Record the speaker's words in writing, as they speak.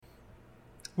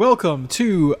Welcome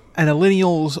to an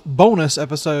Millennials bonus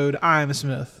episode. I'm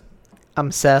Smith.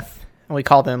 I'm Seth, and we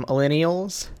call them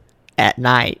Millennials at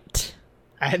night.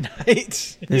 At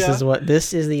night. This is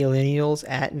the Millennials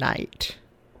at night.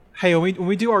 Hey, when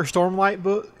we do our Stormlight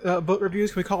book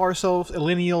reviews, can we call ourselves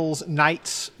Millennials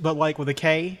Knights, but like with a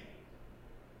K?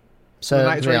 So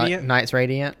Knights Radiant? Knights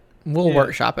Radiant. We'll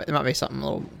workshop it. It might be something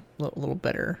a little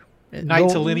better.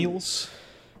 Knights Millennials.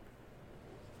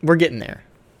 We're getting there.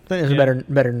 I think there's a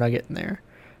better nugget in there.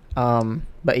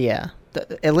 But yeah,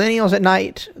 the Millennials at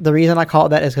night. The reason I call it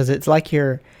that is because it's like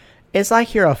you're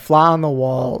a fly on the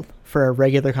wall for a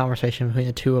regular conversation between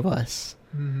the two of us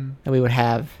that we would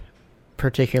have,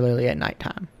 particularly at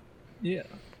nighttime. Yeah,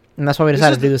 and that's why we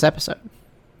decided to do this episode.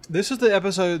 This is the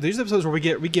episode. These are episodes where we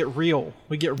get real.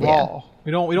 We get raw.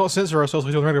 Yeah. We don't censor ourselves.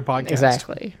 We do a regular podcast.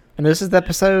 Exactly. And this is the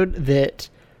episode that,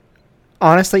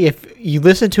 honestly, if you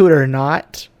listen to it or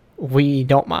not, we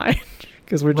don't mind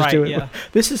because we're just doing. Yeah.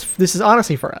 This is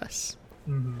honestly for us.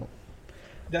 Mm-hmm.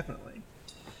 Definitely.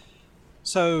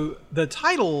 So the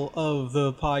title of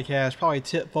the podcast probably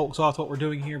tip folks off what we're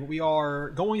doing here, but we are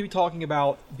going to be talking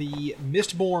about the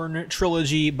Mistborn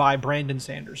trilogy by Brandon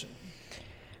Sanderson.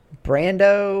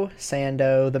 Brando,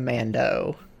 Sando, the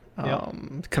Mando,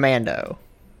 Commando.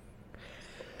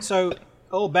 So a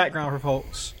little background for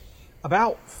folks.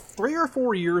 About 3 or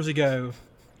 4 years ago,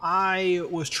 I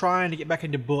was trying to get back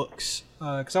into books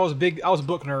because I was a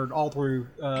book nerd all through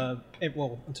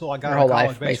until I got out of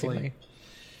college, basically.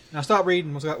 And I stopped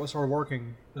reading once I started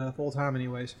working full time,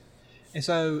 anyways. And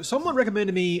so someone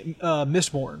recommended me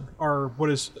Mistborn, or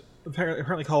what is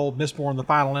apparently called Mistborn: The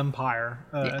Final Empire,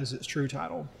 as its true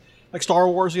title. Like Star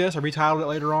Wars, yes. I retitled it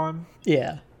later on.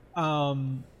 Yeah.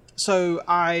 So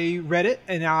I read it,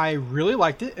 and I really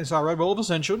liked it, and so I read Will of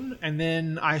Ascension, and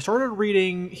then I started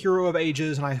reading Hero of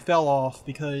Ages, and I fell off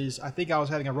because I think I was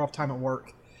having a rough time at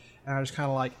work, and I just kind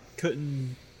of like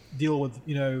couldn't deal with,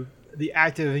 the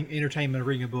active entertainment of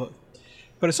reading a book.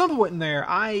 But at some point in there,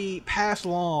 I passed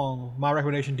along my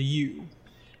recommendation to you,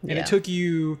 and it took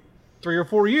you 3 or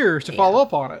 4 years to follow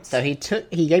up on it. So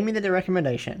he gave me the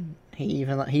recommendation. He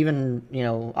even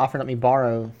offered to let me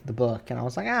borrow the book, and I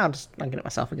was like, I'll get it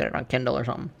myself and get it on Kindle or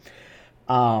something.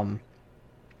 And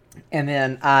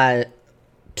then I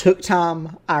took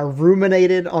time. I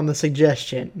ruminated on the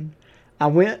suggestion. I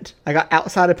got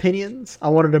outside opinions. I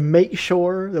wanted to make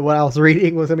sure that what I was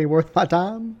reading was going to be worth my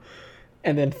time.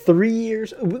 And then 3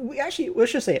 years,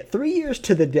 let's just say it, 3 years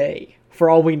to the day, for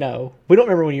all we know. We don't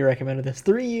remember when you recommended this.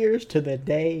 3 years to the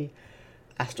day,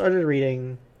 I started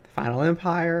reading Final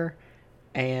Empire,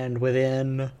 and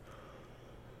within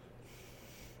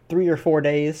 3 or 4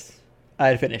 days, I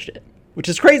had finished it, which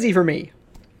is crazy for me.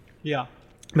 Yeah.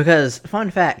 Because, fun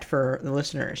fact for the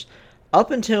listeners,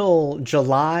 up until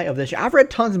July of this year, I've read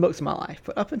tons of books in my life,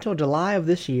 but up until July of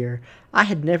this year, I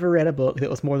had never read a book that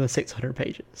was more than 600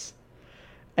 pages.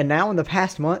 And now in the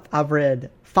past month, I've read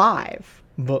 5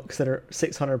 books that are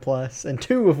 600 plus, and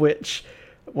 2 of which,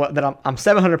 I'm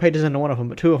 700 pages into one of them,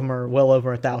 but 2 of them are well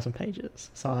over 1,000 pages.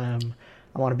 So I'm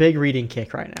on a big reading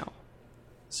kick right now.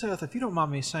 Seth, if you don't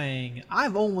mind me saying,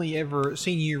 I've only ever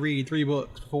seen you read 3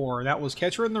 books before. That was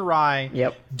Catcher in the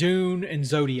Rye, Dune, and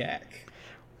Zodiac.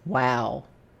 Wow.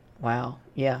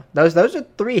 Yeah, those are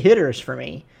 3 hitters for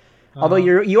me. Although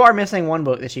you are missing one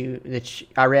book that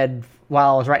I read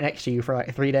while I was right next to you for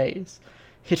like 3 days,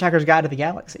 Hitchhiker's Guide to the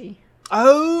Galaxy.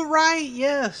 Oh right,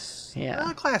 yes. Yeah,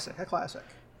 a classic.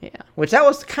 Yeah, which that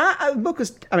was book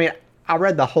was. I mean, I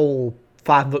read the whole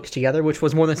 5 books together, which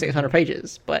was more than 600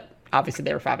 pages, but obviously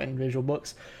they were 5 individual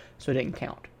books, so it didn't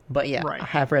count. But yeah, I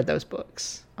have read those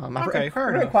books. I've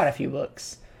read quite a few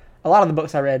books. A lot of the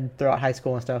books I read throughout high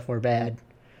school and stuff were bad.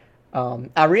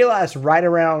 I realized right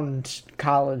around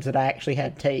college that I actually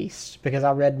had taste because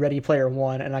I read Ready Player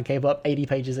One and I gave up 80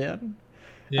 pages in.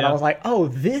 Yeah. And I was like, oh,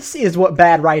 this is what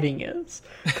bad writing is.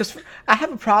 Because I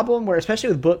have a problem where, especially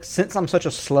with books, since I'm such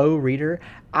a slow reader,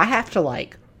 I have to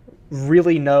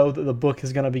really know that the book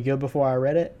is going to be good before I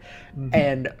read it. Mm-hmm.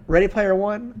 And Ready Player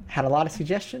One had a lot of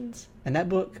suggestions, and that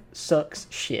book sucks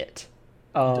shit.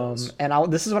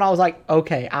 This is when I was like,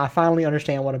 okay, I finally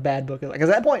understand what a bad book is like. Because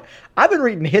at that point, I've been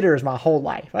reading hitters my whole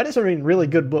life. I just been reading really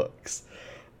good books.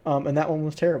 And that one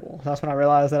was terrible. That's when I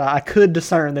realized that I could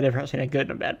discern the difference between a good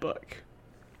and a bad book.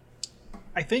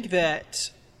 I think that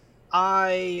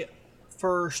I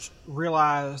first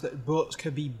realized that books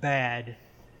could be bad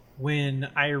when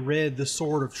I read The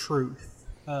Sword of Truth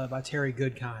by Terry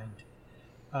Goodkind.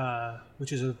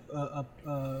 Which is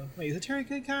wait, is it Terry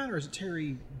Goodkind or is it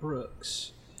Terry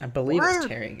Brooks? I believe it's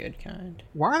Terry Goodkind.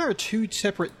 Why are there 2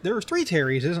 separate? There are 3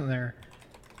 Terrys, isn't there?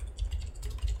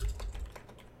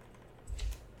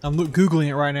 I'm Googling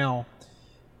it right now.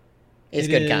 It's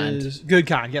Goodkind.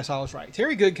 Goodkind, yes, I was right.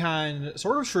 Terry Goodkind,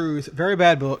 Sword of Truth, very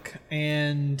bad book,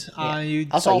 and I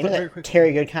also, solved it very quickly.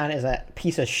 Terry Goodkind is a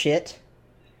piece of shit.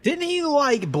 Didn't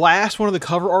he blast one of the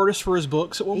cover artists for his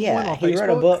books at one point on Facebook? Yeah, he wrote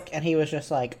a book and he was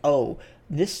just like, "Oh,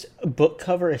 this book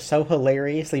cover is so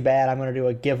hilariously bad. I'm going to do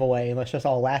a giveaway and let's just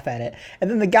all laugh at it."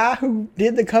 And then the guy who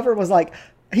did the cover was like,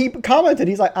 he commented,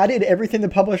 he's like, "I did everything the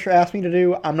publisher asked me to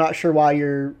do. I'm not sure why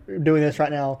you're doing this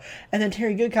right now." And then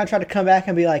Terry Goodkind tried to come back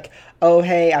and be like, "Oh,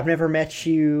 hey, I've never met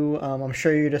you. I'm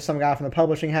sure you're just some guy from the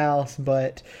publishing house,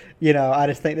 but I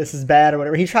just think this is bad or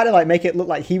whatever." He tried to make it look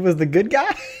like he was the good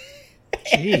guy.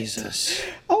 Jesus.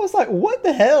 I was like, what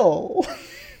the hell?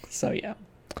 So, yeah.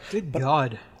 Good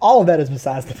God. All of that is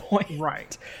besides the point.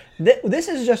 Right. This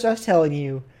is just us telling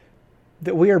you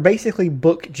that we are basically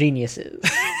book geniuses.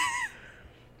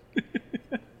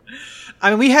 I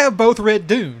mean, we have both read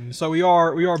Dune, so we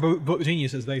are book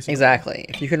geniuses, basically. Exactly.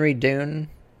 If you can read Dune,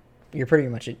 you're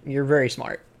very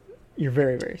smart. You're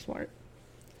very, very smart.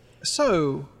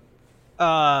 So,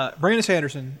 Brandon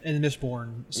Sanderson in the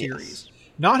Mistborn series. Yes.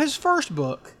 Not his first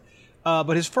book,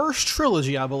 but his first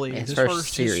trilogy, I believe. His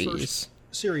first series. His first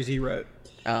series he wrote.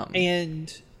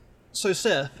 And so,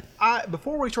 Seth,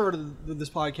 before we started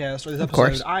this podcast or this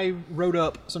episode, I wrote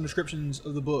up some descriptions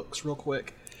of the books real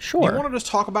quick. Sure. Do you want to just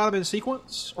talk about them in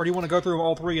sequence, or do you want to go through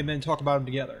all three and then talk about them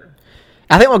together?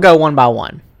 I think we'll go one by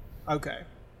one. Okay.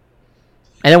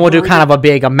 And then we'll do kind of a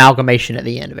big amalgamation at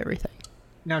the end of everything.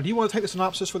 Now, do you want to take the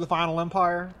synopsis for The Final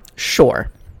Empire?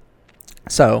 Sure.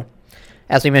 So,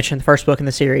 as we mentioned, the first book in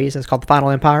the series is called The Final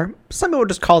Empire. Some people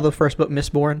just call the first book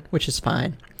Mistborn, which is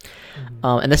fine.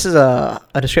 Mm-hmm. And this is a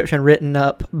description written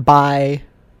up by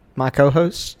my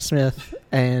co-host, Smith,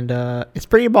 and it's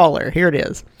pretty baller. Here it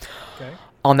is. Okay.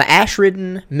 On the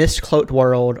ash-ridden, mist-cloaked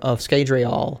world of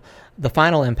Scadrial, the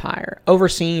Final Empire,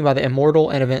 overseen by the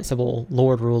immortal and invincible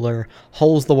Lord Ruler,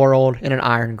 holds the world in an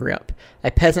iron grip.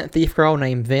 A peasant thief girl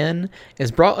named Vin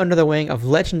is brought under the wing of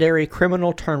legendary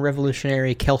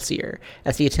criminal-turned-revolutionary Kelsier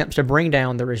as he attempts to bring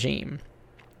down the regime.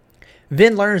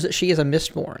 Vin learns that she is a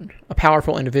Mistborn, a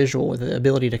powerful individual with the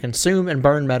ability to consume and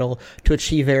burn metal to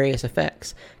achieve various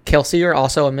effects. Kelsier,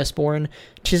 also a Mistborn,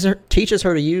 teaches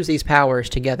her to use these powers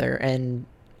together, and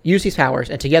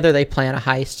together they plan a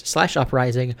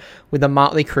heist/uprising with a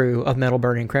motley crew of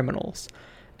metal-burning criminals.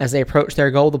 As they approach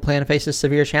their goal, the plan faces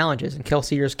severe challenges, and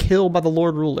Kelsier is killed by the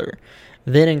Lord Ruler.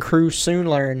 Vin and crew soon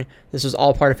learn this was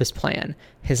all part of his plan.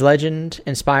 His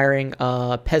legend-inspiring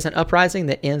peasant uprising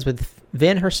that ends with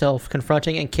Vin herself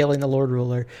confronting and killing the Lord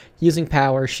Ruler, using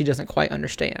powers she doesn't quite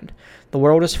understand. The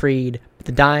world is freed, but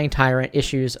the dying tyrant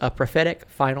issues a prophetic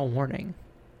final warning.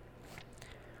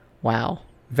 Wow.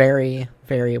 Very,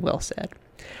 very well said.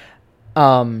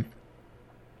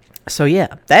 So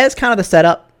yeah, that is kind of the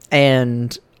setup,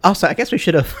 and also I guess we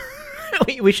should have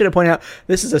we should have pointed out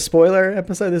this is a spoiler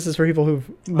episode. This is for people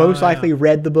who've most likely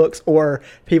read the books, or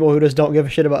people who just don't give a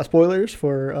shit about spoilers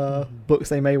for books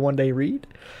they may one day read.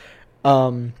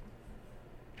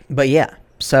 But yeah,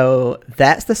 so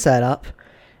that's the setup,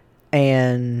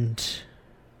 and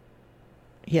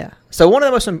yeah. So one of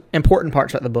the most important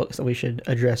parts about the books that we should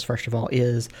address first of all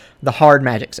is the hard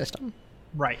magic system.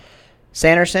 Right.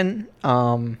 Sanderson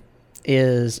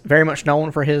is very much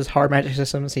known for his hard magic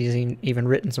systems. He's even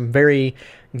written some very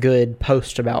good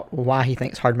posts about why he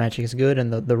thinks hard magic is good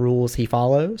and the rules he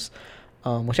follows,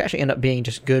 which actually end up being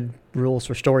just good rules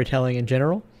for storytelling in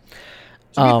general.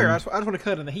 To be fair, I just want to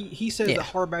cut in. He says that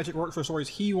hard magic works for stories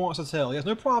he wants to tell. He has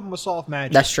no problem with soft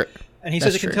magic. That's true. And he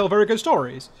says it can tell very good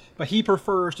stories, but he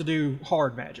prefers to do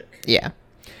hard magic. Yeah.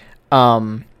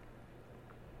 So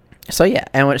yeah,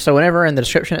 and so whenever in the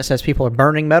description it says people are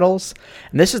burning metals,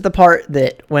 and this is the part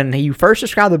that when you first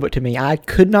described the book to me, I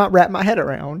could not wrap my head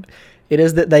around. It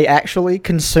is that they actually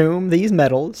consume these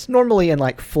metals, normally in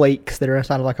like flakes that are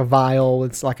inside of like a vial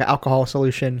with like an alcohol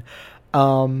solution,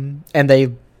 and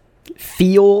they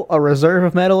feel a reserve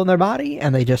of metal in their body,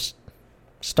 and they just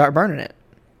start burning it.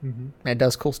 Mm-hmm. And it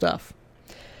does cool stuff.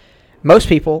 Most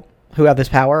people who have this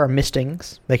power are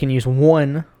mistings. They can use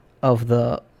one of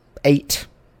the eight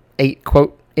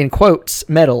quote in quotes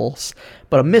metals,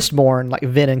 but a Mistborn like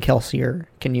Vin and Kelsier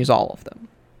can use all of them.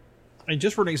 And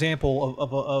just for an example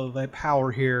of a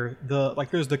power here,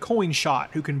 there's the coin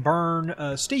shot who can burn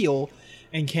steel,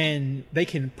 and they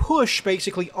can push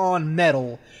basically on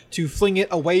metal to fling it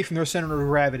away from their center of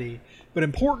gravity But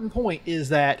important point is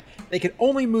that they can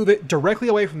only move it directly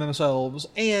away from themselves,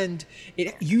 and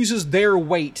it uses their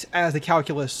weight as the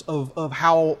calculus of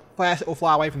how fast it will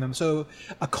fly away from them. So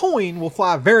a coin will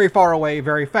fly very far away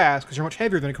very fast because you're much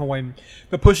heavier than a coin,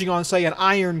 but pushing on, say, an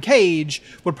iron cage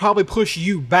would probably push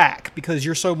you back because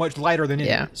you're so much lighter than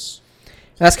it is.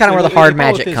 That's kind of where the hard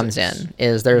magic comes in,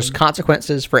 is there's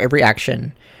consequences for every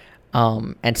action,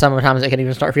 and sometimes it can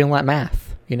even start feeling like math.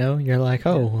 You know, you're like,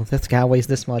 oh, well, this guy weighs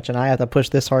this much, and I have to push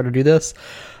this hard to do this.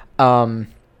 And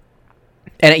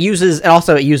it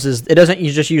doesn't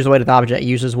just use the weight of the object. It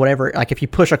uses whatever, like if you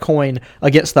push a coin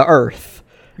against the earth,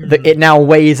 it now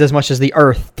weighs as much as the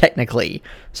earth, technically.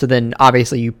 So then,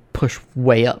 obviously, you push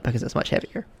way up because it's much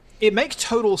heavier. It makes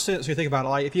total sense when you think about it.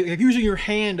 Like, if you're using your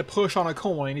hand to push on a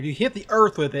coin, if you hit the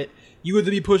earth with it, you would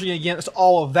be pushing against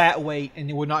all of that weight, and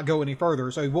it would not go any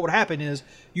further. So what would happen is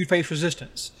you'd face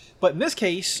resistance. But in this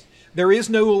case, there's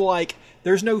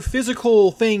no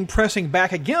physical thing pressing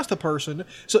back against a person,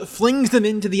 so it flings them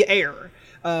into the air,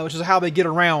 which is how they get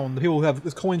around the people who have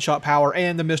this coin shot power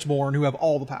and the Mistborn who have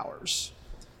all the powers.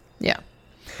 Yeah.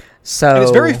 So, and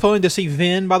it's very fun to see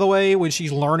Vin, by the way, when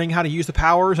she's learning how to use the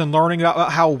powers and learning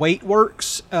about how weight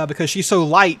works, because she's so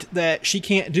light that she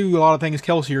can't do a lot of things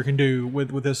Kelsier can do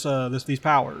with these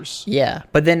powers. Yeah,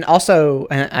 but then also,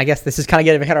 and I guess this is kind of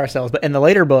getting ahead of ourselves, but in the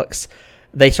later books,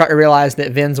 they start to realize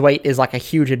that Vin's weight is like a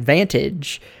huge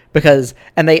advantage because,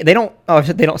 and they don't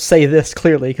say this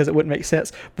clearly because it wouldn't make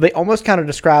sense, but they almost kind of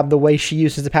describe the way she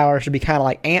uses the powers to be kind of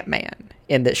like Ant-Man,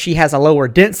 in that she has a lower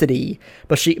density,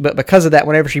 but because of that,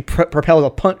 whenever she propels a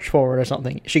punch forward or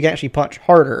something, she can actually punch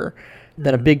harder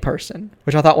than a big person,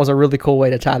 which I thought was a really cool way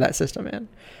to tie that system in.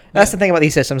 That's the thing about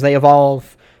these systems; they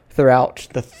evolve throughout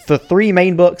the three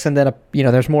main books, and then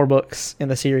there's more books in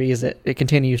the series that it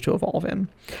continues to evolve in.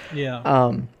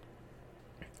 Yeah.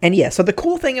 And yeah, so the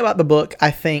cool thing about the book,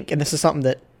 I think, and this is something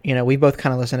that we both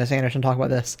kind of listened to Sanderson talk about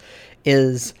this,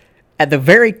 is at the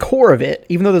very core of it,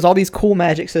 even though there's all these cool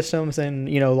magic systems and,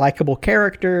 likable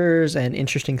characters and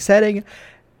interesting setting,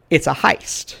 it's a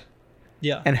heist.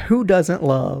 Yeah. And who doesn't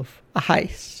love a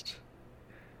heist?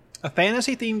 A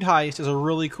fantasy-themed heist is a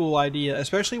really cool idea,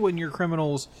 especially when your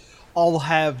criminals all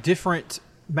have different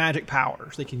magic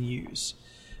powers they can use.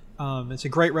 It's a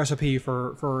great recipe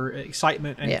for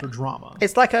excitement and for drama.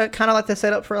 It's like kind of like the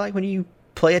setup for like when you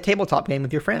play a tabletop game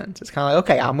with your friends. It's kind of like,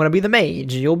 okay, I'm going to be the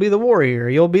mage, you'll be the warrior,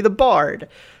 you'll be the bard.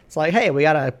 It's like, hey, we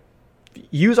got to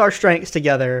use our strengths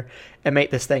together and make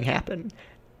this thing happen.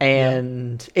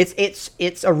 And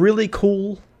it's a really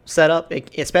cool setup,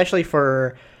 especially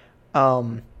for a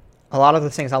lot of the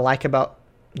things I like about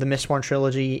the Mistborn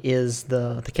trilogy is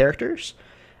the characters.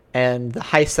 And the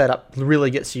heist setup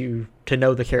really gets you to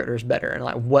know the characters better and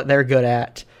like what they're good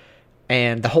at.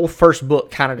 And the whole first book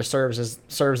kind of just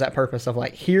serves that purpose of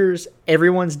like, here's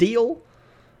everyone's deal,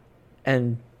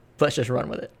 and let's just run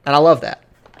with it. And I love that.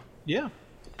 Yeah.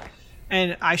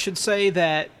 And I should say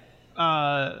that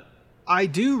I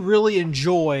do really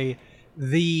enjoy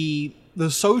the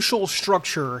social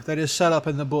structure that is set up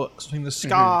in the books between the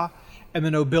Ska and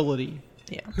the nobility.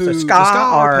 Yeah. So Ska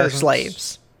are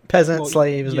slaves. Peasant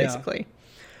slaves, basically.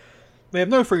 They have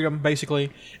no freedom,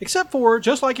 basically, except for,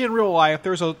 just like in real life,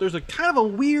 there's a kind of a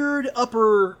weird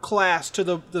upper class to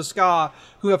the Ska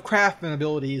who have craftsman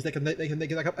abilities. They can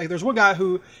like, there's one guy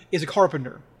who is a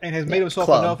carpenter and has made himself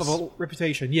enough of a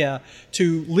reputation,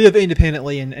 to live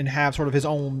independently and have sort of his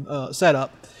own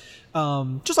setup,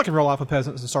 just like in real life with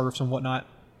peasants and serfs and whatnot.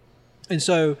 And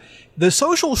so, the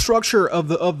social structure of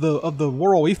the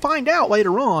world, we find out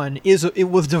later on, it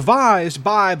was devised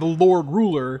by the Lord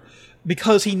Ruler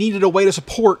because he needed a way to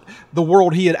support the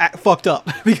world he had fucked up.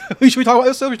 Should we talk about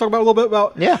this? Should we talk about a little bit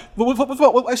about Will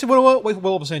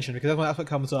of Ascension, because that's what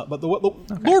comes up. But the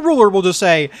Lord Ruler, we'll just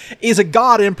say, is a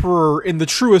god emperor in the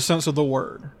truest sense of the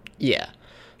word. Yeah.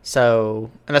 So,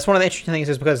 and that's one of the interesting things,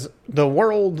 is because the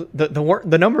world,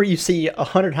 the number you see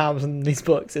 100 times in these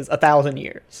books is 1,000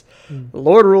 years. The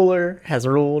Lord Ruler has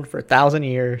ruled for 1,000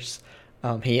 years.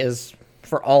 He is,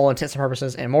 for all intents and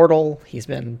purposes, immortal. He's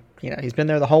been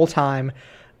there the whole time.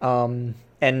 And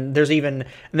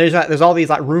there's all these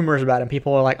like rumors about him.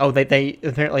 People are like, oh,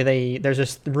 there's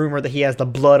this rumor that he has the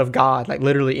blood of God, like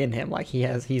literally in him, like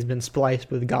he's been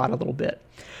spliced with God a little bit.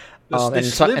 The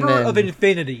sliver of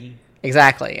infinity.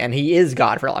 Exactly, and he is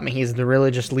God for a lot. I mean, he's the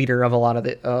religious leader of a lot of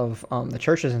the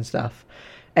churches and stuff,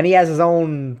 and he has his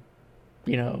own,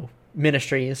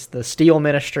 ministries, the Steel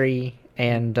Ministry,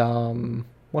 and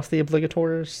what's the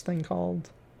Obligators thing called?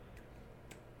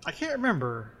 I can't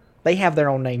remember. They have their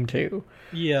own name too.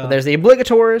 Yeah. But there's the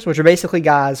Obligators, which are basically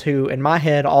guys who, in my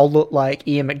head, all look like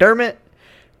Ian McDermott,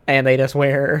 and they just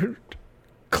wear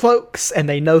cloaks and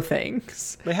they know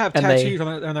things. They have tattoos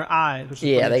on their eyes.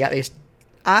 Yeah, they got these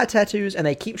eye tattoos, and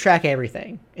they keep track of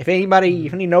everything. If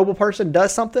any noble person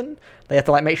does something, they have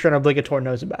to like make sure an Obligator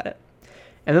knows about it.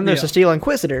 And then there's the Steel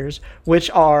Inquisitors, which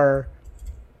are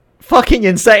fucking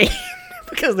insane.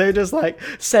 Because they're just like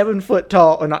 7 foot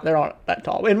tall, or not, they're not that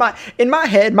tall. In my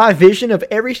head, my vision of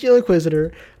every Steel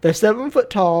Inquisitor, they're 7 foot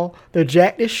tall, they're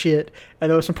jacked as shit, and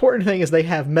the most important thing is they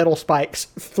have metal spikes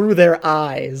through their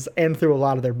eyes and through a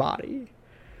lot of their body.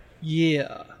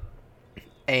 Yeah.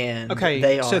 And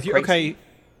they are crazy.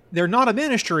 They're not a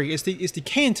ministry, it's the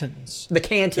cantons. The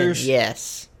cantons,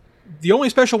 yes. The only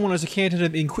special one is the Canton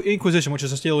of the Inquisition, which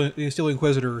is the Steel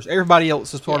Inquisitors. Everybody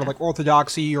else is part of like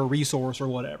Orthodoxy or Resource or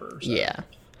whatever. So. Yeah.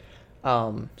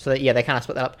 They kind of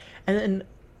split that up, and then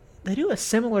they do a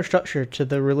similar structure to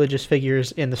the religious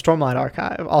figures in the Stormlight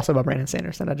Archive, also by Brandon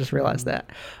Sanderson. I just realized that.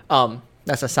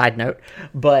 That's a side note,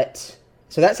 but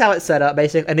so that's how it's set up,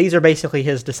 basically. And these are basically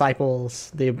his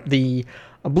disciples. The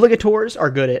Obligators are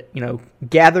good at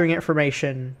gathering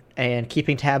information and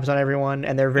keeping tabs on everyone,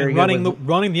 and they're very good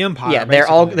running the empire. Yeah,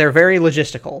 they're very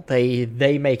logistical.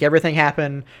 They make everything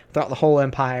happen throughout the whole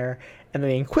empire, and the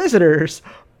Inquisitors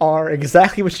are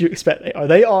exactly what you expect they are.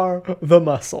 They are the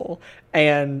muscle.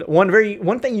 And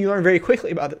one thing you learn very quickly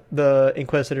about the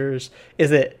Inquisitors is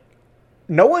that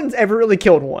no one's ever really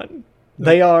killed one. No.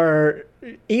 They are.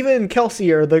 Even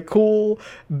Kelsier, the cool,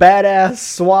 badass,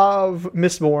 suave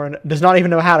Mistborn, does not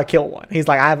even know how to kill one. He's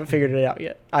like, I haven't figured it out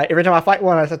yet. Every time I fight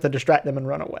one, I just have to distract them and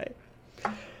run away.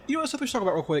 You know what stuff we should talk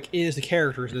about real quick is the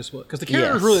characters of this book, because the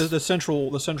characters really is the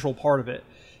central part of it.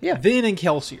 Yeah. Vin and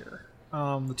Kelsier,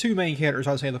 the two main characters,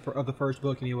 I would say, of the first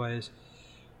book, anyways.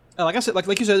 Like I said,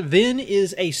 like you said, Vin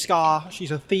is a ska.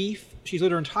 She's a thief. She's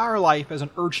lived her entire life as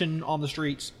an urchin on the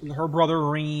streets. Her brother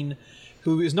Reen,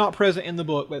 who is not present in the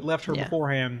book, but left her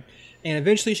beforehand. And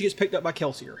eventually she gets picked up by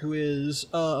Kelsier, who is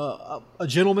a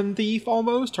gentleman thief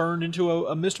almost, turned into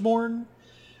a Mistborn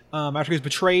after he was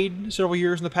betrayed several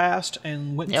years in the past,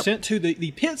 and sent to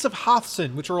the pits of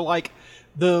Hothson, which are like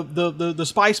the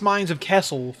spice mines of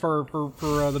Kessel for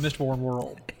the Mistborn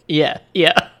world. Yeah.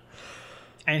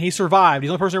 And he survived. He's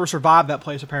the only person who ever survived that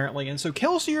place, apparently. And so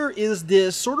Kelsier is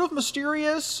this sort of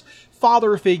mysterious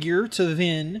father figure to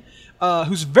Vin,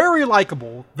 who's very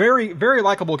likable, very very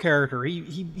likable character.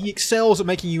 He excels at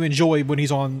making you enjoy when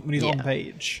he's on the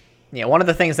page. Yeah, one of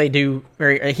the things they do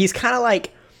he's kind of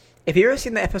like, if you ever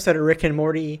seen the episode of Rick and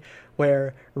Morty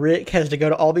where Rick has to go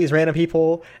to all these random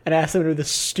people and ask them to do this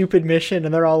stupid mission,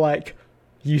 and they're all like,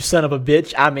 "You son of a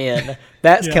bitch, I'm in."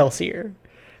 That's Kelsier.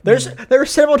 There were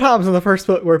several times in the first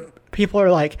book where people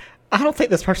are like, "I don't think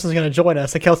this person's going to join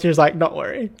us," and Kelsier's like, "Don't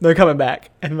worry, they're coming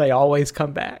back," and they always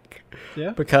come back.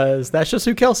 Yeah, because that's just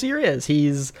who Kelsier is.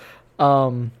 He's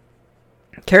charismatic,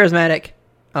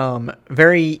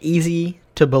 very easy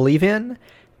to believe in,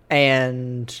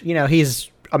 and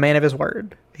he's a man of his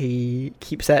word. He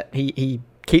keeps he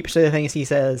keeps to the things he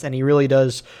says, and he really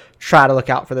does try to look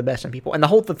out for the best in people. And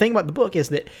the thing about the book is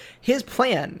that his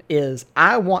plan is,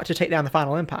 I want to take down the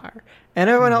Final Empire. And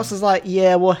everyone else is like,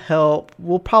 yeah, we'll help.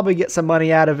 We'll probably get some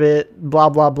money out of it, blah,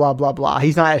 blah, blah, blah, blah.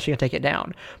 He's not actually going to take it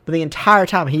down. But the entire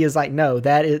time he is like, no,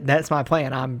 that's my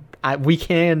plan. We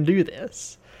can do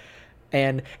this.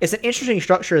 And it's an interesting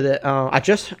structure that I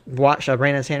just watched a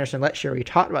Brandon Sanderson lecture where he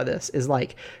talked about this. Is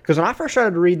like, because when I first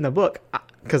started reading the book,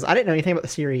 because I didn't know anything about the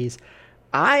series,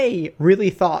 I really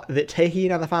thought that taking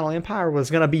down the Final Empire was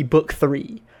going to be book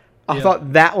 3. I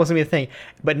thought that was going to be the thing.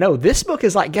 But no, this book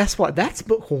is like, guess what? That's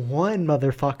book 1,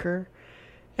 motherfucker.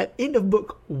 At the end of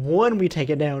book 1, we take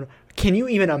it down. Can you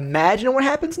even imagine what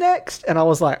happens next? And I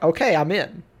was like, okay, I'm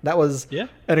in. That was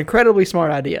an incredibly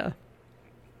smart idea.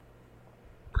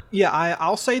 Yeah,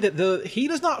 I'll say that he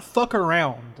does not fuck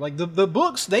around. Like, the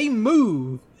books, they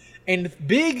move, and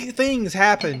big things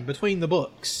happen between the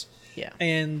books. Yeah.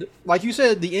 And like you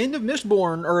said, the end of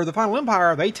Mistborn, or the Final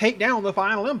Empire, they take down the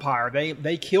Final Empire.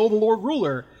 They kill the Lord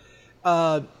Ruler.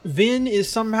 Vin is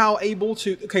somehow able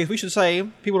to... Okay, we should say,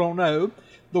 people don't know,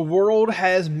 the world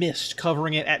has mist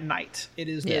covering it at night. It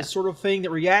is this sort of thing that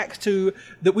reacts to...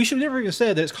 that we should have never even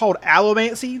said that it's called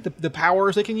allomancy, the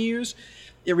powers they can use.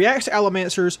 It reacts to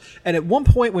allomancers, and at one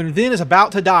point when Vin is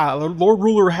about to die, the Lord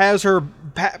Ruler has her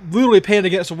literally pinned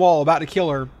against a wall, about to kill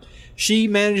her. She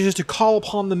manages to call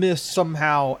upon the mist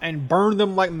somehow and burn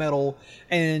them like metal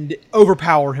and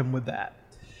overpower him with that.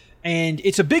 And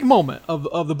it's a big moment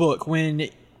of the book when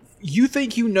you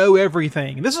think you know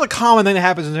everything. This is a common thing that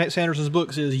happens in Sanderson's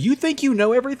books, is you think you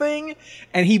know everything,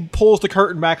 and he pulls the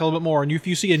curtain back a little bit more, and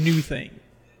you see a new thing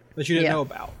that you didn't know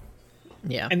about.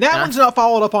 Yeah. And that one's not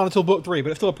followed up on until book 3, but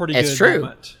it's still a pretty good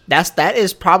moment. That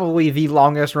is probably the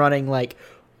longest running, like,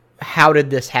 how did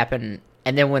this happen?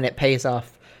 And then when it pays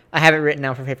off, I have it written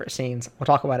down for favorite scenes. We'll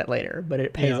talk about it later, but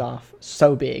it pays off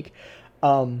so big.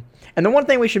 And the one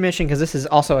thing we should mention, because this is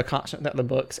also a constant throughout the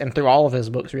books and through all of his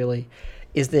books really,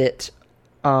 is that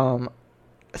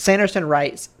Sanderson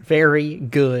writes very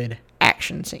good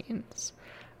action scenes.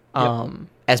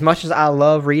 As much as I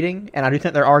love reading, and I do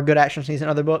think there are good action scenes in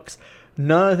other books,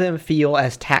 none of them feel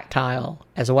as tactile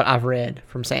as what I've read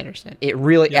from Sanderson. It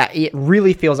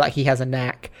really feels like he has a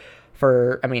knack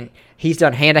for, I mean, he's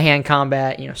done hand-to-hand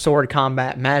combat, sword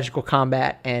combat, magical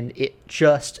combat, and it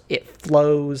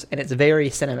flows, and it's very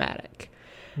cinematic.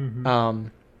 Mm-hmm.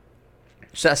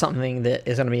 So that's something that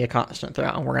is going to be a constant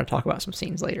throughout, and we're going to talk about some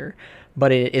scenes later.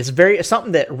 But it's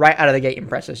something that right out of the gate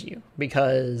impresses you,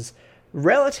 because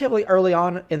relatively early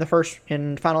on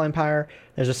in Final Empire,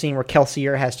 there's a scene where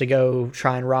Kelsier has to go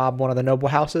try and rob one of the noble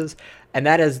houses, and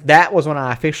that was when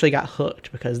I officially got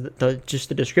hooked, because the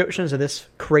descriptions of this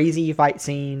crazy fight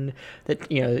scene that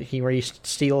where he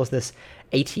steals this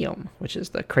atium, which is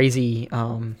the crazy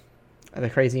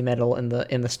metal in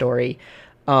the story,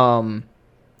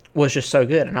 was just so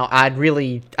good. And I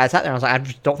sat there and I was like, I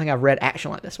just don't think I've read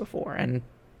action like this before, and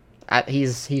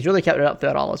he's really kept it up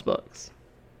throughout all his books.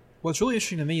 What's really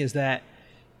interesting to me is that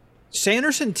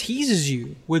Sanderson teases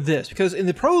you with this, because in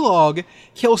the prologue,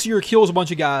 Kelsier kills a bunch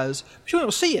of guys, but you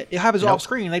don't see it. It happens off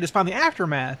screen, and they just find the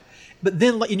aftermath. But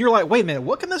then, and you're like, wait a minute,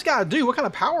 what can this guy do? What kind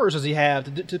of powers does he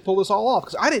have to pull this all off?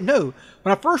 Because I didn't know.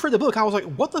 When I first read the book, I was like,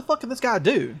 what the fuck can this guy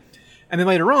do? And then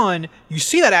later on, you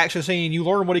see that action scene, you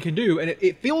learn what he can do, and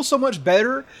it feels so much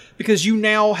better because you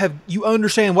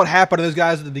understand what happened to those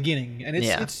guys at the beginning, and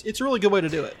it's a really good way to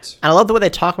do it. And I love the way they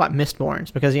talk about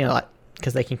Mistborns, because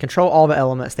because they can control all the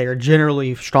elements. They are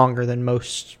generally stronger than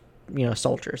most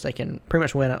soldiers. They can pretty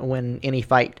much win any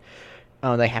fight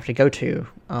they have to go to.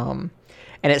 And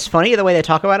it's funny the way they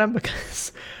talk about them,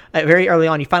 because very early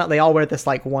on you find out they all wear this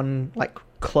one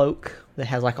cloak that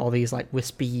has all these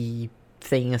wispy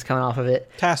things coming off of it.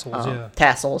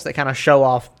 Tassels that kind of show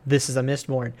off this is a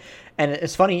Mistborn. And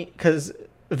it's funny because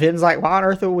Vin's like, why on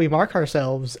earth will we mark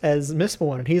ourselves as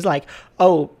Mistborn? And he's like,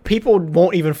 oh, people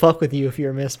won't even fuck with you if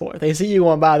you're a Mistborn. They see you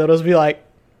going by, they'll just be like,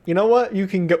 you know what? You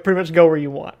can pretty much go where you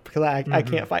want, because I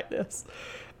can't fight this.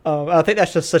 I think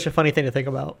that's just such a funny thing to think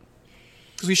about.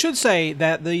 Because we should say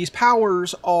that these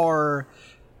powers are,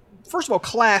 first of all,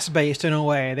 class-based in a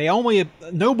way. They only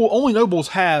nobles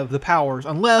have the powers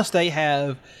unless they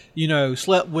have,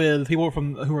 slept with people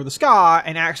who are the sky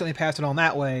and accidentally passed it on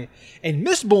that way. And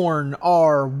Mistborn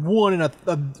are 1 in a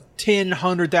 10,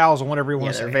 100,000, whatever you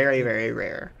want to say. They're very, very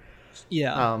rare.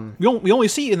 Yeah. We only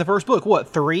see in the first book,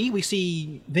 3? We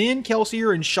see Vin,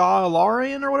 Kelsier, and Shah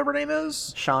Alarian, or whatever her name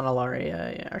is? Shah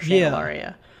Alaria,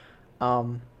 Alaria.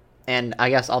 And I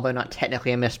guess, although not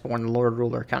technically a Mistborn, the Lord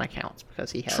Ruler kind of counts,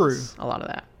 because he has a lot of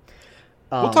that.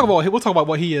 We'll talk about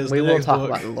what he is. We will talk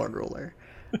about the Lord Ruler.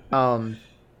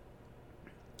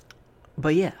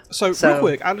 But yeah. So real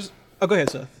quick, go ahead,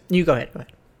 Seth. You go ahead.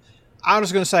 I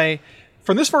was going to say,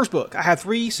 from this first book, I had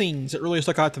 3 scenes that really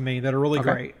stuck out to me that are really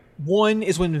great. One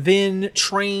is when Vin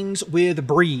trains with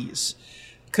Breeze.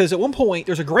 Because at one point,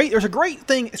 there's a great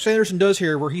thing Sanderson does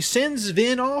here where he sends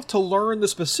Vin off to learn the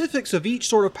specifics of each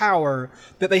sort of power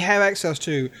that they have access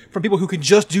to from people who can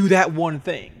just do that one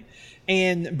thing.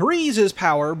 And Breeze's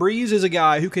power, Breeze is a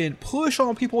guy who can push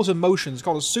on people's emotions,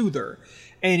 called a soother.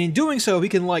 And in doing so, he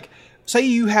can, say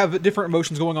you have different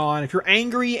emotions going on. If you're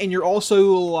angry and you're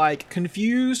also,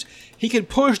 confused, he can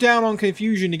push down on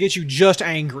confusion to get you just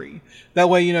angry. That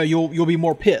way, you'll be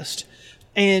more pissed.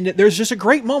 And there's just a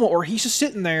great moment where he's just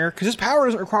sitting there, because his power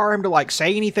doesn't require him to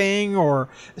say anything or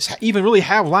even really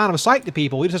have line of sight to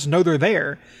people. He just know they're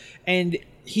there, and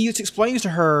he just explains to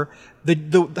her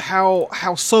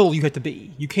how subtle you have to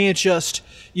be. You can't just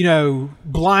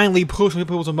blindly push on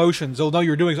people's emotions. They'll know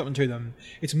you're doing something to them.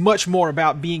 It's much more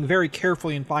about being very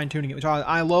carefully and fine tuning it. Which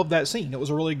I love that scene. It was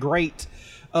a really great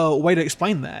way to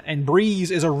explain that. And Breeze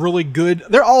is a really good.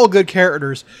 They're all good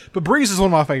characters, but Breeze is one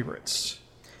of my favorites.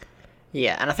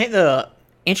 Yeah, and I think the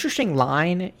interesting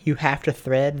line you have to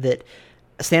thread that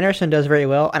Sanderson does very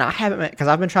well, and I haven't, because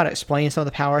I've been trying to explain some of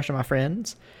the powers to my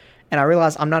friends, and I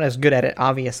realize I'm not as good at it,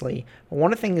 obviously. But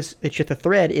one of the things that you have to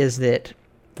thread is that,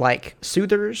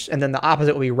 soothers, and then the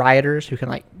opposite will be rioters, who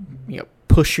can,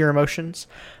 push your emotions.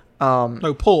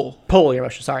 Pull your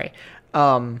emotions, sorry.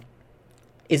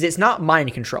 Is it's not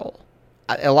mind control.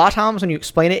 A lot of times when you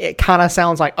explain it, it kind of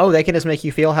sounds like, they can just make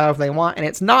you feel however they want, and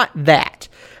it's not that.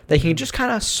 They can just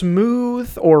kind of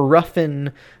smooth or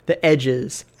roughen the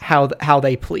edges how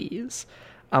they please.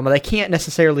 They can't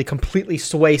necessarily completely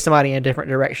sway somebody in a different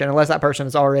direction unless that person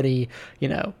is already,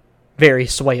 very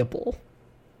swayable.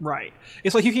 Right.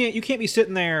 It's like you can't be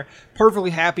sitting there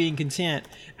perfectly happy and content,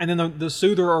 and then the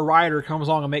soother or writer comes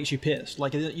along and makes you pissed.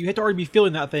 Like, you have to already be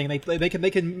feeling that thing. They can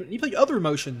manipulate other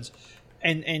emotions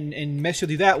and mess with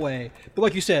you that way. But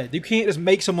like you said, you can't just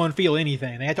make someone feel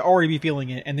anything. They have to already be feeling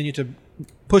it, and then you have to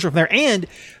push them from there. And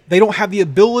they don't have the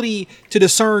ability to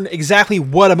discern exactly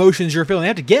what emotions you're feeling. They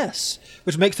have to guess,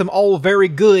 which makes them all very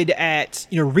good at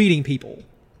reading people.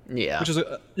 Yeah. Which is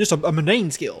just a mundane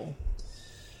skill.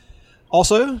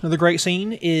 Also, another great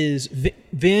scene is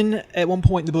Vin. At one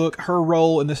point in the book, her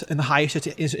role in the heist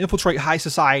is to infiltrate high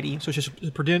society. So she's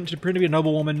to pretend to be a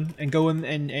noblewoman and go in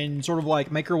and sort of like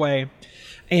make her way.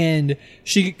 And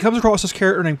she comes across this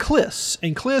character named Kliss.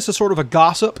 And Kliss is sort of a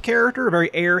gossip character, a very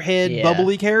airhead,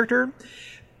 bubbly character.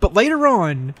 But later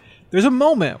on, there's a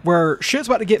moment where shit's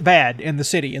about to get bad in the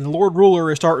city, and the Lord Ruler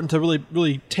is starting to really,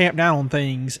 really tamp down on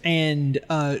things. And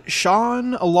Shaw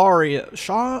Alarian,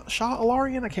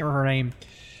 I can't remember her name,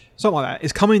 something like that,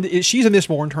 is coming. She's a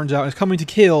Mistborn, turns out, is coming to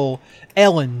kill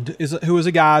Elend, who is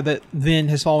a guy that Vin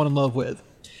has fallen in love with.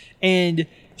 And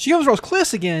she comes across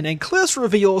Kliss again, and Kliss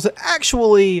reveals that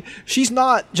actually she's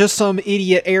not just some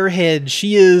idiot airhead.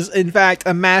 She is, in fact,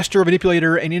 a master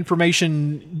manipulator and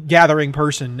information gathering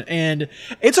person. And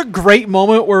it's a great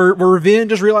moment where Vin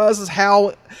just realizes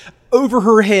how over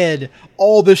her head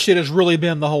all this shit has really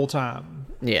been the whole time.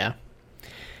 Yeah.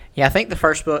 Yeah, I think the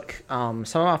first book, some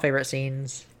of my favorite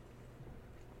scenes,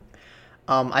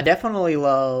 I definitely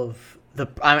love the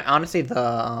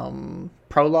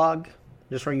prologue.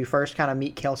 Just where you first kind of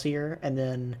meet Kelsier, and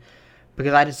then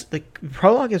because the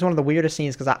prologue is one of the weirdest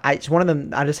scenes because it's one of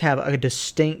them I just have a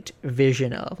distinct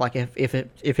vision of. Like if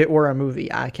it were a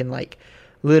movie, I can like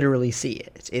literally see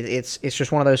it. It's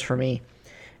just one of those for me.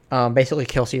 Basically,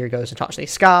 Kelsier goes and talks to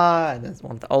Sky, and then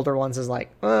one of the older ones is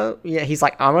like, he's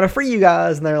like, I'm gonna free you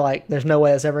guys, and they're like, there's no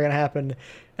way that's ever gonna happen.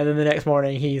 And then the next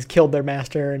morning, he's killed their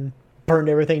master and burned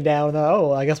everything down. And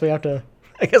I guess we have to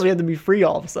be free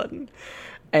all of a sudden.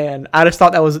 And I just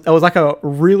thought that was like a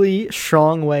really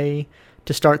strong way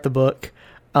to start the book.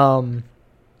 And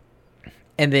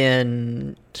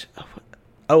then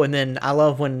I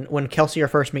love when Kelsier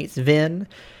first meets Vin,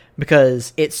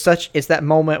 because it's that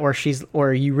moment where she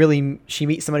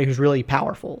meets somebody who's really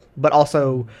powerful, but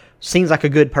also seems like a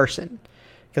good person.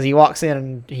 Because he walks in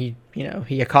and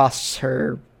he accosts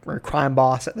her crime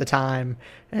boss at the time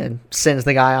and sends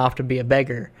the guy off to be a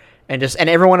beggar. And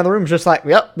everyone in the room is just like,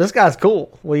 yep, this guy's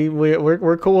cool.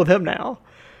 We're cool with him now.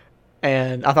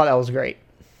 And I thought that was great.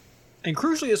 And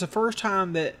crucially, it's the first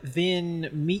time that Vin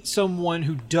meets someone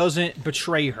who doesn't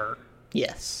betray her.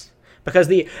 Yes. Because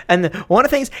one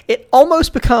of the things, it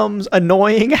almost becomes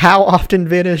annoying how often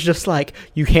Vin is just like,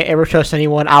 you can't ever trust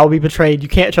anyone, I'll be betrayed. You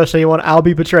can't trust anyone, I'll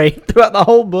be betrayed, throughout the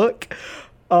whole book.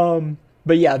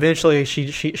 But yeah, eventually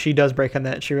she does break on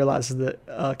that. She realizes that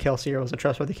Kelsier was a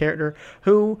trustworthy character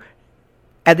who,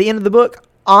 at the end of the book,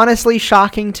 honestly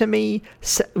shocking to me,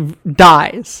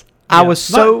 dies. Yeah, I was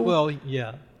so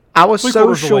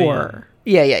sure.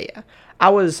 Yeah. I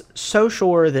was so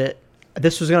sure that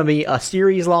this was going to be a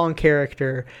series-long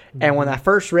character, and when I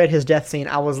first read his death scene,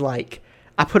 I was like,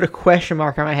 I put a question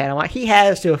mark on my head. I'm like, he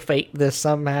has to have faked this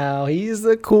somehow. He's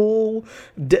the cool,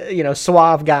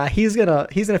 suave guy. He's gonna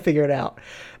figure it out.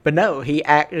 But no,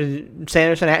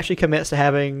 Sanderson actually commits to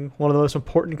having one of the most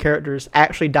important characters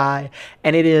actually die,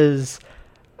 and it is,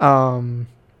 I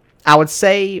would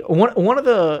say, one of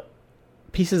the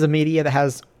pieces of media that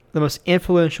has the most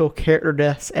influential character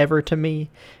deaths ever to me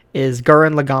is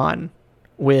Gurren Lagann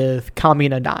with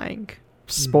Kamina dying.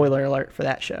 Spoiler alert for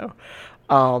that show.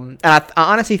 And I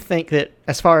honestly think that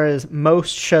as far as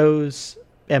most shows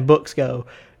and books go,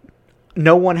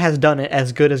 no one has done it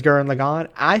as good as Gurren Lagann.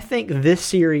 I think this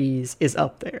series is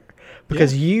up there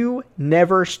because you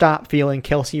never stop feeling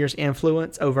Kelsier's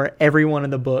influence over everyone in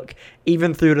the book,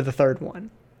 even through to the third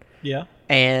one. Yeah.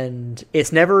 And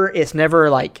it's never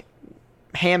like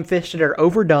ham-fisted or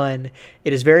overdone.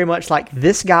 It is very much like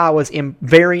this guy was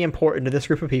very important to this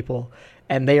group of people,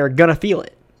 and they are gonna feel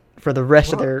it for the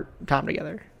rest of their time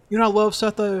together. You know what I love,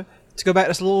 Seth, though, to go back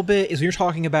just a little bit, is when you're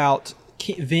talking about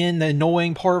Vin, the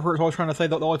annoying part of her is always trying to say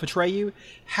that they'll always betray you.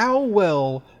 How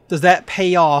well does that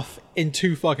pay off in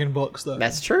 2 fucking books, though?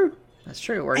 That's true.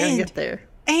 We're going to get there.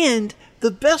 And the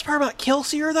best part about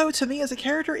Kelsier, though, to me as a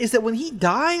character, is that when he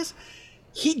dies,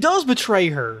 he does betray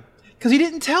her. Because he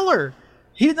didn't tell her.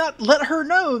 He did not let her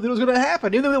know that it was going to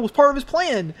happen, even though it was part of his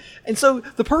plan. And so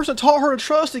the person taught her to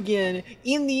trust again,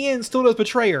 in the end, still does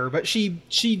betray her. But she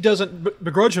doesn't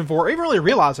begrudge him for it, or even really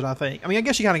realize it, I think. I mean, I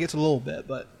guess she kind of gets it a little bit,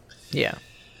 but... Yeah.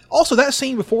 Also, that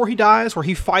scene before he dies, where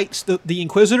he fights the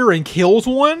Inquisitor and kills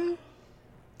one.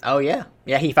 Oh yeah,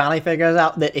 yeah. He finally figures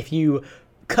out that if you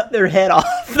cut their head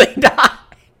off, they die.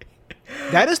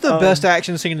 That is the best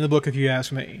action scene in the book, if you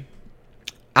ask me.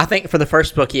 I think for the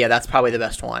first book, yeah, that's probably the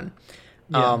best one.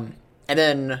 Yeah. And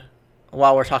then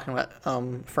while we're talking about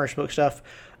first book stuff,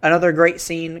 another great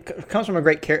scene comes from a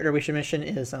great character we should mention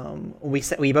is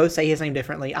we both say his name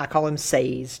differently. I call him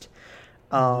Sazed.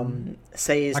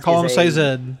 Sazed. I call him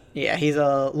Sazed. Yeah, he's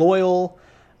a loyal,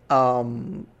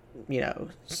 kind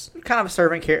of a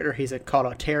servant character. He's called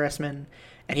a Terraceman.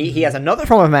 And he has another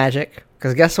form of magic,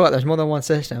 because guess what? There's more than one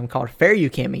system called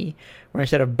Feruchemy, where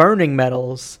instead of burning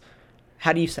metals,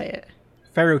 how do you say it?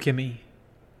 Feruchemy.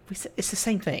 It's the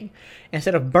same thing.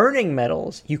 Instead of burning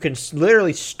metals, you can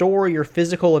literally store your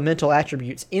physical and mental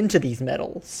attributes into these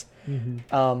metals, and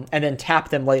then tap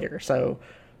them later. So,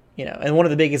 and one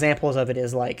of the big examples of it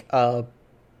is like a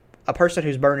person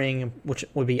who's burning, which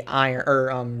would be iron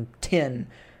or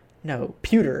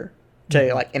pewter,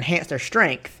 to like enhance their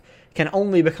strength, can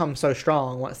only become so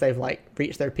strong once they've like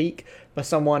reached their peak. But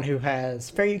someone who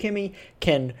has Feruchemy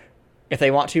can, if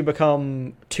they want to,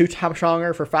 become 2 times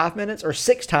stronger for 5 minutes or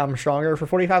 6 times stronger for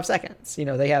 45 seconds.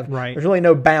 They have, There's really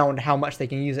no bound how much they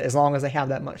can use it as long as they have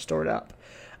that much stored up.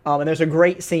 And there's a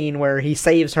great scene where he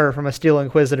saves her from a Steel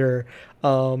Inquisitor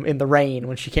in the rain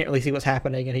when she can't really see what's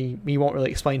happening, and he won't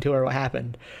really explain to her what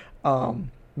happened.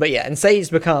 But yeah, and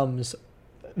Sazed becomes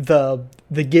the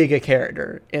Giga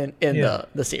character in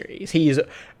the series. He's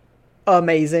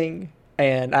amazing,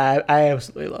 and I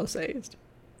absolutely love Sazed.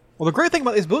 Well, the great thing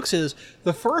about these books is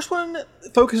the first one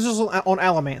focuses on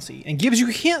allomancy and gives you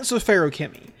hints of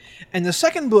Feruchemy. And the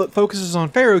second book focuses on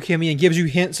Feruchemy and gives you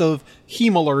hints of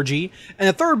hemalurgy. And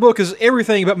the third book is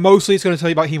everything, but mostly it's going to tell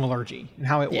you about hemalurgy and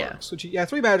how it works. Which,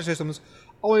 3 magic systems,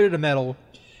 all the way to metal.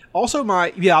 Also,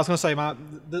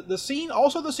 the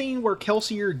scene where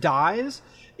Kelsier dies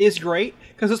is great,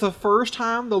 because it's the first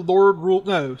time the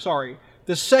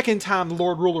second time the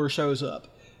Lord Ruler shows up.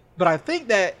 But I think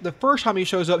that the first time he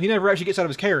shows up, he never actually gets out of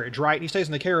his carriage, right? He stays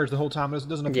in the carriage the whole time,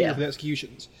 doesn't appear for the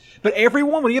executions. But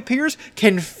everyone, when he appears,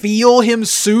 can feel him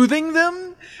soothing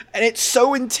them, and it's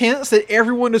so intense that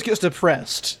everyone just gets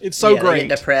depressed. It's so great. They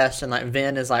get depressed, and like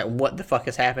Vin is like, "What the fuck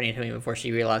is happening to me?" before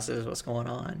she realizes what's going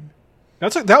on.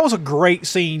 That was a great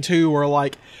scene too, where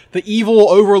like the evil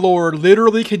overlord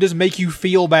literally can just make you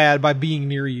feel bad by being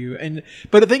near you,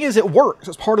 but the thing is, it works.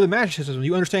 It's part of the magic system.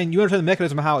 You understand the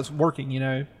mechanism of how it's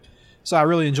working, So I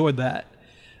really enjoyed that.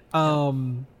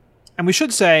 And we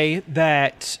should say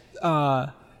that, and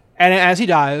as he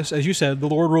dies, as you said, the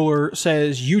Lord Ruler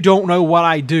says, "You don't know what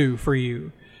I do for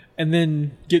you," and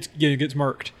then gets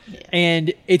murked. Yeah.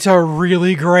 And it's a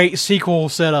really great sequel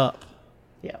setup.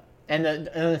 And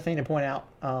another thing to point out,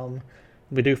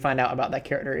 we do find out about that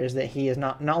character is that he is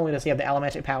not only does he have the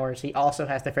allomantic powers, he also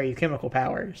has the feruchemical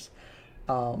powers.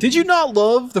 Did you not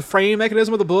love the frame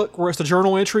mechanism of the book, where it's the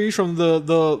journal entries from the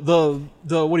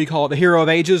what do you call it, the Hero of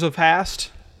Ages of past?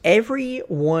 Every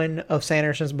one of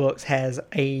Sanderson's books has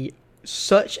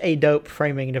such a dope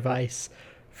framing device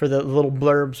for the little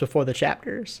blurbs before the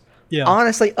chapters. Yeah,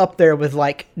 honestly, up there with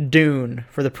like Dune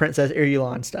for the Princess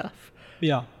Irulan stuff.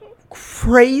 Yeah.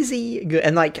 Crazy good.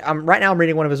 And like right now I'm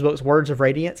reading one of his books, Words of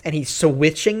Radiance, and he's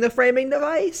switching the framing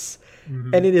device,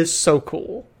 and it is so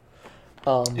cool.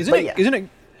 Isn't it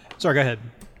sorry, go ahead.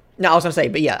 No, I was gonna say,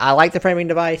 but yeah, I like the framing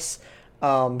device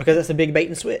because it's a big bait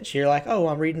and switch. You're like, oh,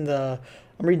 I'm reading the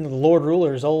Lord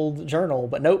Ruler's old journal,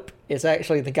 but nope, it's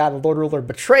actually the guy the Lord Ruler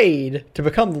betrayed to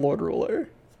become the Lord Ruler.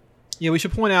 Yeah, we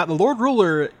should point out the Lord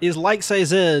Ruler is, like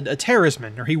Sazed, a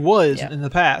Terraceman, or he was in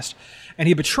the past. And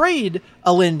he betrayed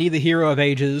Alendi, the Hero of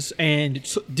Ages, and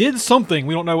did something.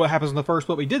 We don't know what happens in the first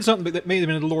book, but he did something that made him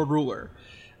into the Lord Ruler.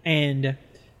 And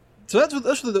so that's what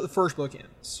the first book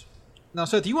ends. Now,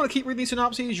 Seth, do you want to keep reading these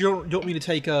synopses? You don't want me to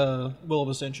take Will of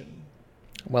Ascension?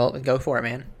 Well, go for it,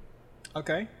 man.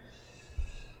 Okay.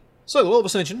 So, the Will of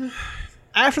Ascension.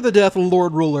 After the death of the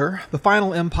Lord Ruler, the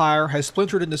final empire has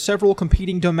splintered into several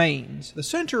competing domains. The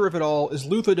center of it all is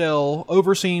Luthadel,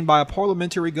 overseen by a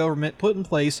parliamentary government put in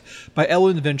place by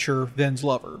Elend Venture, Vin's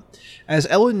lover. As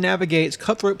Elend navigates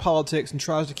cutthroat politics and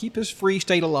tries to keep his free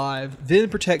state alive, Vin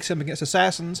protects him against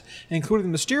assassins, including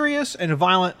the mysterious,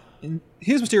 violent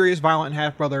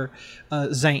half-brother,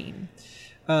 Zane.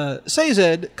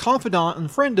 Sazed, confidant and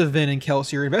friend of Vin and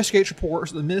Kelsier, investigates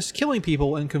reports of the Mist killing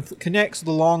people and connects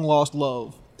the long-lost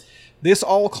love. This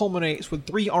all culminates with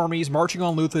 3 armies marching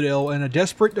on Luthadel in a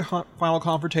desperate final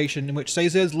confrontation in which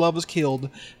Sazed's love is killed,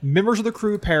 members of the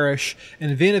crew perish,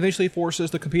 and Vin eventually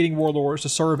forces the competing warlords to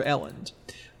serve Elend.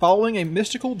 Following a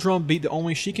mystical drumbeat that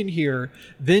only she can hear,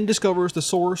 Vin discovers the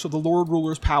source of the Lord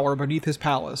Ruler's power beneath his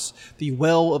palace, the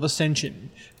Well of Ascension.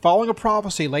 Following a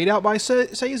prophecy laid out by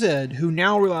Sazed, who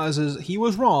now realizes he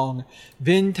was wrong,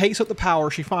 Vin takes up the power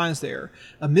she finds there.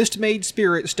 A mist-made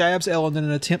spirit stabs Elend in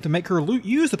an attempt to make her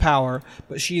use the power,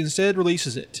 but she instead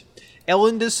releases it.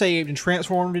 Elend is saved and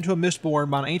transformed into a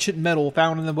Mistborn by an ancient metal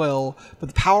found in the well, but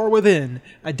the power within,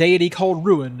 a deity called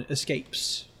Ruin,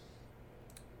 escapes.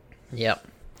 Yep.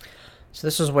 So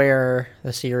this is where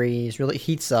the series really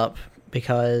heats up,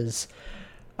 because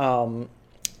a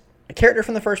character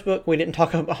from the first book we didn't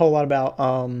talk a whole lot about,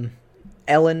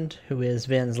 Elend, who is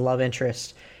Vin's love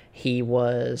interest. He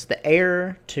was the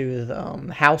heir to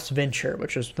the House Venture,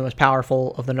 which was the most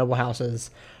powerful of the noble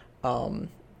houses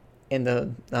in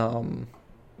the,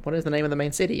 what is the name of the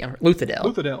main city?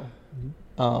 Luthadel.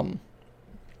 Luthadel.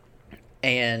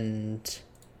 And...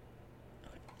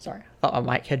 Sorry, I thought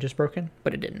my mic had just broken,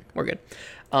 but it didn't. We're good.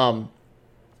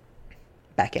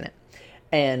 Back in it.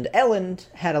 And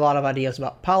Elend had a lot of ideas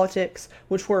about politics,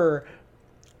 which were,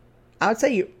 I would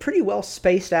say, pretty well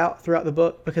spaced out throughout the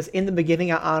book, because in the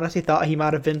beginning I honestly thought he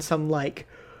might have been some, like,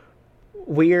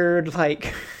 weird,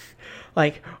 like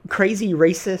crazy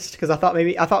racist, because I thought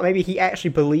maybe he actually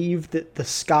believed that the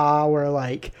Ska were,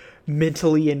 like,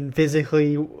 mentally and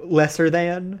physically lesser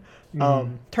than.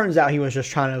 Turns out he was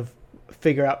just trying to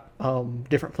figure out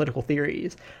different political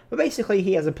theories. But basically,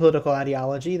 he has a political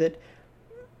ideology that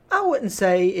I wouldn't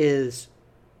say is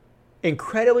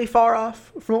incredibly far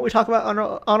off from what we talk about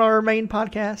on our main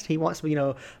podcast. He wants,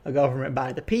 a government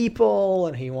by the people,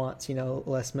 and he wants,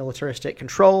 less militaristic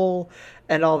control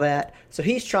and all that. So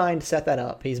he's trying to set that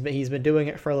up. He's been doing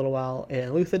it for a little while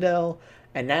in Luthadel,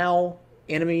 and now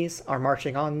enemies are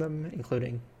marching on them,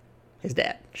 including his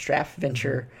dad, Straff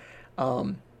Venture.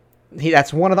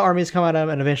 That's one of the armies come out of,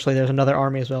 and eventually there's another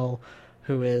army as well,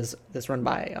 that's run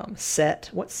by Set.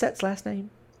 What's Set's last name?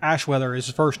 Ashweather is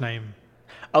his first name.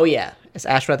 Oh yeah, it's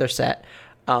Ashweather Set,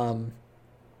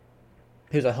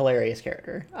 who's a hilarious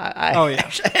character.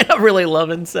 I'm really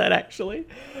loving Set, actually.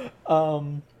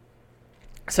 So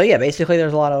yeah, basically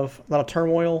there's a lot of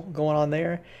turmoil going on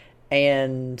there,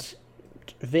 and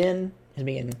Vin is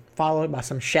being followed by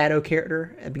some shadow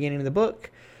character at the beginning of the book.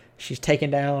 She's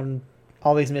taken down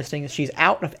all these mistings. She's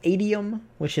out of Adium,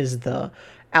 which is the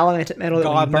elemental metal.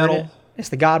 God metal. It's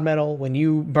the God metal. When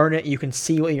you burn it, you can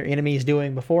see what your enemy is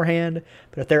doing beforehand.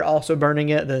 But if they're also burning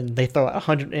it, then they throw out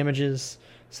 100 images.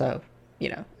 So,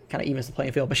 kind of evens the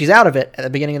playing field. But she's out of it at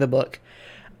the beginning of the book.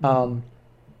 And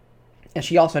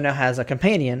she also now has a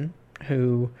companion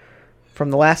who,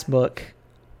 from the last book,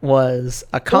 was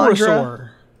a Kandra.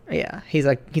 Yeah, he's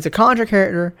a Kandra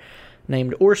character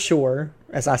named Orshor,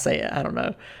 as I say it. I don't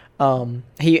know.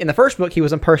 In the first book, he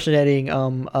was impersonating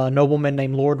a nobleman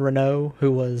named Lord Renault,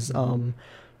 who was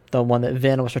the one that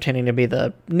Vin was pretending to be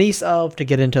the niece of to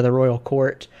get into the royal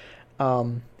court.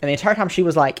 And the entire time she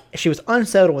was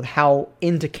unsettled with how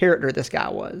into character this guy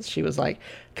was. She was like,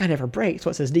 "Guy never breaks.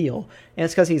 What's his deal?" And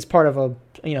it's because he's part of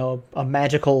a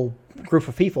magical group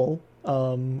of people,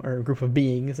 or a group of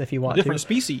beings, if you want different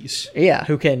species. Yeah,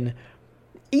 who can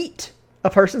eat a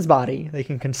person's body. They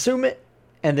can consume it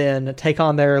and then take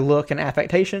on their look and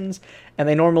affectations, and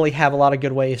they normally have a lot of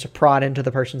good ways to prod into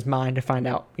the person's mind to find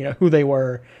out, who they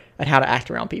were and how to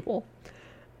act around people.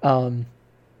 But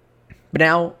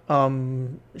now,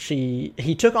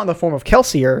 he took on the form of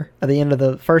Kelsier at the end of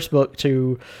the first book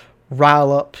to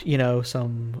rile up,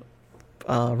 some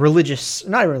religious,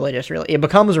 not religious really. It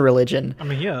becomes a religion. I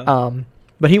mean, yeah.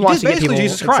 But he wants to get people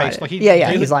Jesus Christ.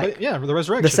 excited. He's like the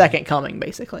resurrection, the second coming,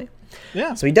 basically.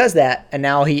 Yeah. So he does that, and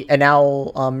now he's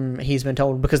been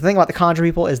told, because the thing about the Kandra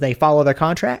people is they follow their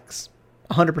contracts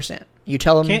 100%. You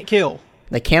tell them can't kill.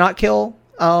 They cannot kill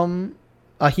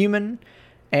a human,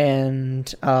 and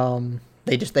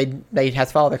they have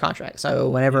to follow their contract. So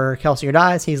whenever Kelsier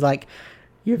dies, he's like,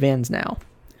 "You're Vin's now."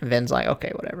 And Vin's like,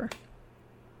 "Okay, whatever."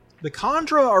 The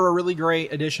Kandra are a really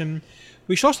great addition.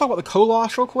 We should also talk about the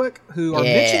Koloss real quick, who are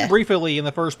mentioned briefly in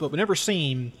the first book, but never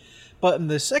seen. But in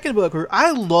the second book, I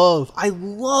love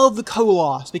the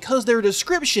Koloss because their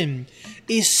description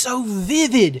is so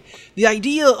vivid. The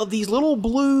idea of these little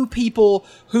blue people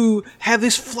who have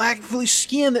this flabby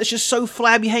skin that's just so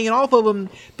flabby hanging off of them,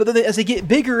 but then as they get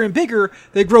bigger and bigger,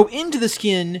 they grow into the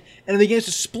skin and it begins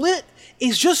to split.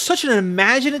 It's just such an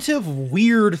imaginative,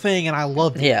 weird thing, and I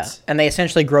love it. Yeah, and they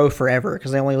essentially grow forever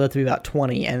because they only live to be about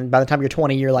 20, and by the time you're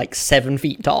 20, you're like 7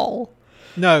 feet tall.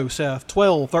 No, Seth,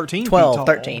 12, 13 12, feet tall.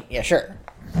 13, yeah, sure.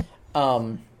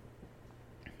 And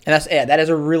that was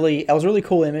a really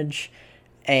cool image,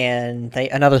 and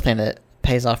another thing that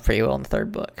pays off pretty well in the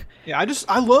third book. Yeah,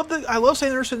 I love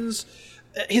Sanderson's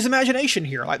his imagination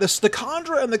here. Like this, the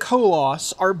Kandra and the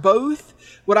Koloss are both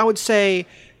what I would say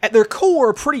at their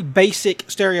core pretty basic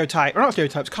stereotype, or not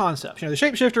stereotypes, concepts. You know, the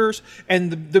shapeshifters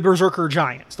and the berserker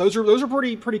giants. Those are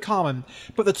pretty common.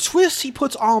 But the twists he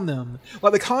puts on them,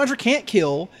 like the Kandra can't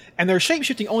kill, and their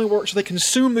shapeshifting only works so they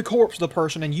consume the corpse of the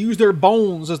person and use their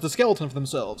bones as the skeleton for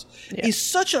themselves, is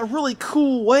such a really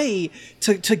cool way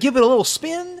to give it a little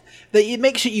spin that it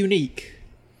makes it unique.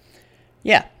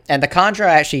 Yeah, and the Kandra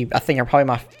actually, I think, are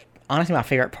probably honestly my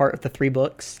favorite part of the 3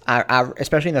 books. I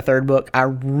especially in the third book, I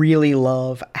really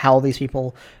love how these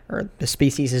people or the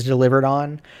species is delivered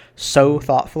on so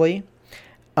thoughtfully.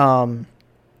 And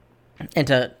one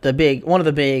of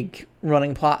the big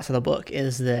running plots of the book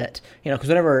is that, you know, because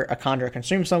whenever a Kandra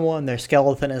consumes someone, their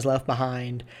skeleton is left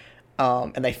behind,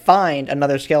 and they find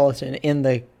another skeleton in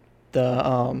the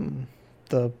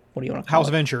what do you want to call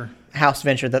it? House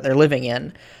Venture that they're living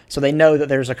in. So they know that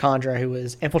there's a Kandra who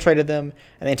has infiltrated them,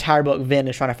 and the entire book Vin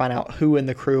is trying to find out who in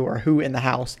the crew or who in the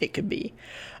house it could be.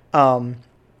 And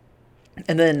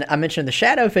then I mentioned the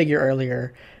Shadow figure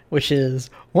earlier, which is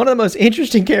one of the most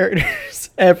interesting characters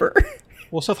ever.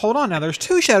 Well, Seth, hold on now. There's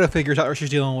 2 Shadow figures out there she's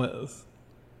dealing with.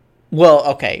 Well,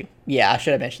 okay. Yeah, I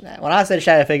should have mentioned that. When I said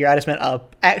Shadow figure, I just meant a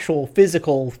actual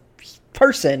physical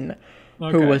person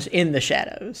who was in the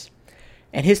shadows.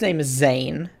 And his name is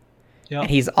Zane. Yep. And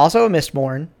he's also a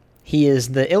Mistborn. He is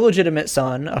the illegitimate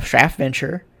son of Straff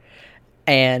Venture.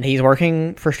 And he's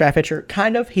working for Straff Venture,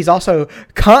 kind of. He's also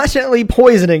constantly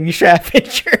poisoning Straff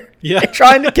Venture. Yeah. And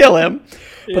trying to kill him.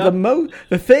 But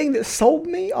the thing that sold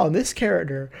me on this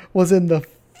character was in the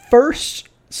first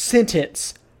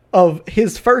sentence of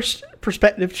his first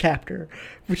perspective chapter,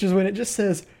 which is when it just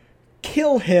says,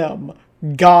 "Kill him,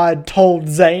 God told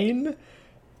Zane."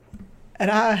 And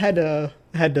I had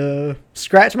to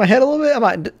scratch my head a little bit. I'm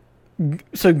like,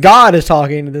 so God is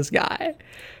talking to this guy.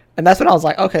 And that's when I was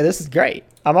like, okay, this is great.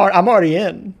 I'm already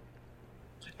in.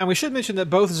 And we should mention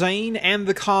that both Zane and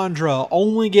the Kandra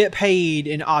only get paid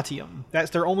in Atium.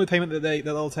 That's their only payment that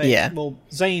they'll take. Yeah. Well,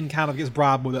 Zane kind of gets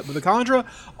bribed with it, but the Kandra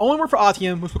only work for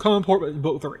Atium, which will come important in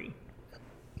book 3.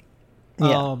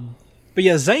 Yeah. But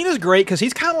yeah, Zane is great because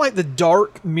he's kind of like the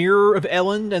dark mirror of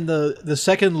Elend and the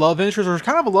second love interest. There's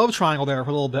kind of a love triangle there for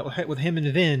a little bit with him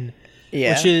and Vin,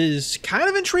 which is kind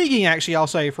of intriguing, actually, I'll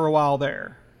say, for a while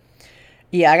there.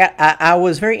 Yeah, I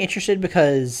was very interested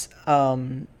because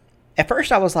at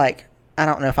first I was like, I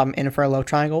don't know if I'm in for a love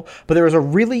triangle, but there was a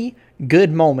really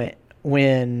good moment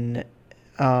when,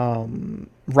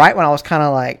 right when I was kind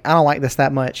of like, I don't like this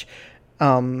that much,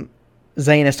 Zane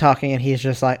is talking and he's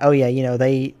just like, oh yeah, you know,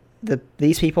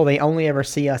 these people, they only ever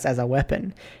see us as a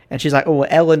weapon. And she's like, oh, well,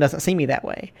 Elend doesn't see me that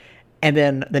way. And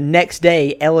then the next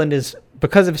day, Elend is,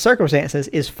 because of circumstances,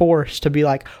 is forced to be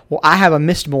like, well, I have a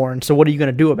Mistborn, so what are you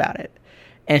going to do about it?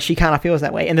 And she kind of feels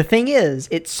that way. And the thing is,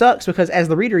 it sucks because as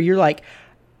the reader, you're like,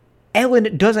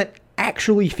 Elend doesn't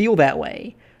actually feel that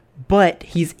way. But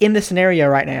he's in the scenario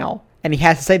right now, and he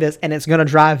has to say this, and it's going to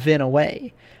drive Vin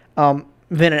away. Vin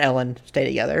and Elend stay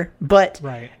together. But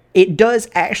it does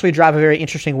actually drive a very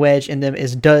interesting wedge in them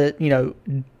is, does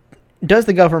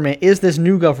the government, is this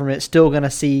new government still going to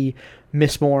see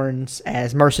Mistborns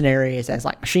as mercenaries, as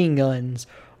like machine guns,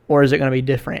 or is it going to be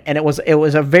different? And it was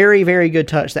a very, very good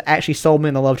touch that actually sold me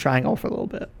in the love triangle for a little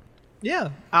bit.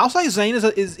 Yeah, I'll say Zane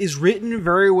is written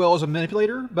very well as a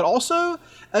manipulator, but also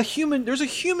a human. There's a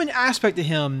human aspect to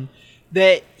him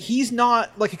that he's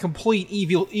not like a complete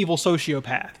evil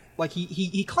sociopath. Like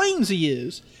he claims he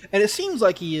is, and it seems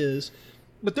like he is,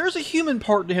 but there's a human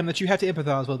part to him that you have to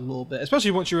empathize with a little bit, especially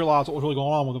once you realize what was really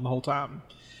going on with him the whole time.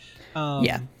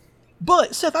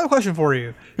 But Seth, I have a question for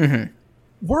you. Mm-hmm.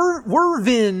 Were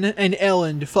Vin and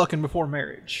Elend fucking before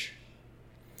marriage?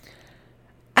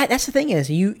 That's the thing is,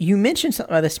 you mentioned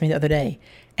something about this to me the other day,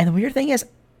 and the weird thing is,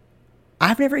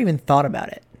 I've never even thought about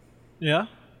it. Yeah?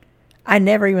 I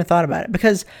never even thought about it,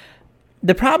 because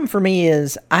the problem for me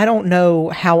is, I don't know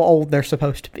how old they're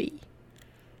supposed to be.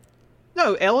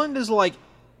 No, Elend is like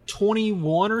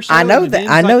 21 or so. I know that.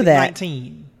 I know that.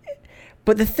 19.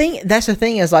 But that's the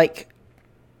thing is, like,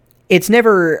 it's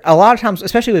never, a lot of times,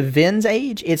 especially with Vin's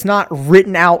age, it's not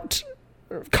written out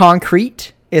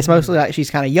concrete. It's mostly like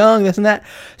she's kind of young, this and that.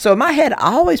 So in my head,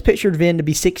 I always pictured Vin to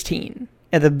be 16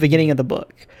 at the beginning of the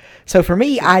book. So for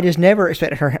me, I just never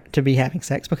expected her to be having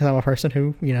sex because I'm a person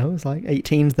who, is like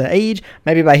 18's the age.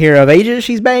 Maybe by Hero of Ages,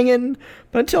 she's banging.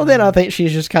 But until then, I think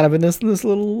she's just kind of in this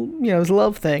little, this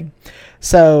love thing.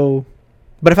 So,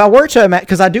 but if I were to imagine,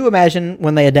 because I do imagine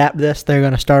when they adapt this, they're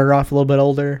going to start her off a little bit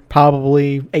older,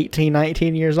 probably 18,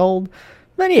 19 years old.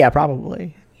 Then yeah,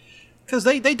 probably. Because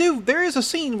they do. There is a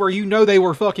scene where they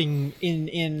were fucking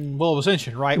in Will of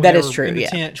Ascension, right? When that they is were true. In the yeah.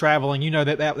 tent traveling,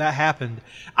 that happened.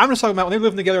 I'm just talking about when they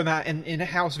lived together in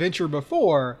House Venture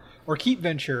before, or Keep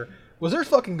Venture. Was there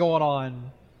fucking going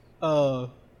on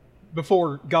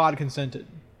before God consented?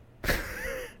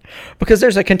 Because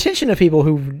there's a contingent of people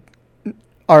who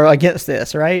are against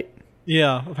this, right?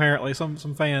 Yeah, apparently some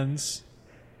fans.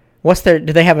 What's their?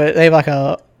 Do they have like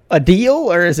a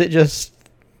deal, or is it just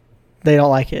they don't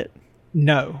like it?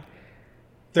 No,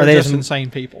 they're just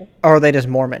insane people. Or are they just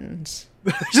Mormons?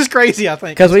 Just crazy, I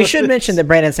think. Because we should mention that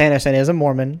Brandon Sanderson is a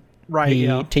Mormon. Right.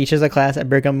 He teaches a class at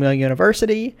Brigham Young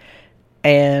University.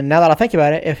 And now that I think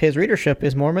about it, if his readership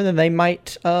is Mormon, then they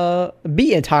might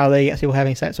be entirely against people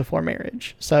having sex before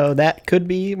marriage. So that could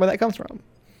be where that comes from.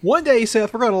 One day,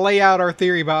 Seth, we're going to lay out our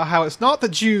theory about how it's not the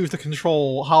Jews that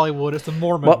control Hollywood, it's the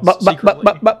Mormons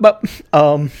secretly. Next.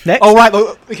 Oh, right.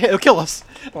 Okay, it'll kill us.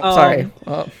 Sorry.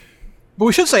 But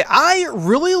we should say, I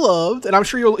really loved, and I'm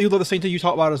sure you'll love the scene you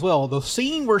talk about as well, the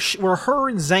scene where her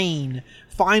and Zane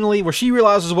finally, where she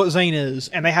realizes what Zane is,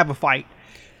 and they have a fight.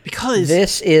 Because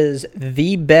this is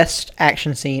the best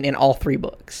action scene in all 3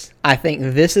 books. I think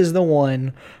this is the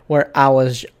one where I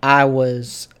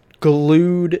was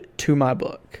glued to my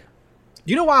book.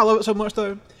 You know why I love it so much,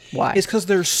 though? Why? It's because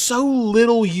there's so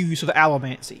little use of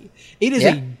allomancy. It is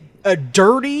a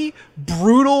dirty,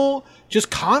 brutal, just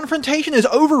confrontation is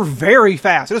over very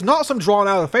fast. It's not some drawn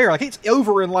out affair. Like, it's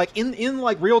over in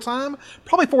real time.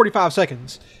 Probably 45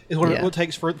 seconds is what it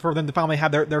takes for them to finally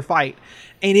have their fight.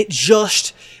 And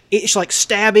it's like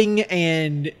stabbing,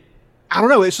 and I don't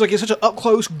know. It's like it's such an up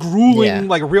close, grueling,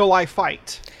 like real life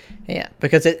fight. Yeah,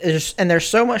 because and there's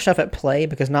so much stuff at play,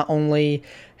 because not only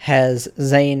has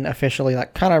Zane officially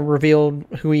like kind of revealed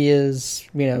who he is,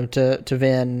 to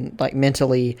Vin, like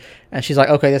mentally, and she's like,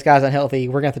 okay, this guy's unhealthy,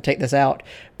 we're gonna have to take this out.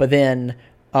 But then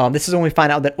this is when we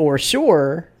find out that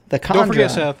Orosur, the Kandra, don't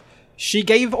forget, Seth, she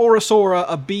gave Orosura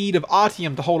a bead of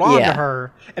Atium to hold on to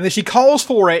her, and then she calls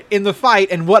for it in the fight,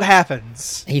 and what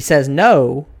happens? He says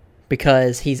no,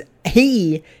 because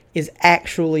he is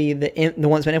actually the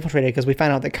one that's been infiltrated, because we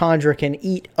find out that Kandra can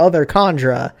eat other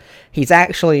Kandra. He's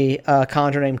actually a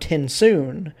Kandra named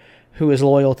TenSoon, who is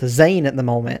loyal to Zane at the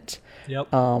moment. Yep.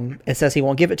 It says he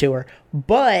won't give it to her,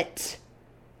 but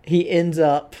he ends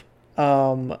up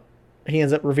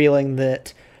revealing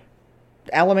that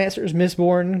Allomancer's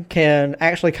Mistborn can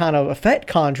actually kind of affect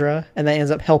Kandra, and that ends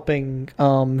up helping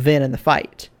Vin in the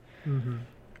fight. Mm-hmm.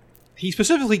 He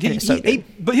specifically,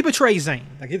 but he betrays Zane.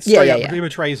 Like, it's straight up, he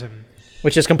betrays him,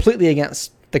 which is completely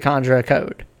against the Kandra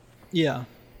code. Yeah,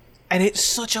 and it's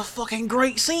such a fucking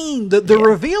great scene. The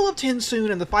reveal of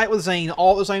TenSoon and the fight with Zane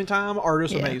all at the same time are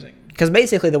just amazing. Because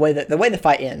basically the way the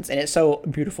fight ends, and it's so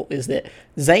beautiful, is that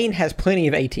Zane has plenty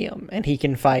of ATM, and he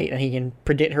can fight, and he can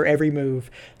predict her every move,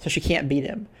 so she can't beat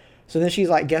him. So then she's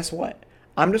like, guess what?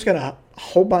 I'm just gonna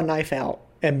hold my knife out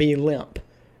and be limp,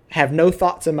 have no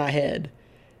thoughts in my head.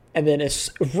 And then it's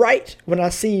right when I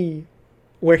see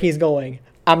where he's going,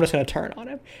 I'm just going to turn on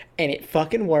him. And it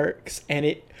fucking works. And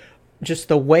it just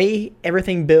the way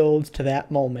everything builds to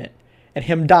that moment and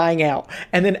him dying out.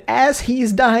 And then as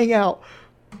he's dying out,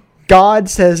 God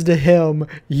says to him,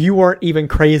 you weren't even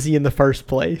crazy in the first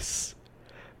place.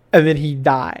 And then he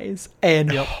dies.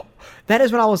 And that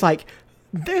is when I was like,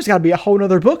 there's got to be a whole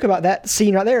nother book about that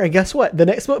scene right there. And guess what? The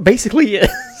next book basically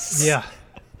is. Yeah.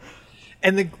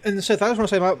 And Seth, I just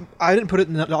want to say, I didn't put it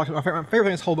in the document. My favorite thing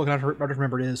in this whole book, and I just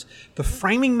remembered, is the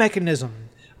framing mechanism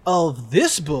of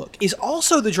this book is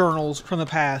also the journals from the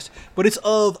past, but it's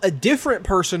of a different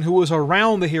person who was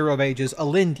around the Hero of Ages,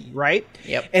 Alendi, right?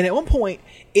 Yep. And at one point,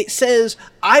 it says,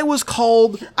 I was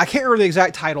called, I can't remember the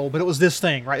exact title, but it was this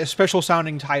thing, right? A special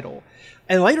sounding title.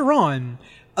 And later on,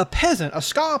 a peasant, a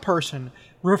ska person,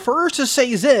 refers to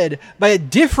Sazed by a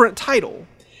different title.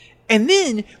 And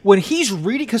then when he's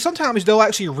reading, because sometimes they'll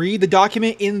actually read the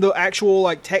document in the actual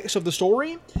like text of the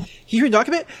story. He's reading the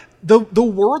document. The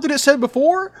word that it said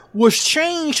before was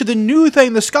changed to the new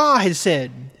thing the ska had said.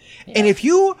 Yeah. And if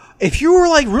you were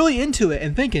like really into it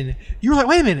and thinking, you were like,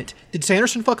 wait a minute, did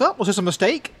Sanderson fuck up? Was this a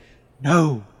mistake?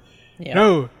 No. Yeah.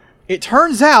 No. It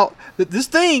turns out that this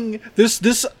thing,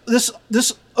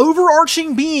 this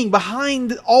overarching being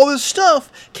behind all this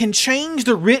stuff can change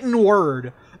the written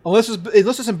word. Unless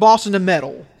it's embossed into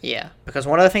metal. Yeah, because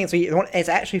one of the things it's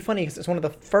actually funny because it's one of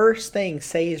the first things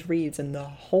Sazed reads in the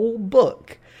whole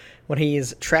book when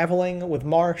he's traveling with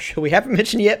Marsh, who we haven't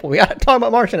mentioned yet, but we got to talk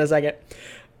about Marsh in a second.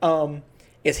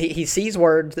 Is he sees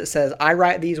words that says, "I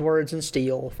write these words in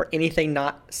steel, for anything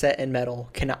not set in metal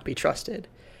cannot be trusted,"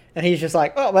 And he's just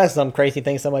like, oh, that's some crazy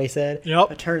thing somebody said.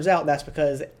 Yep. It turns out that's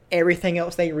because everything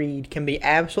else they read can be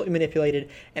absolutely manipulated,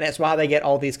 and that's why they get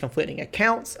all these conflicting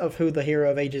accounts of who the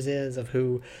Hero of Ages is, of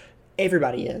who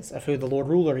everybody is, of who the Lord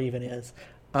Ruler even is.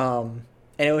 And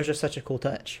it was just such a cool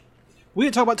touch. We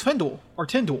didn't talk about Tyndall.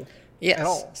 Yes. At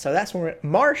all. So that's when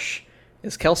Marsh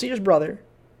is Kelsier's brother.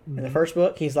 Mm-hmm. In the first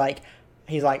book, he's like,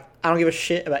 I don't give a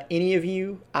shit about any of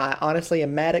you. I honestly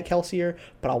am mad at Kelsier,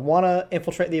 but I want to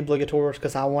infiltrate the Obligators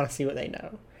because I want to see what they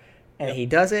know. And he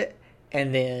does it,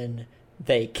 and then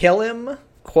they kill him,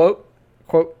 quote,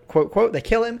 they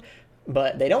kill him,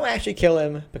 but they don't actually kill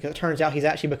him because it turns out he's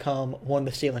actually become one of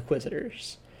the Steel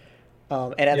Inquisitors.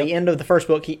 And at the end of the first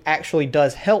book, he actually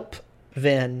does help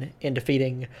Ven in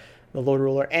defeating the Lord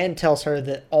Ruler and tells her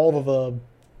that all of the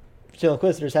Steel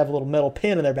Inquisitors have a little metal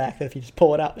pin in their back that if you just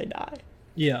pull it out, they die.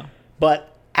 Yeah.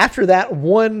 But after that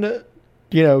one,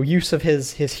 use of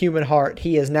his human heart,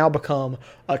 he has now become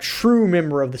a true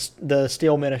member of the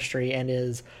Steel Ministry and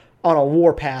is on a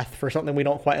warpath for something we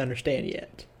don't quite understand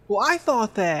yet. Well, I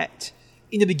thought that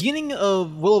in the beginning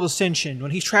of Will of Ascension,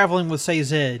 when he's traveling with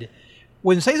Sazed,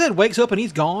 when Sazed wakes up and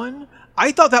he's gone,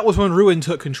 I thought that was when Ruin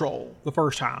took control the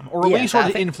first time, or at least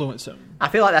started to influence him. I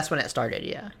feel like that's when it started,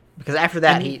 yeah. Because after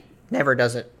that, he never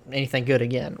does anything good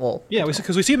again. Well, yeah,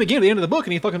 because we see him again at the end of the book,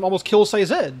 and he fucking almost kills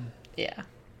Sazed. Yeah.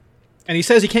 And he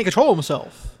says he can't control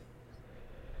himself.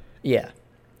 Yeah.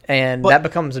 And that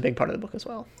becomes a big part of the book as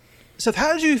well. Seth,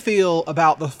 how did you feel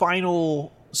about the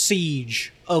final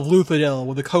siege of Luthadel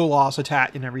with the Koloss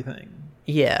attack and everything?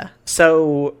 Yeah.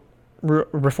 So,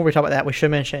 before we talk about that, we should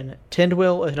mention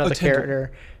Tindwyl is another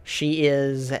character. She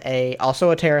is also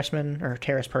a Terrisman, or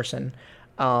Terris person.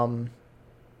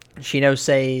 She knows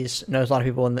Sazed, knows a lot of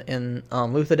people in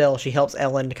Luthadel. She helps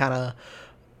Ellen to kind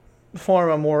of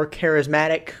form a more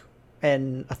charismatic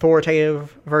and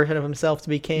authoritative version of himself to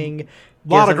be king. A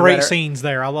lot of great scenes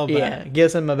there. I love that. Yeah,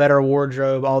 gives him a better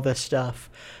wardrobe, all this stuff.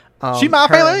 She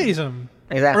ladies him.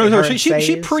 Exactly. No,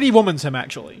 she pretty womans him,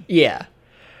 actually. Yeah.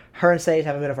 Her and Sazed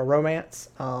have a bit of a romance,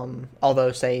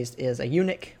 although Sazed is a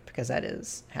eunuch, because that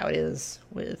is how it is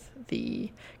with the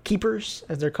keepers,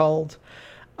 as they're called.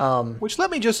 Which,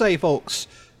 let me just say, folks,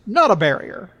 not a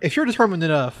barrier. If you're determined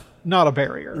enough, not a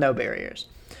barrier. No barriers.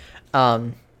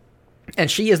 And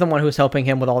she is the one who's helping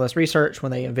him with all this research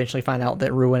when they eventually find out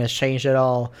that Ruin has changed it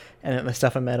all, and that the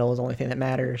stuff in metal is the only thing that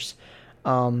matters.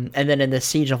 And then in the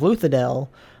Siege of Luthadel,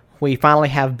 we finally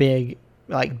have big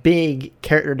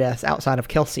character deaths outside of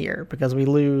Kelsier, because we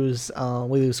lose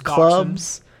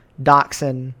Clubs,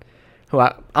 Dockson, who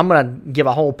I'm going to give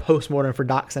a whole post-mortem for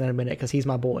Dockson in a minute because he's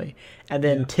my boy. And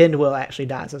then Tindwyl actually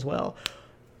dies as well.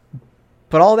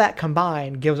 But all that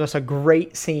combined gives us a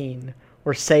great scene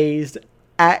where Sazed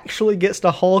actually gets to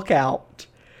Hulk out.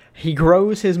 He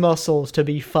grows his muscles to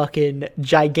be fucking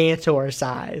Gigantor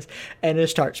size and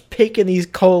just starts picking these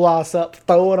Koloss up,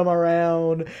 throwing them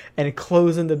around, and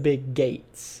closing the big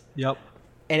gates. Yep.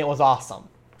 And it was awesome.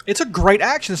 It's a great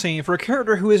action scene for a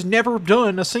character who has never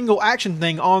done a single action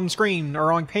thing on screen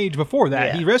or on page before that.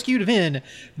 Yeah. He rescued Ven.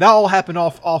 That all happened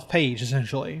off page,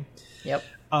 essentially. Yep.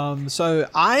 So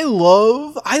I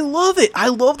love it. I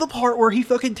love the part where he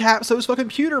fucking taps those fucking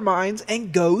pewter mines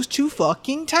and goes to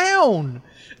fucking town.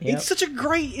 Yep. It's such a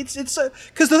great,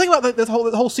 because the thing about the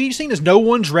whole siege scene is no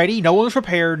one's ready, no one's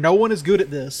prepared, no one is good at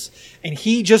this, and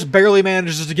he just barely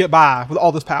manages to get by with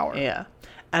all this power. Yeah.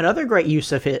 Another great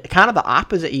use of it, kind of the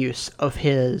opposite use of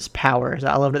his powers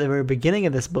that I loved at the very beginning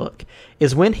of this book,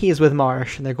 is when he is with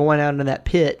Marsh and they're going out into that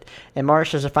pit, and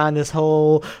Marsh has to find this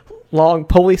whole long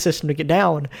pulley system to get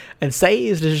down, and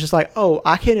Sazed is just like, oh,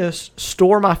 I can just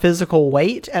store my physical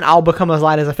weight and I'll become as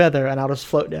light as a feather and I'll just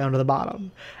float down to the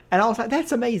bottom. And I was like,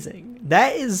 that's amazing.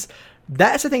 That's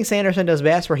the thing Sanderson does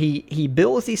best, where he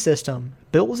builds these systems,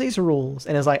 builds these rules,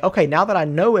 and is like, okay, now that I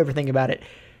know everything about it,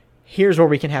 here's where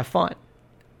we can have fun.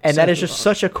 And that is just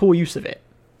such a cool use of it.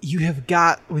 You have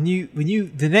got, when you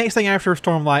the next thing after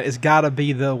Stormlight has got to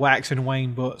be the Wax and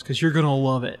Wayne books, because you're going to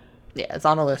love it. Yeah, it's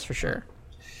on the list for sure.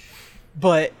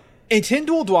 But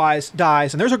Tindwyl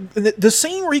dies, and there's the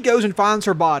scene where he goes and finds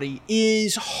her body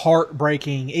is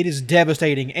heartbreaking. It is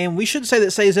devastating, and we should say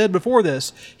that Sazed before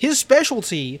this, his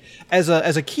specialty as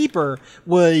a keeper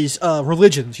was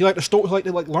religions. He liked to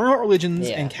learn about religions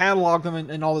and catalog them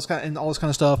and all this kind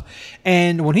of stuff.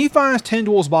 And when he finds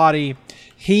Tindwyl's body,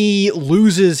 he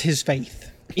loses his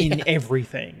faith in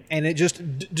everything, and it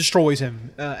just destroys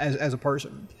him as a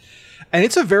person. And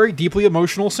it's a very deeply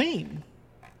emotional scene.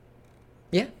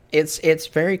 Yeah, it's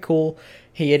very cool.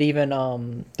 He had even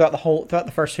throughout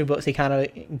the first two books, he kind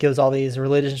of gives all these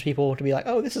religious people to be like,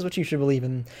 oh, this is what you should believe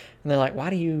in, and they're like, why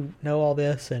do you know all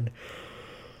this? And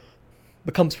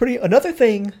becomes another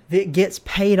thing that gets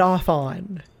paid off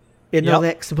on in the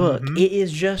next book. Mm-hmm. It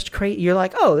is just crazy. You're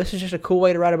like, oh, this is just a cool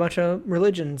way to write a bunch of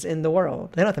religions in the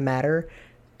world. They don't have to matter.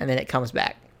 And then it comes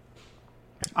back.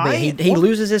 He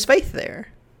loses his faith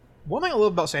there. One thing I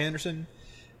love about Sanderson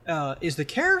is the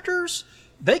characters,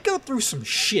 they go through some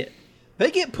shit. They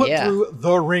get put through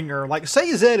the ringer. Like,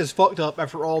 Say Zed is fucked up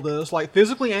after all this, like,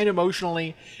 physically and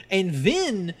emotionally. And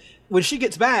Vin, when she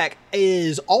gets back,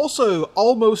 is also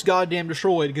almost goddamn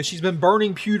destroyed because she's been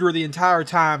burning pewter the entire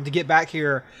time to get back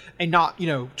here and not,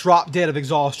 drop dead of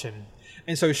exhaustion.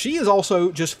 And so she is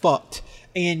also just fucked.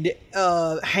 And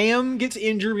Ham gets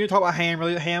injured. We're going to talk about Ham.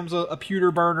 Really, Ham's a pewter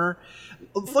burner.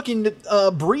 Fucking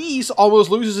Breeze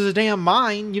almost loses his damn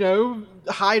mind,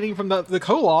 hiding from the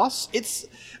Koloss.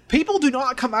 People do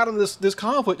not come out of this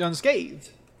conflict unscathed,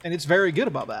 and it's very good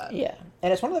about that. Yeah,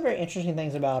 and it's one of the very interesting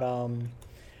things about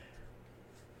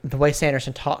the way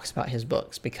Sanderson talks about his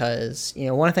books, because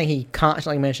one thing he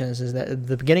constantly mentions is that at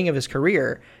the beginning of his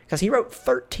career, because he wrote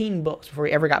 13 books before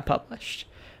he ever got published,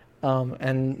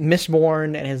 and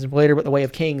Mistborn and his later book, The Way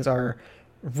of Kings, are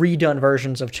redone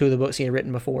versions of 2 of the books he had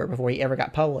written before he ever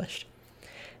got published.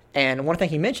 And one thing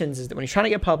he mentions is that when he's trying to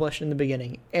get published in the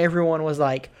beginning, everyone was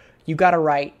like, you got to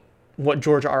write what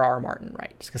George R.R. Martin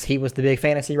writes, because he was the big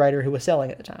fantasy writer who was selling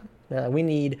at the time. They're like, we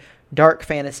need dark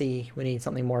fantasy, we need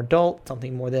something more adult,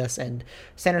 something more this, and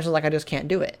Sanderson's like, I just can't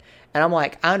do it. And I'm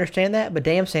like, I understand that, but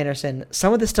damn, Sanderson,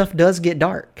 some of this stuff does get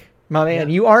dark. My man,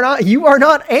 you are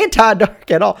not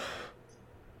anti-dark at all.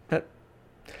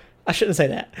 I shouldn't say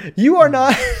that. You are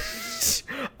not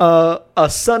a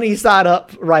sunny side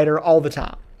up writer all the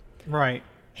time. Right.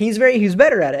 He's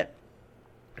better at it.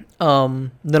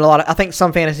 Than a lot of, I think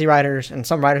some fantasy writers and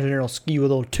some writers in general skew a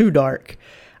little too dark.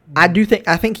 I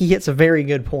think he hits a very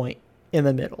good point in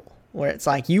the middle where it's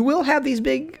like you will have these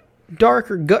big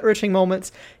dark or gut wrenching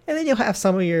moments, and then you'll have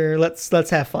some of your let's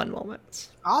have fun moments.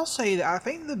 I'll say that I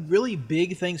think the really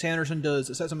big thing Sanderson does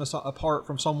that sets him apart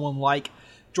from someone like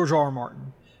George R.R.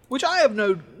 Martin, which I have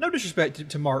no disrespect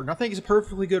to Martin. I think he's a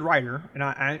perfectly good writer, and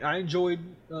I enjoyed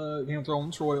Game of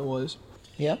Thrones for what it was.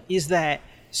 Yeah, is that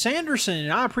Sanderson,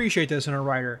 and I appreciate this in a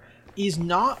writer, is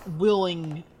not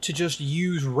willing to just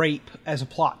use rape as a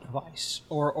plot device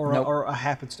or a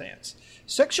happenstance.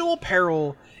 Sexual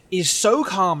peril is so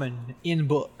common in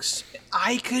books.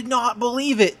 I could not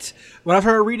believe it when I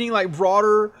started reading like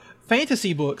broader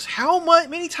fantasy books. How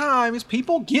many times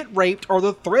people get raped or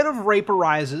the threat of rape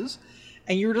arises,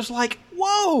 and you're just like,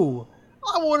 whoa!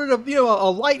 I wanted a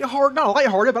lighthearted, not a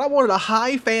lighthearted, but I wanted a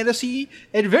high fantasy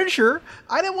adventure.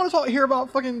 I didn't want to hear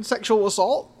about fucking sexual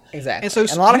assault. Exactly. And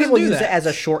a lot of people use it as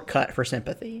a shortcut for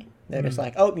sympathy. They're just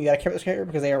like, oh, you got to care about this character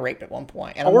because they were raped at one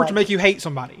point. And or to make you hate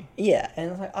somebody. Yeah.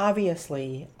 And it's like,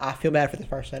 obviously, I feel bad for this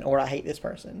person or I hate this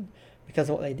person because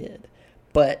of what they did.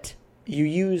 But you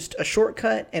used a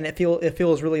shortcut and it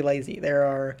feels really lazy.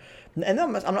 And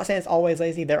I'm not saying it's always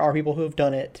lazy. There are people who have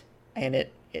done it and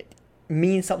it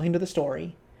means something to the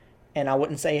story, and I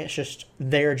wouldn't say it's just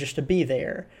there just to be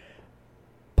there,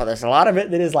 but there's a lot of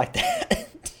it that is like that.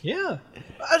 Yeah,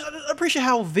 I appreciate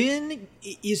how Vin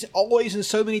is always in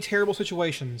so many terrible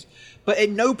situations, but at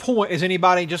no point is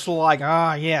anybody just like,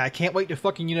 I can't wait to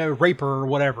fucking rape her or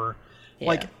whatever. Yeah.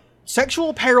 Like,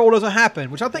 sexual peril doesn't happen,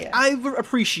 which I think I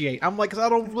appreciate. I'm like, because I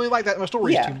don't really like that in my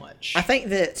stories too much. I think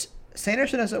that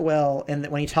Sanderson does it well, and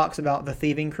that when he talks about the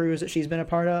thieving crews that she's been a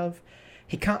part of,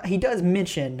 he does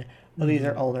mention, these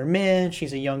are older men,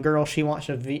 she's a young girl, she wants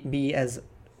to be as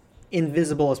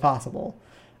invisible as possible.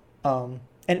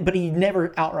 But he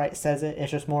never outright says it,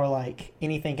 it's just more like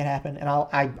anything can happen, and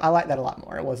I like that a lot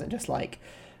more. It wasn't just like,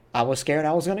 I was scared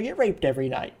I was going to get raped every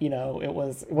night, it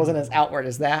wasn't as outward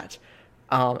as that.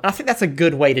 I think that's a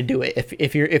good way to do it.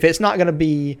 If it's not going to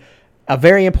be a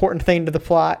very important thing to the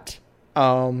plot,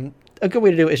 a good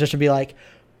way to do it is just to be like,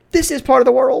 this is part of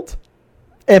the world.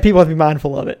 And people have to be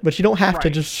mindful of it, but you don't have to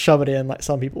just shove it in like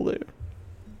some people do.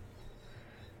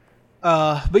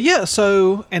 But yeah,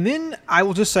 so, and then I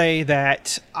will just say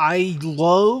that I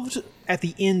loved at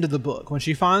the end of the book when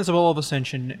she finds the Well of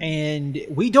Ascension, and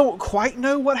we don't quite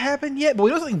know what happened yet, but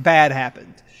we know something bad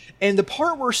happened. And the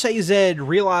part where Say Zed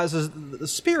realizes the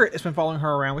spirit that's been following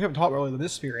her around, we haven't talked earlier,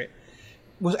 this spirit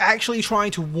was actually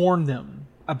trying to warn them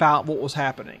about what was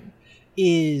happening,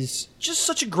 is just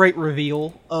such a great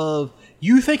reveal of,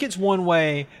 you think it's one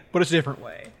way, but it's a different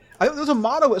way. I think there's a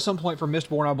motto at some point for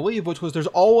Mistborn, I believe, which was, there's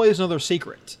always another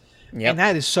secret. Yep. And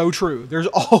that is so true. There's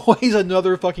always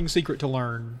another fucking secret to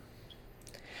learn.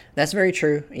 That's very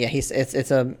true. Yeah,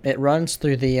 it runs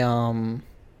through the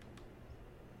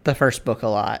first book a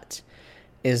lot,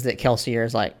 is that Kelsier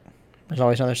is like, there's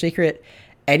always another secret.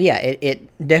 And yeah, it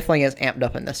definitely is amped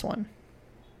up in this one.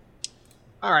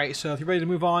 All right, so if you're ready to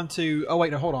move on to... Oh,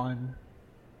 wait, no, hold on.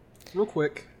 Real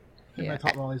quick. I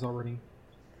talked about all these already.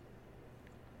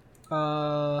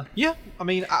 Yeah, I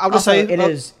mean, I'll just also, say... It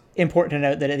is important to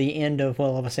note that at the end of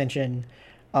Well of Ascension,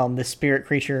 the spirit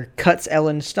creature cuts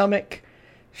Ellen's stomach.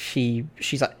 She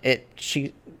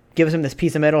gives him this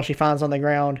piece of metal she finds on the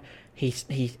ground. He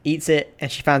eats it,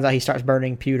 and she finds out he starts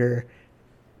burning pewter.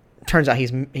 Turns out he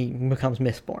becomes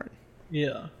Mistborn.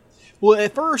 Yeah. Well,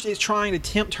 at first, it's trying to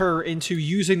tempt her into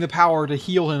using the power to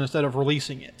heal him instead of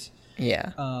releasing it.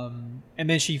 Yeah. And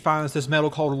then she finds this metal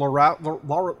called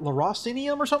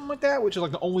Larocinium or something like that, which is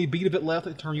like the only bead of it left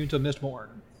that can turn you into a Mistborn.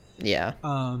 Yeah.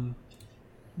 The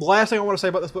last thing I want to say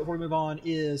about this book before we move on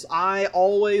is I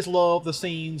always love the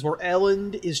scenes where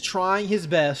Elend is trying his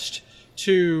best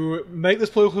to make this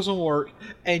political system work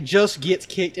and just gets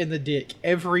kicked in the dick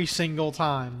every single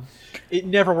time. It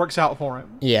never works out for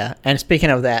him. Yeah, and speaking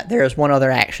of that, there's one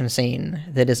other action scene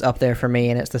that is up there for me,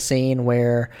 and it's the scene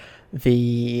where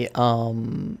the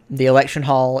election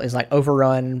hall is like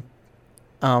overrun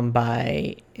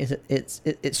by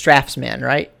it's draftsmen,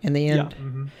 right? In the end, yeah.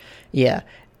 Mm-hmm. Yeah,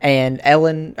 and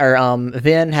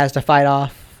Vin has to fight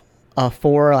off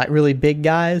 4 like really big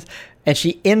guys, and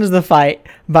she ends the fight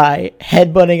by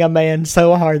headbutting a man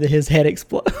so hard that his head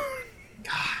explodes.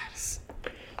 Guys,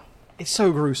 it's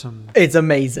so gruesome. It's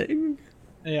amazing.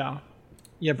 Yeah.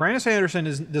 Yeah, Brandon Sanderson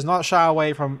does not shy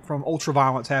away from ultra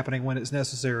violence happening when it's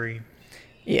necessary.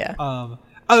 Yeah.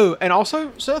 Oh, and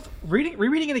also, Seth,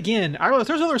 rereading it again, I realized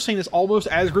there's another scene that's almost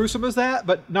as gruesome as that,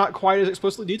 but not quite as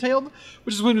explicitly detailed,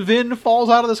 which is when Vin falls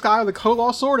out of the sky with a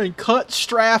Koloss sword and cuts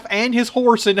Straff and his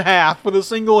horse in half with a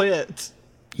single hit.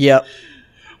 Yep.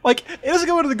 Like, it doesn't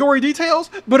go into the gory details,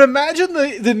 but imagine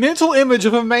the mental image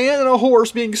of a man and a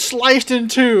horse being sliced in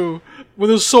two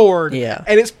with a sword. Yeah.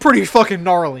 And it's pretty fucking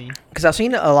gnarly. Because I've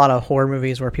seen a lot of horror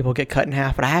movies where people get cut in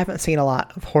half, but I haven't seen a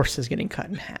lot of horses getting cut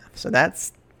in half. So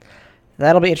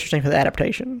that'll be interesting for the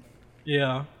adaptation.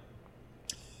 Yeah.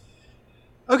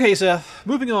 Okay, Seth,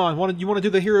 moving on. You want to do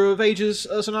the Hero of Ages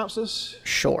synopsis?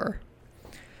 Sure.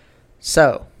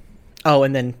 So,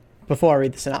 and then before I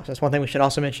read the synopsis, one thing we should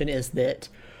also mention is that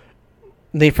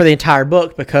for the entire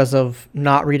book, because of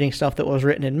not reading stuff that was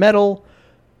written in metal,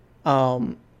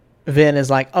 Vin is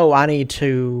like, I need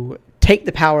to take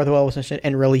the power of the Well of Ascension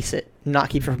and release it, not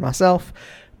keep it for myself.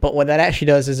 But what that actually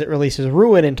does is it releases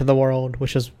Ruin into the world,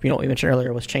 which is, what we mentioned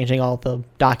earlier, was changing all the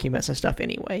documents and stuff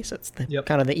anyway. So it's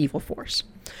kind of the evil force.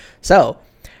 So,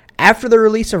 after the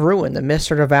release of Ruin, the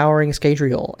mists are devouring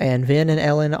Scadrial, and Vin and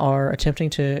Ellen are attempting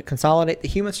to consolidate the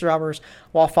human survivors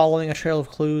while following a trail of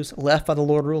clues left by the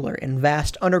Lord Ruler in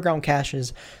vast underground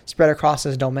caches spread across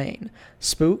his domain.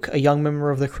 Spook, a young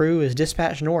member of the crew, is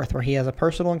dispatched north where he has a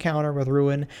personal encounter with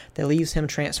Ruin that leaves him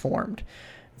transformed.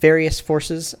 Various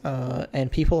forces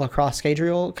and people across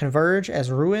Scadrial converge as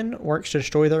Ruin works to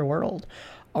destroy their world.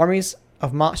 Armies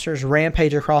of monsters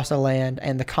rampage across the land,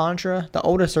 and the Kandra, the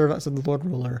oldest servants of the Lord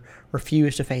Ruler,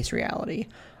 refuse to face reality.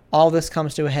 All this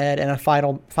comes to a head in a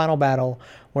final battle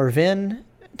where Vin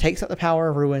takes up the power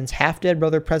of Ruin's half-dead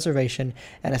brother Preservation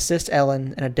and assists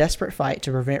Ellen in a desperate fight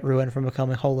to prevent Ruin from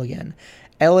becoming whole again.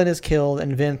 Ellen is killed,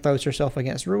 and Vin throws herself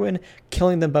against Ruin,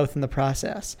 killing them both in the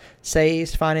process.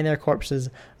 Sazed, finding their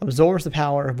corpses, absorbs the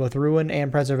power of both Ruin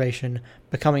and Preservation,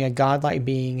 becoming a godlike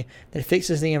being that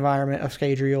fixes the environment of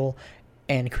Scadrial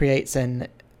and creates an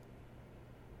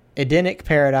Edenic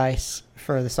paradise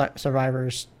for the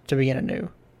survivors to begin anew.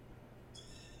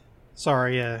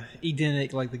 Sorry,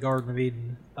 Edenic, like the Garden of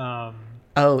Eden.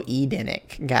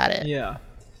 Edenic. Got it. Yeah.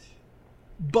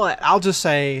 But I'll just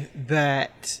say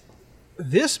that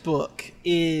this book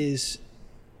is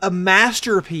a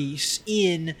masterpiece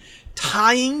in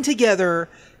tying together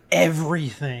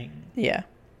everything. Yeah.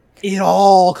 It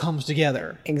all comes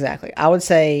together. Exactly. I would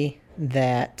say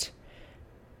that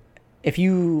if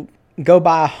you go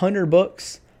buy 100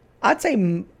 books, I'd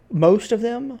say most of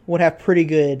them would have pretty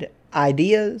good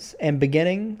ideas and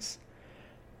beginnings.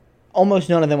 Almost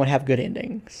none of them would have good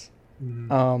endings.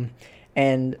 Mm-hmm.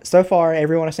 And so far,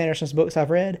 every one of Sanderson's books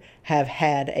I've read have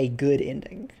had a good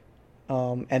ending.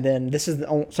 And then this is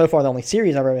so far the only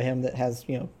series I've read of him that has,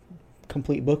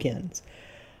 complete bookends.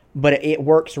 But it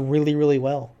works really, really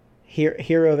well.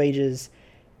 Hero of Ages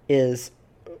is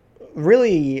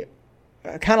really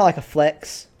kind of like a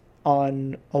flex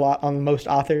on most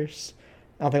authors.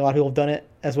 I don't think a lot of people have done it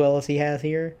as well as he has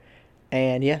here.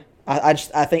 And yeah, I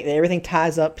think that everything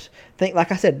ties up.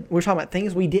 Like I said, we're talking about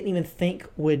things we didn't even think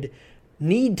would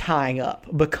need tying up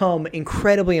become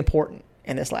incredibly important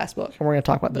in this last book. And we're going to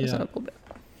talk about those in a little bit.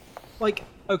 Like,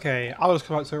 okay, I'll just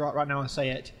come out to right now and say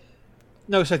it.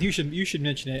 No, Seth, you should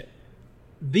mention it.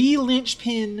 The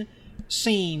linchpin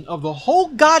scene of the whole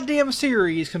goddamn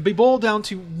series can be boiled down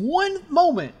to one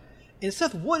moment. And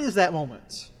Seth, what is that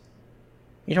moment?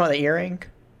 You know what, the earring?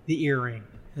 The earring.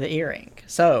 The earring.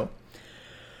 So,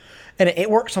 and it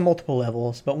works on multiple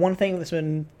levels, but one thing that's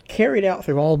been carried out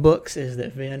through all books is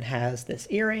that Vin has this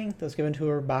earring that was given to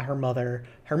her by her mother.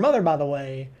 Her mother, by the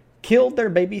way, killed their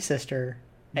baby sister,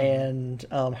 and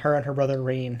her and her brother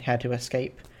Reen had to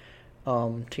escape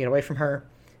to get away from her,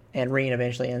 and Reen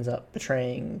eventually ends up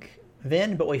betraying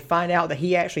Vin, but we find out that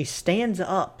he actually stands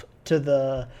up to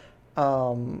the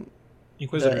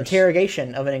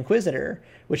interrogation of an Inquisitor,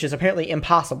 which is apparently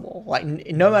impossible. Like,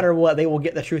 no matter what, they will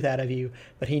get the truth out of you.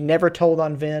 But he never told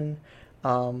on Vin,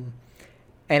 and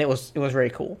it was very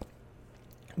cool.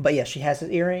 But yeah, she has his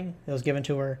earring that was given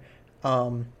to her,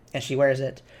 and she wears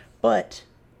it. But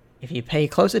if you pay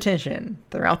close attention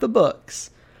throughout the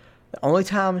books, the only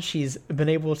time she's been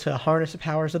able to harness the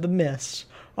powers of the mist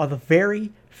are the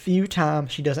very few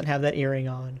times she doesn't have that earring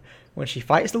on. When she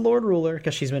fights the Lord Ruler,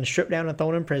 because she's been stripped down and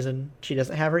thrown in prison, she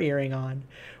doesn't have her earring on.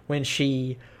 When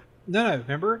she... No,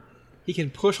 remember? He can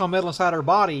push on metal inside her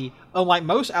body, unlike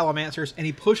most Allomancers, and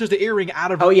he pushes the earring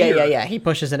out of her ear. Oh, yeah. He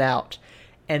pushes it out.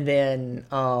 And then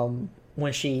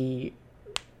when she...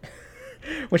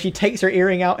 when she takes her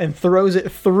earring out and throws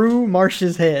it through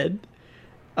Marsh's head.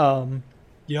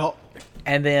 Yup.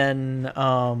 And then...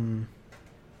 the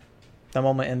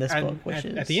moment in this book, which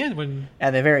is... At the end, when...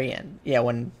 At the very end. Yeah,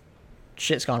 when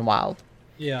shit's gone wild.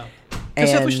 Yeah.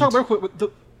 Because we should talk real quick.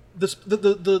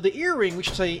 The earring, we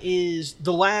should say, is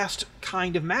the last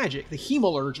kind of magic, the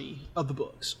hemalurgy of the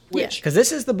books. Which, because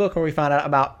this is the book where we find out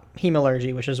about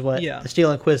hemalurgy, which is what the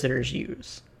Steel Inquisitors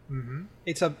use. Mm-hmm.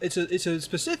 It's a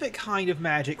specific kind of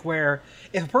magic where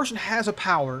if a person has a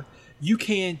power, you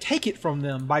can take it from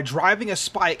them by driving a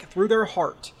spike through their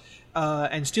heart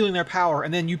and stealing their power,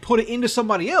 and then you put it into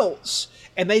somebody else,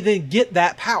 and they then get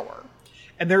that power.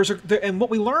 And and what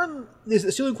we learn is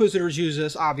that Steel Inquisitors use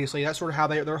this, obviously. That's sort of how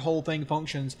their whole thing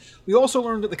functions. We also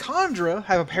learned that the Kandra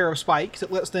have a pair of spikes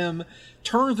that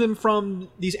turns them from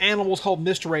these animals called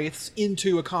mist wraiths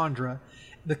into a Kandra.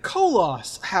 The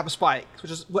Koloss have spikes,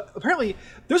 which is apparently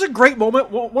there's a great moment.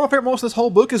 One of my favorite moments of this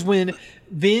whole book is when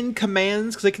Vin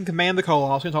commands, because they can command the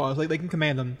Koloss. They can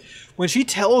command them. When she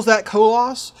tells that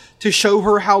Koloss to show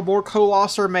her how more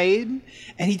Koloss are made,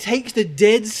 and he takes the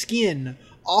dead skin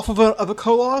off of a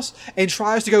Koloss and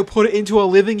tries to go put it into a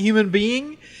living human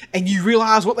being, and you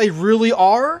realize what they really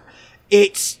are.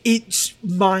 It's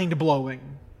mind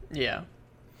blowing. Yeah.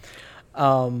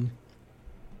 So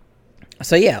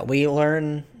yeah, we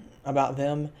learn about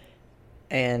them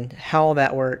and how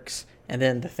that works, and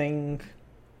then the thing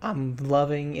I'm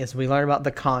loving is we learn about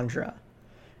the Kandra,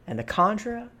 and the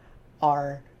Kandra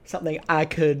are something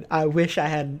I wish I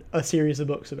had a series of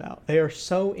books about. They are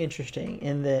so interesting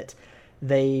in that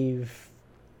they've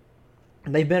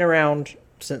been around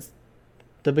since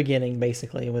the beginning,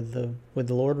 basically, with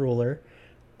the Lord Ruler,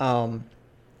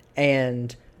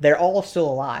 and they're all still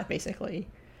alive, basically.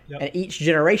 Yep. And each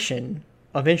generation,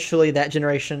 eventually that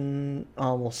generation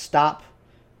will stop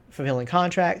fulfilling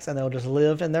contracts, and they'll just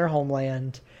live in their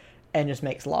homeland and just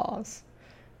makes laws.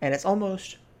 And it's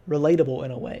almost relatable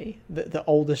in a way. The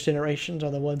oldest generations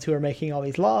are the ones who are making all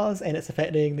these laws, and it's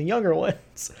affecting the younger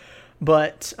ones.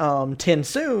 But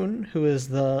TenSoon, who is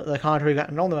the Kandra we've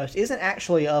gotten to know the most, isn't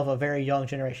actually of a very young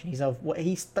generation. He's of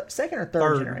second or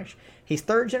third generation. He's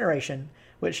third generation,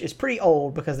 which is pretty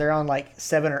old because they're on like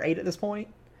 7 or 8 at this point.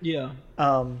 Yeah.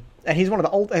 And he's one of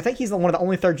the old. I think he's one of the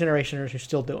only third generationers who's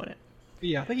still doing it.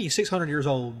 Yeah, I think he's 600 years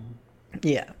old.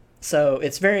 Yeah. So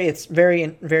it's very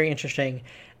very interesting,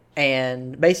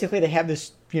 and basically they have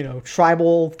this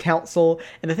tribal council,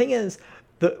 and the thing is,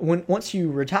 once you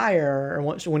retire or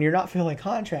when you're not fulfilling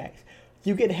contracts,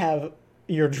 you get to have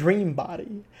your dream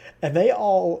body,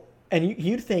 and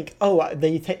you'd think, oh,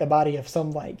 they take the body of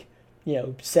some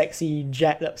sexy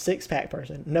jacked up 6-pack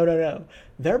person. No,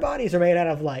 their bodies are made out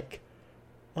of like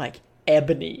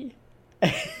ebony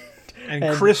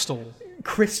and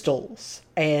crystals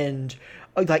and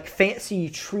like fancy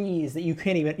trees that you've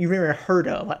never heard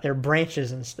of, like their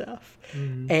branches and stuff.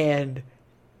 Mm. And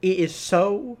it is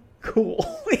so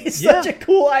cool. It's such a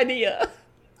cool idea.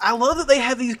 I love that they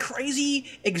have these crazy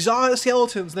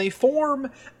exoskeletons. They form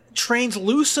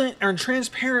translucent or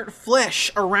transparent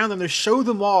flesh around them to show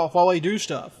them off while they do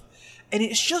stuff. And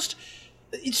it's just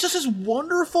this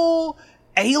wonderful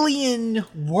alien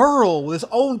world with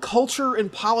its own culture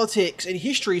and politics and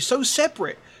history so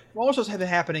separate from all this have been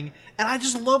happening, and I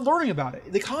just love learning about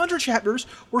it. The Kandra chapters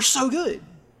were so good.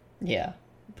 Yeah,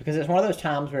 because it's one of those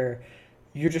times where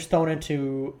you're just thrown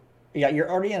into Yeah, you're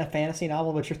already in a fantasy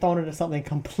novel, but you're thrown into something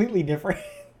completely different.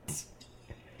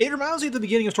 It reminds me of the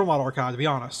beginning of Stormlight Archive, to be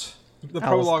honest. The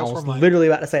prologue of Stormlight. I was literally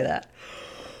about to say that.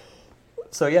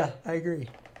 So yeah, I agree.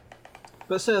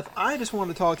 But Seth, I just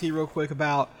wanted to talk to you real quick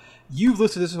about, you've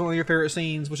listed this as one of your favorite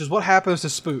scenes, which is what happens to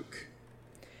Spook.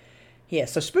 Yeah,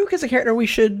 so Spook is a character we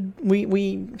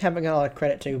haven't got a lot of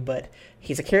credit to, but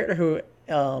he's a character who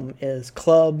is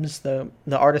Clubs, the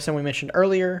artisan we mentioned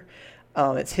earlier.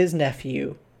 It's his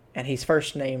nephew, and his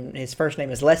first name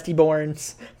is Lesty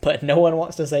Borns, but no one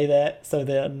wants to say that. So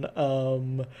then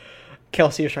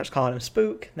Kelsier starts calling him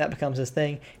Spook. That becomes his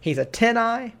thing. He's a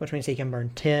 10-eye, which means he can burn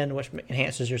 10, which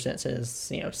enhances your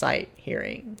senses, sight,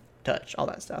 hearing, touch, all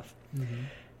that stuff. Mm-hmm.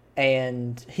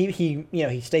 And he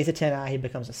stays a 10-eye. He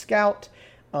becomes a scout.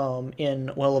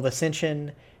 In Well of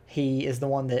Ascension, he is the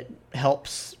one that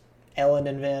helps Ellen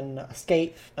and Vin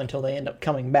escape until they end up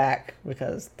coming back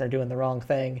because they're doing the wrong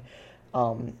thing.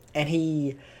 And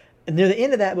near the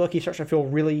end of that book, he starts to feel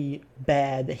really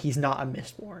bad that he's not a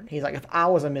Mistborn. He's like, if I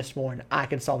was a Mistborn, I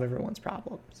could solve everyone's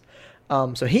problems.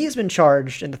 So he's been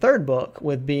charged in the third book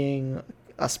with being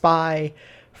a spy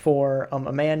for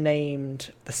a man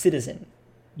named the Citizen.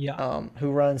 Yeah.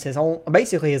 Who runs his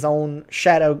own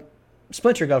shadow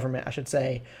splinter government, I should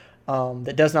say,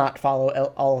 that does not follow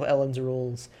all of Ellen's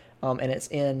rules. And it's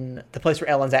in the place where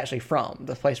Ellen's actually from,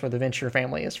 the place where the Venture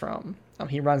family is from.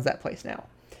 He runs that place now.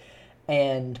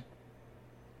 And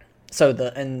so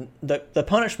the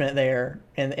punishment there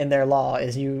in their law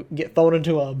is you get thrown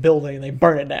into a building and they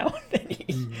burn it down.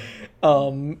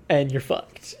 And you're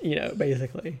fucked,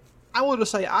 basically. I want to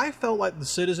say, I felt like the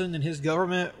Citizen and his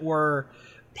government were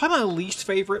probably my least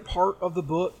favorite part of the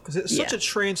book, because it's such a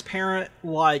transparent,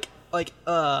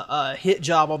 hit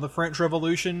job on the French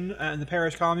Revolution and the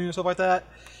Paris Commune and stuff like that.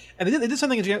 And they did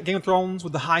something in Game of Thrones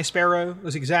with the High Sparrow. It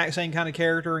was the exact same kind of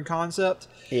character and concept.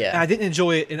 Yeah. And I didn't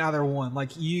enjoy it in either one.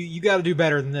 Like, you got to do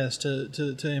better than this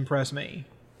to impress me.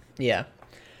 Yeah.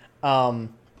 But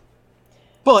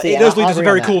it does lead to some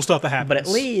very cool stuff that happens. But it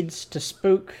leads to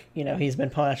Spook. He's been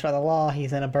punished by the law.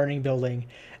 He's in a burning building.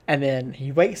 And then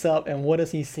he wakes up, and what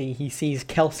does he see? He sees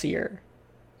Kelsier.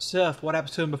 Seth, what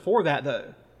happens to him before that,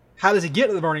 though? How does he get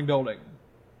to the burning building?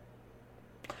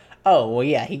 Oh, well,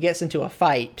 yeah. He gets into a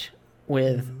fight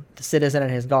with the Citizen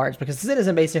and his guards, because the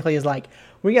Citizen basically is like,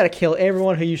 we got to kill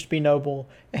everyone who used to be noble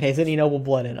and has any noble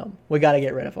blood in them. We got to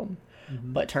get rid of them.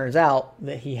 Mm-hmm. But it turns out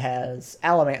that he has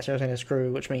Allomancers in his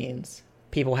crew, which means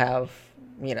people have,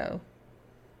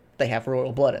 they have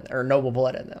royal blood or noble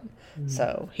blood in them. Mm-hmm.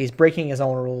 So he's breaking his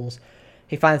own rules.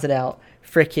 He finds it out.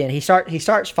 He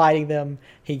starts fighting them.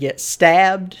 He gets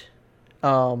stabbed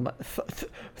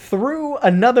through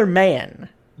another man.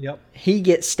 Yep. He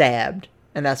gets stabbed,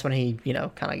 and that's when he,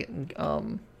 kind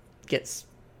of gets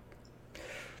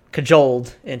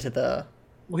cajoled into the.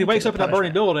 Well, he wakes up in that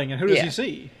burning building, and who does he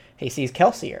see? He sees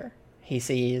Kelsier. He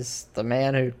sees the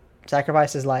man who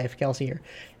sacrificed his life, Kelsier.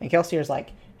 And Kelsier's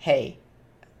like, hey,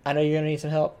 I know you're going to need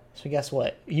some help, so guess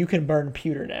what? You can burn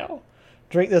pewter now.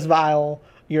 Drink this vial,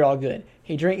 you're all good.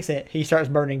 He drinks it, he starts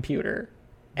burning pewter,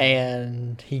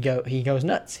 and he goes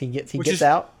nuts. He gets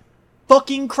out.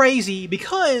 Fucking crazy,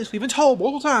 because we've been told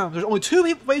multiple times there's only two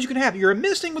ways you can have it. You're a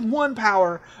Misting with one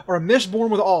power, or a Mistborn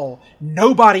with all.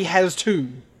 Nobody has two.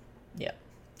 Yeah.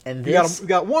 And we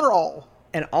got one or all.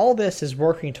 And all this is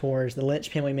working towards the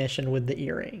linchpin we mentioned with the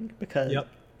earring, because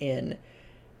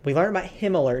we learned about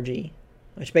hemallurgy,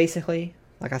 which basically,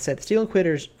 like I said, the Steel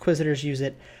Inquisitors use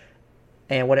it,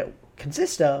 and what it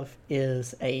consists of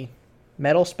is a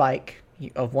metal spike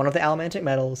of one of the allomantic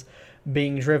metals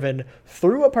being driven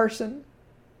through a person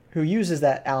who uses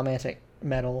that allomantic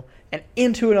metal and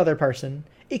into another person.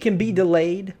 It can be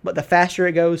delayed, but the faster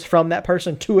it goes from that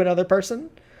person to another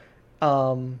person,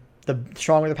 the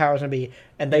stronger the power is going to be,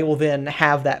 and they will then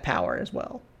have that power as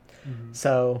well. Mm-hmm.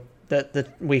 So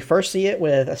we first see it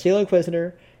with a Steel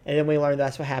Inquisitor, and then we learn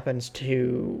that's what happens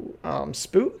to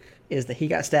Spook, is that he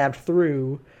got stabbed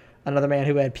through another man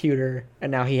who had pewter,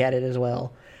 and now he had it as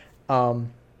well.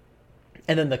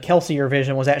 And then the Kelsier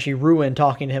vision was actually Ruin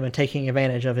talking to him and taking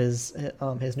advantage of his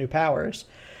new powers.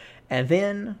 And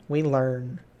then we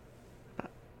learn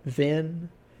Vin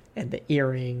and the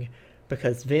earring,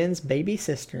 because Vin's baby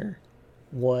sister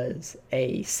was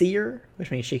a seer,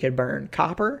 which means she could burn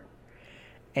copper,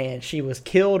 and she was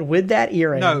killed with that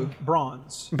earring. No,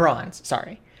 bronze. Bronze,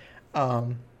 sorry.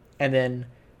 And then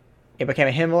it became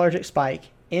a hemorrhagic spike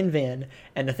in Vin.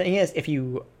 And the thing is, if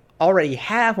you already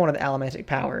have one of the allomantic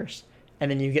powers, and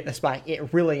then you get the spike,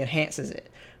 it really enhances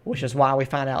it, which is why we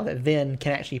find out that Vin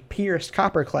can actually pierce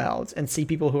copper clouds and see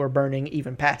people who are burning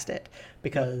even past it,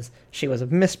 because she was a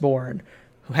Mistborn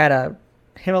who had a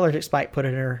Hemalogic spike put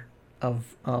in her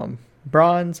of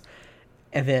bronze,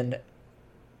 and then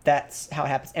that's how it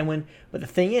happens. But the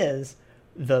thing is,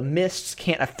 the mists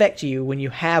can't affect you when you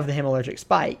have the hemalogic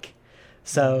spike.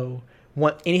 So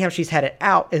anytime she's had it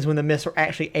out is when the mists were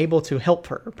actually able to help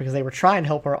her, because they were trying to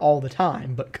help her all the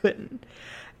time but couldn't.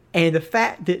 And the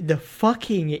fact that the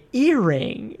fucking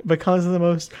earring becomes the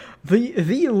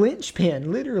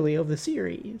linchpin, literally, of the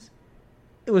series,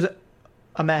 it was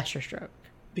a masterstroke.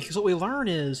 Because what we learn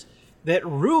is that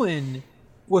Ruin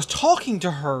was talking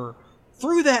to her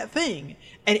through that thing.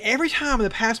 And every time in the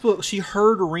past book she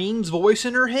heard Reen's voice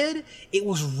in her head, it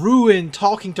was Ruin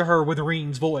talking to her with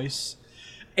Reen's voice.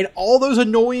 And all those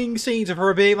annoying scenes of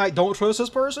her being like, don't trust this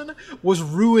person, was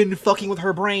Ruin fucking with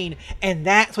her brain. And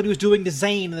that's what he was doing to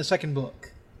Zane in the second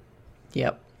book.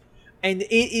 Yep. And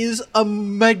it is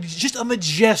just a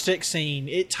majestic scene.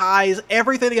 It ties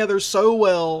everything together so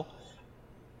well.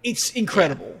 It's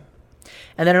incredible. Yeah.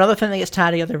 And then another thing that gets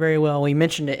tied together very well, we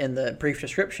mentioned it in the brief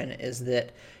description, is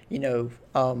that,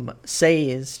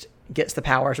 Sazed gets the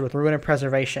powers with Ruin and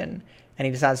Preservation, and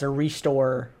he decides to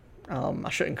restore...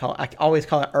 I always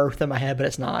call it Earth in my head, but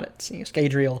it's not. It's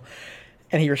Scadrial.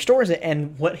 And he restores it,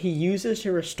 and what he uses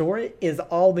to restore it is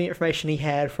all the information he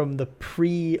had from the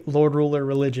pre-Lord Ruler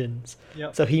religions.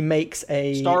 Yep. So he makes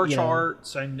a... Star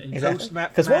charts and exactly. Ghost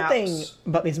maps. Because one thing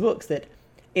about these books that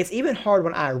it's even hard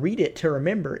when I read it to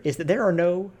remember is that there are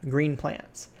no green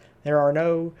plants. There are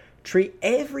no tree.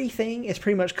 Everything is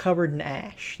pretty much covered in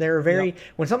ash.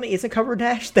 When something isn't covered in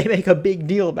ash, they make a big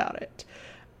deal about it.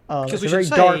 It's a very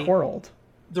dark world.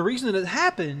 The reason that it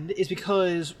happened is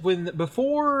because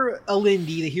before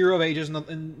Alindi, the hero of ages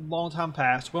in long time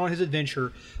past, went on his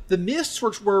adventure, the mists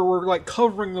were like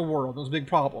covering the world. It was a big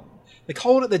problem. They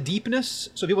called it the deepness,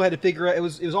 so people had to figure out it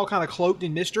was all kind of cloaked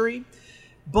in mystery.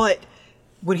 But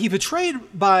when he betrayed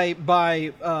by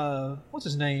what's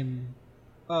his name,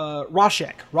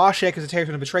 Rashek. Rashek is a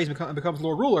territory that betrays and becomes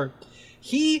Lord Ruler.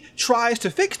 He tries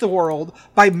to fix the world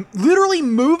by literally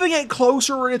moving it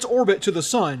closer in its orbit to the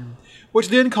sun, which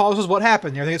then causes what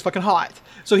happened. Everything is fucking hot.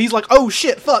 So he's like, oh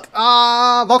shit, fuck,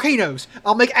 volcanoes.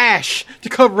 I'll make ash to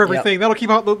cover everything. Yep. That'll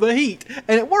keep out the heat.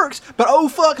 And it works, but oh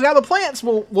fuck, now the plants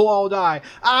will all die.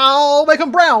 I'll make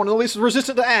them brown, at least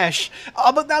resistant to ash.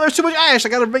 But now there's too much ash. I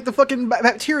gotta make the fucking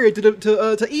bacteria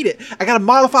to eat it. I gotta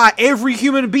modify every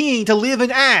human being to live in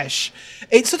ash.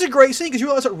 It's such a great scene because you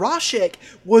realize that Rashek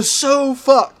was so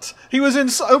fucked. He was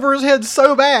over his head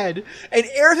so bad. And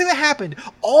everything that happened,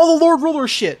 all the Lord Ruler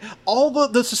shit, all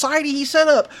the society he set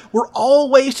up, were all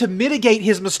ways to mitigate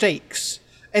his mistakes.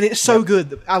 And it's so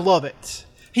good. I love it.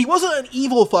 He wasn't an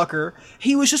evil fucker.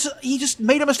 He just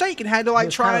made a mistake and had to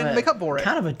try and make up for it.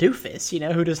 Kind of a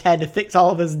doofus, who just had to fix all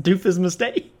of his doofus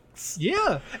mistakes.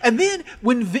 Yeah. And then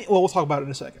we'll talk about it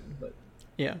in a second. But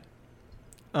yeah.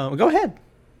 Go ahead.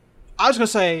 I was going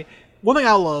to say, one thing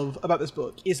I love about this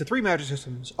book is the three magic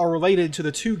systems are related to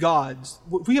the two gods.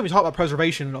 We haven't talked about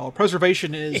Preservation at all.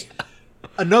 Preservation is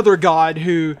another god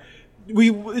who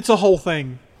it's a whole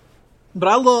thing. But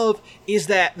I love is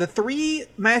that the three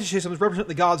magic systems represent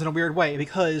the gods in a weird way,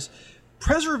 because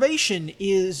Preservation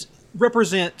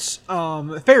represents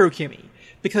Feruchemy.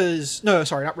 Because not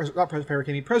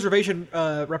Feruchemy. Preservation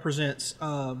represents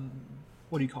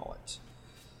what do you call it?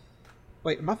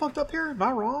 Wait, am I fucked up here? Am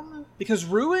I wrong? Because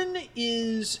Ruin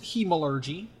is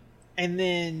Hemalurgy, and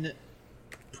then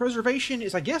Preservation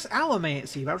is, I guess,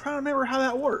 Allomancy, but I'm trying to remember how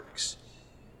that works.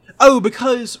 Oh,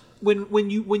 because when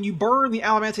you burn the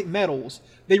allomantic metals,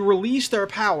 they release their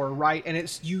power, right? And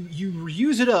it's you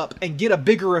use it up and get a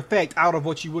bigger effect out of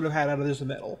what you would have had out of this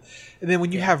metal. And then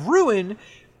when you have Ruin,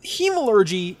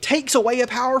 Hemalurgy takes away a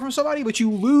power from somebody, but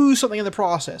you lose something in the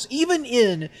process. Even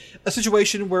in a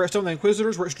situation where it's done with the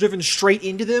Inquisitors, where it's driven straight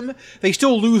into them, they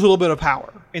still lose a little bit of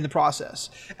power in the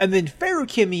process. And then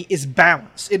Feruchemy is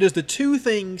balance. It is the two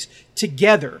things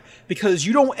together, because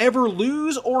you don't ever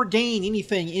lose or gain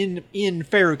anything in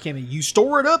Feruchemy. You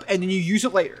store it up, and then you use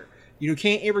it later. You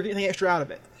can't ever get anything extra out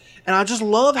of it. And I just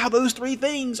love how those three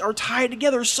things are tied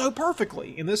together so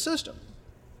perfectly in this system.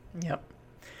 Yep.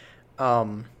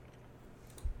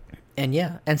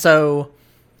 And so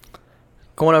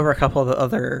going over a couple of the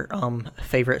other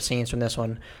favorite scenes from this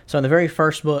one. So in the very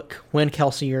first book, when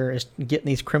Kelsier is getting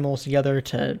these criminals together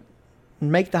to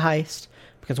make the heist,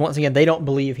 because once again, they don't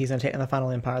believe he's going to take on the Final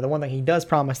Empire. The one thing he does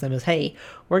promise them is, hey,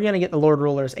 we're going to get the Lord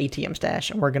Ruler's ATM stash,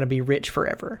 and we're going to be rich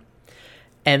forever.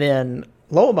 And then,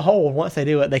 lo and behold, once they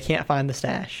do it, they can't find the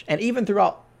stash. And even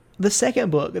throughout the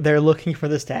second book, they're looking for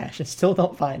the stash and still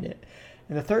don't find it.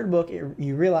 In the third book,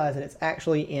 you realize that it's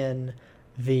actually in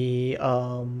the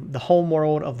home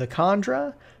world of the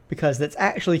Kandra, because that's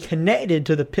actually connected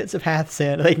to the pits of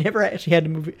Hathsin. They never actually had to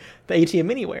move the ATM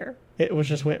anywhere. It was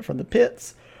just went from the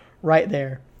pits right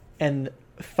there. And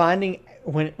finding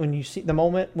when you see the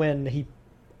moment when he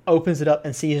opens it up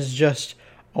and sees just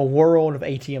a world of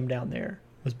ATM down there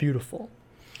was beautiful.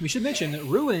 We should mention that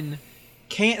Ruin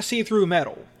can't see through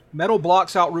metal. Metal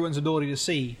blocks out Ruin's ability to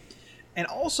see. And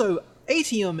also,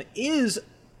 ATM is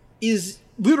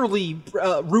literally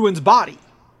Ruin's body.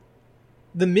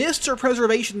 The mists are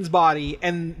Preservation's body,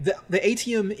 and the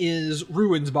ATM is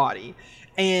Ruin's body.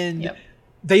 And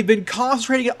they've been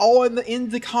concentrating it all in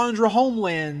the Kandra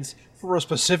homelands for a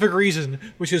specific reason,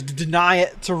 which is to deny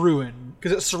it to Ruin,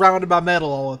 because it's surrounded by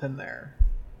metal all up in there.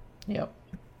 Yep.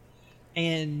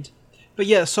 But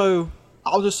yeah, so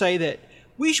I'll just say that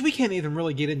we can't even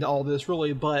really get into all this,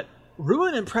 really, but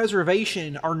Ruin and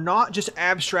Preservation are not just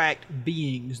abstract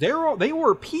beings. They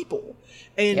were people.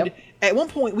 And at one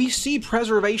point, we see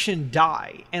Preservation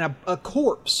die, and a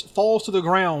corpse falls to the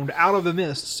ground out of the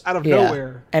mists, out of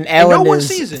nowhere. And Ellen no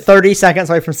is 30 seconds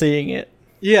away from seeing it.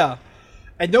 Yeah.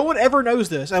 And no one ever knows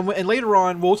this. And later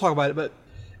on, we'll talk about it. But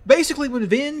basically, when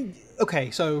Vin...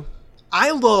 Okay, so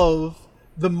I love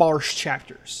the Marsh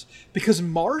chapters. Because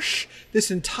Marsh,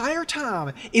 this entire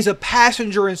time, is a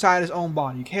passenger inside his own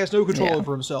body. He has no control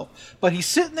over himself. But he's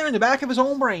sitting there in the back of his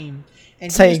own brain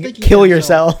and saying, kill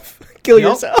yourself. Kill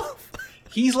yourself.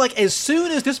 He's like, as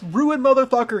soon as this ruined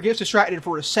motherfucker gets distracted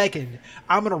for a second,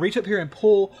 I'm going to reach up here and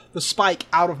pull the spike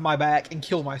out of my back and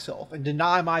kill myself and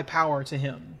deny my power to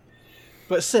him.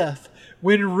 But Seth,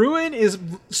 when Ruin is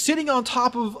sitting on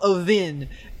top of Vin,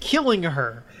 killing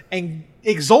her and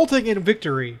exulting in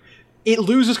victory, it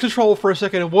loses control for a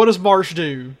second, and what does Marsh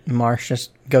do? Marsh just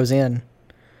goes in.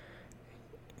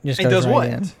 Just and goes right what?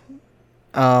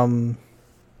 In.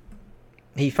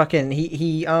 He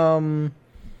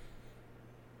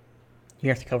you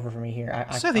have to cover for me here.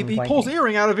 Seth, he pulls the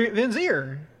earring out of Vin's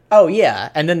ear. Oh, yeah.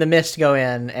 And then the mists go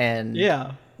in, and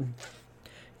yeah,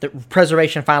 the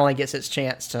Preservation finally gets its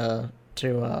chance to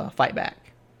fight back.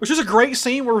 Which is a great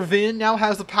scene where Vin now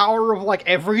has the power of, like,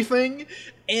 everything,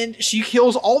 and she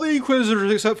kills all the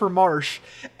Inquisitors except for Marsh.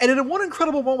 And in one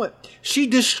incredible moment, she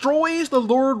destroys the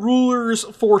Lord Ruler's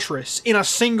fortress in a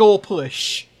single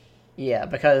push. Yeah,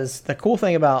 because the cool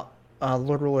thing about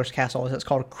Lord Ruler's castle is it's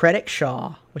called Credit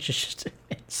Shaw, which is just an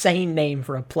insane name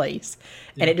for a place.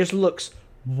 Yeah. And it just looks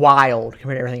wild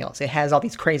compared to everything else. It has all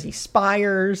these crazy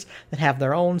spires that have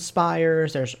their own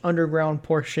spires. There's underground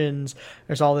portions.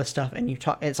 There's all this stuff, and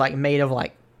it's like made of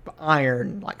like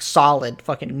iron, like solid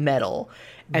fucking metal.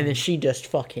 And then she just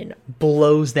fucking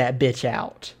blows that bitch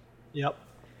out. Yep.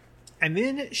 And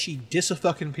then she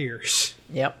dis-a-fucking-peers.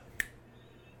 Yep.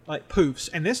 Like poofs.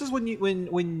 And this is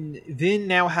when Vin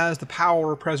now has the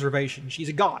power of Preservation. She's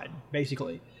a god,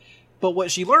 basically. But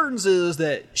what she learns is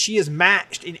that she is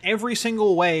matched in every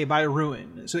single way by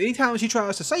Ruin. So anytime she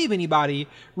tries to save anybody,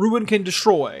 Ruin can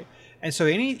destroy. And so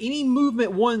any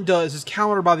movement one does is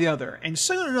countered by the other. And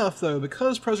soon enough, though,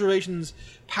 because Preservation's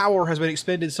power has been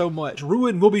expended so much,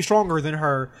 Ruin will be stronger than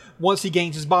her once he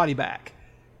gains his body back.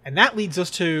 And that leads us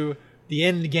to the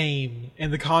end game in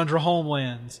the Kandra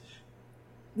homelands.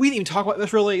 We didn't even talk about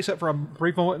this really, except for a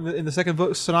brief moment in the second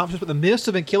book synopsis, but the mists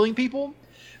have been killing people,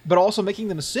 but also making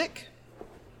them sick.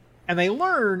 And they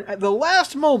learn at the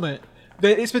last moment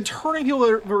that it's been turning people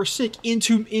that are sick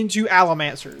into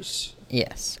Allomancers.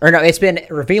 Yes. Or no, it's been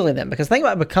revealing them. Because the thing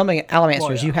about becoming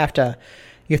Allomancers, you have to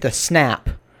snap.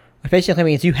 Which basically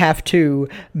means you have to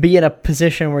be in a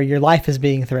position where your life is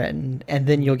being threatened, and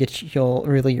then you'll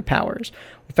reveal your powers.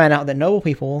 We found out that noble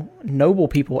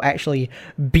people actually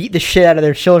beat the shit out of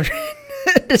their children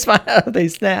despite how they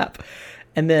snap.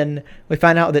 And then we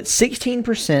find out that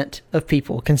 16% of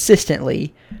people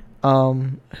consistently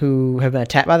who have been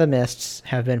attacked by the mists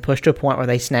have been pushed to a point where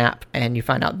they snap, and you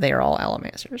find out they are all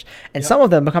Allomancers. And some of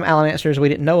them become Allomancers we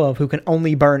didn't know of who can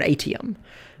only burn atium,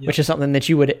 which is something that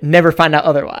you would never find out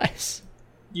otherwise.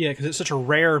 Yeah, because it's such a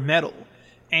rare metal.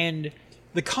 And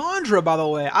the Kandra, by the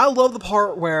way, I love the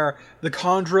part where the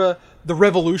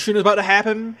revolution is about to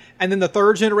happen, and then the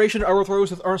third generation overthrows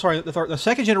the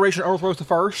second generation overthrows the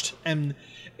first, and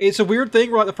it's a weird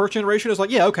thing where like the first generation is like,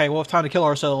 yeah, okay, well, it's time to kill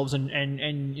ourselves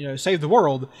and you know, save the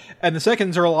world, and the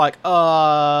seconds are like,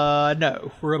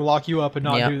 no, we're gonna lock you up and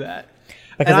not do that.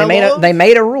 Because they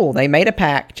made a rule, they made a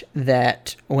pact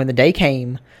that when the day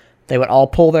came, they would all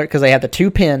pull because they had the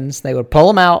two pins, they would pull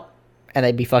them out, and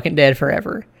they'd be fucking dead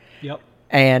forever. Yep.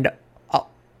 And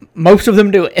most of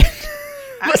them do it.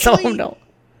 Actually, some of them don't.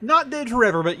 Not dead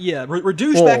forever, but yeah,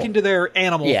 reduced back into their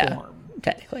animal form.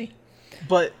 Technically.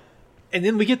 And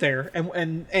then we get there,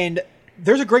 and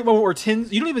there's a great moment where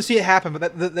you don't even see it happen,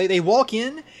 but they walk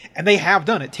in, and they have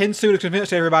done it. Tensu has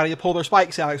convinced everybody to pull their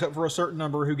spikes out, except for a certain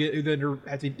number who then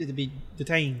have to be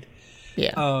detained.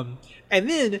 Yeah. And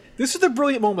then, this is the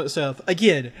brilliant moment, Seth.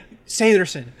 Again,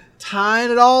 Sanderson,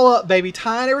 tying it all up, baby,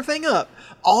 tying everything up.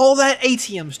 All that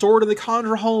atium stored in the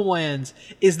Kandra homelands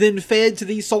is then fed to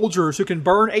these soldiers who can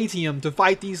burn atium to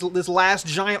fight this last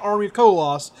giant army of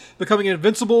Koloss, becoming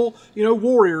invincible,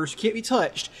 warriors who can't be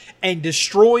touched, and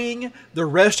destroying the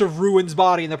rest of Ruin's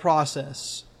body in the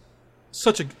process.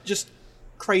 Such a just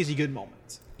crazy good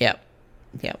moment. Yep.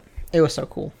 It was so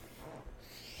cool.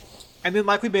 And then,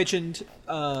 like we mentioned,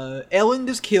 Elend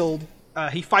is killed.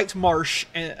 He fights Marsh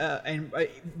and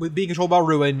with being controlled by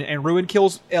Ruin, and Ruin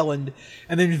kills Elend,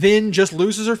 and then Vin just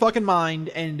loses her fucking mind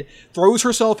and throws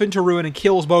herself into Ruin and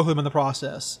kills both of them in the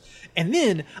process. And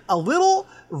then a little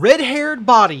red-haired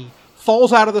body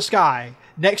falls out of the sky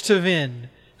next to Vin,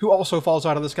 who also falls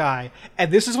out of the sky.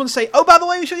 And this is when by the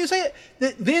way, should you say it?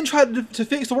 That Vin tried to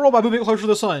fix the world by moving it closer to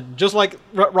the sun, just like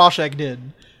Rashek did.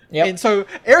 Yep. And so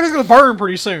everything's going to burn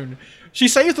pretty soon. She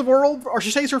saves the world, or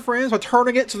she saves her friends by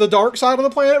turning it to the dark side of the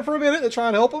planet for a minute to try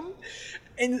and help them.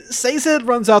 And Sazed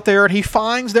runs out there, and he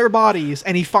finds their bodies,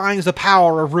 and he finds the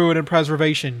power of ruin and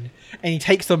preservation. And he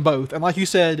takes them both. And like you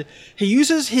said, he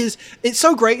uses his... It's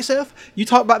so great, Seth. You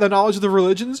talk about the knowledge of the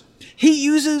religions. He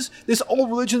uses this old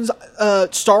religion's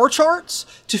star charts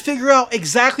to figure out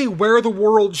exactly where the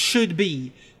world should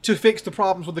be to fix the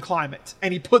problems with the climate.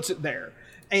 And he puts it there.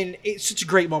 And it's such a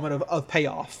great moment of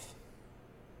payoff.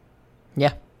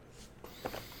 Yeah.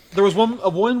 There was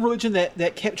one religion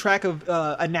that kept track of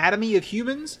anatomy of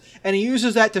humans, and he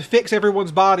uses that to fix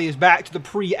everyone's bodies back to the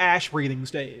pre-ash breathing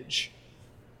stage.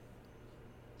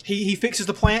 He fixes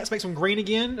the plants, makes them green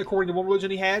again, according to one religion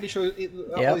he had. He shows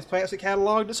all these plants that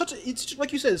cataloged. It's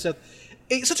like you said, Seth,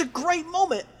 it's such a great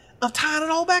moment of tying it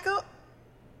all back up.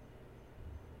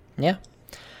 Yeah.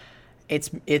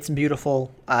 It's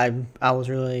beautiful. I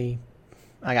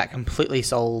got completely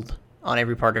sold on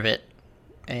every part of it.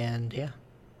 And yeah.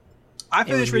 I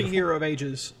finished reading Hero of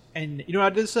Ages, and you know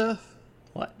what I did, Seth?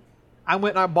 What? I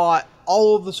went and I bought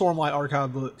all of the Stormlight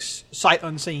Archive books, sight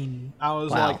unseen. I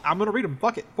was like, I'm going to read them.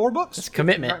 Fuck it. 4 books? It's a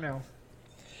commitment. Right now.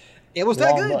 It was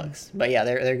that good. Books. But yeah,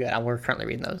 they're good. We're currently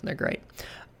reading those, and they're great.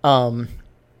 But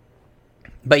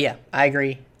yeah, I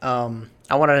agree. I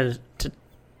wanted to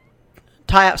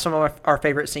tie up some of our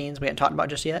favorite scenes we hadn't talked about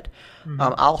just yet. Mm-hmm.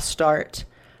 I'll start...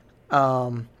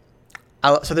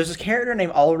 so there's this character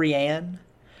named Alrianne,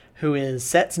 who is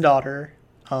Set's daughter,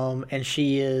 and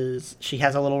she has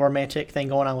a little romantic thing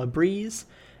going on with Breeze.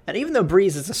 And even though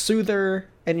Breeze is a soother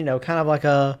and kind of like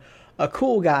a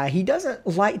cool guy, he doesn't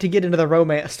like to get into the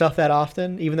romance stuff that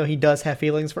often, even though he does have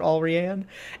feelings for Alrianne.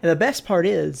 And the best part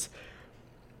is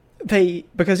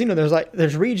because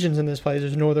there's regions in this place,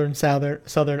 there's northern,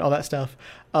 southern, all that stuff.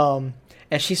 And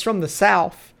she's from the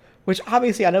South, which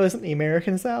obviously I know isn't the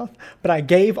American South, but I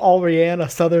gave Alrianne a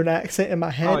southern accent in my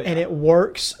head, and it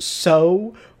works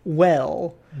so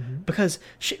well. Mm-hmm. Because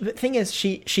the thing is,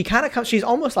 she kind of comes, she's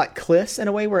almost like Kliss in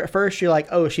a way, where at first you're like,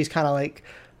 oh, she's kind of like,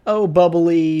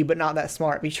 bubbly, but not that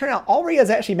smart. But you turn out Alrianne is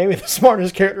actually maybe the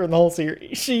smartest character in the whole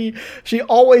series. She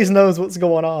always knows what's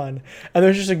going on. And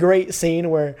there's just a great scene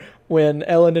where when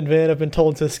Elend and Vin have been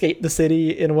told to escape the city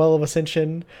in Well of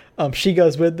Ascension, she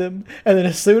goes with them. And then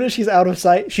as soon as she's out of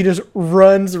sight, she just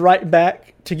runs right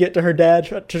back to get to her dad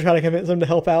to try to convince him to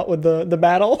help out with the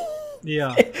battle.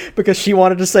 Yeah. Because she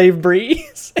wanted to save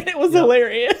Breeze. And it was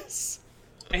hilarious.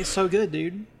 It's so good,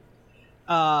 dude.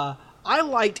 I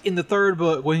liked in the third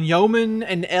book when Yeoman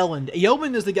and Elend...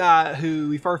 Yeoman is the guy who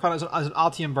we first found as an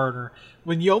Altium burner.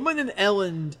 When Yeoman and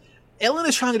Elend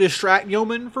is trying to distract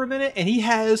Yeoman for a minute, and he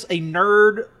has a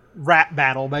nerd rap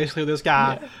battle, basically, with this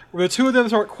guy, where the two of them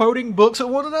start quoting books at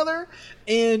one another,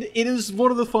 and it is one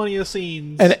of the funniest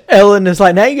scenes. And Elend is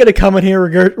like, now you gotta come in here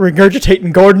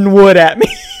regurgitating Gordon Wood at me.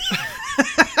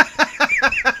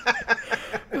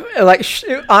 Like,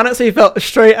 honestly, felt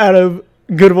straight out of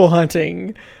Good Will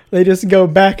Hunting. They just go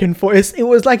back and forth. It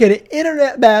was like an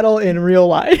internet battle in real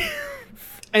life.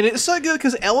 And it's so good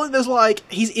because Elend is like,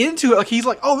 he's into it. Like, he's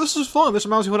like, oh, this is fun. This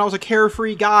reminds me when I was a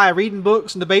carefree guy reading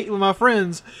books and debating with my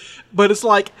friends. But it's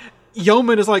like,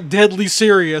 Yeoman is like deadly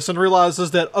serious and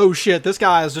realizes that, oh shit, this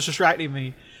guy is just distracting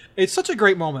me. It's such a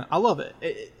great moment. I love it.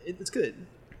 It's good.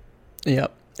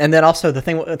 Yep. And then also the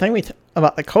thing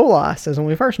about the Koloss is when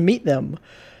we first meet them,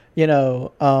 we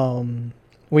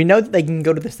know that they can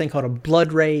go to this thing called a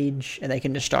blood rage, and they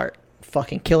can just start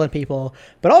fucking killing people.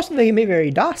 But also they can be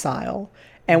very docile.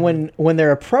 And when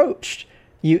they're approached,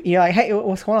 you're like, hey,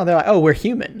 what's going on? They're like, oh, we're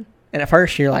human. And at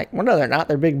first you're like, well, no, they're not.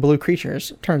 They're big blue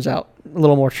creatures. Turns out a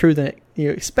little more true than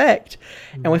you expect.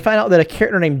 And we find out that a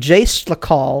character named Jace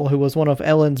Lakal, who was one of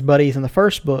Elend's buddies in the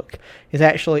first book, is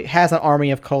actually has an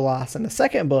army of Koloss in the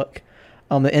second book.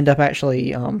 That end up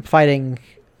actually fighting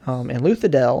in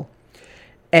Luthadel.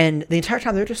 And the entire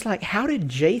time they're just like, how did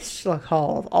Jace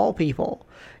Lakal, of all people,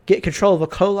 get control of a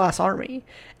Koloss army?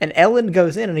 And Elend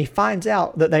goes in and he finds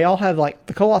out that they all have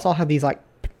the Koloss all have these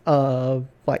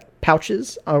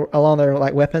pouches along their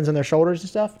weapons and their shoulders and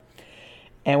stuff.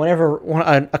 And whenever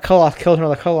a Koloss kills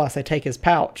another Koloss, they take his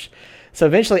pouch. So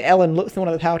eventually Elend looks in one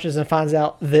of the pouches and finds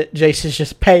out that Jace is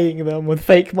just paying them with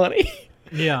fake money.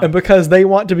 Yeah. And because they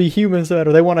want to be human so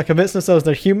or they want to convince themselves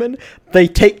they're human, they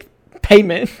take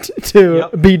payment to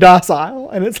be docile,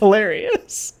 and it's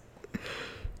hilarious.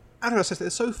 I don't know,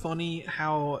 it's so funny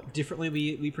how differently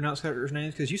we pronounce characters'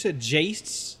 names, because you said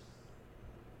Jace.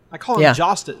 I call him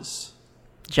Jostas.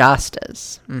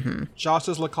 Jostas. Mm-hmm.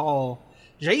 Jostas Lakal.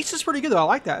 Jace is pretty good, though. I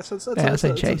like that. I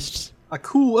say Jace. A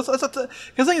cool... Because the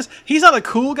thing is, he's not a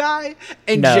cool guy,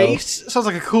 and Jace sounds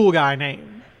like a cool guy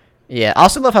name. Yeah, I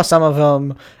also love how some of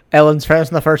Elend's friends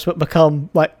in the first book become,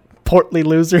 portly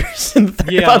losers in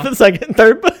the second and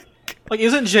third book.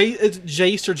 Isn't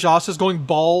Jace or Jostas going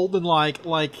bald and,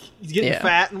 he's getting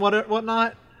fat and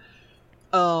whatnot?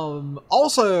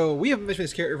 Also, we haven't mentioned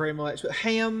this character very much, but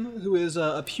Ham, who is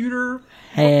a pewter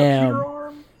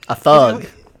arm. A thug.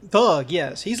 Thug,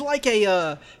 yes. He's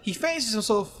he fancies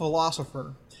himself a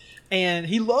philosopher. And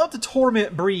he loved to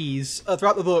torment Breeze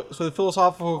throughout the books with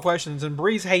philosophical questions, and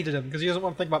Breeze hated him because he doesn't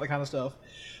want to think about that kind of stuff.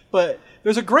 But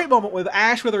there's a great moment with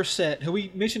Ashwither Set, who we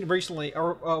mentioned recently,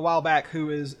 or a while back, who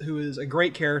is a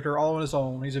great character all on his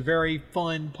own. He's a very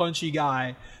fun, punchy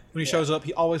guy. When he shows up,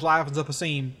 he always livens up a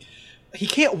scene. He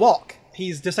can't walk.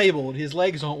 He's disabled. His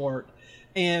legs don't work.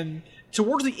 And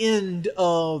towards the end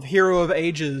of Hero of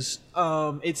Ages,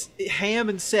 it's Ham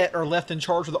and Set are left in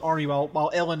charge of the army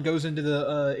while Elend goes into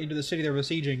the city they're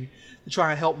besieging to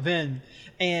try and help Vin.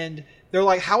 And they're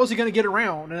like, how is he going to get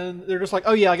around? And they're just like,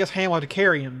 oh yeah, I guess Ham will have to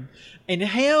carry him. And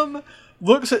Ham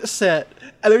looks at Set,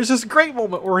 and there's this great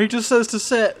moment where he just says to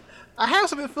Set, I have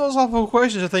some philosophical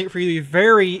questions I think for you to be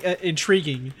very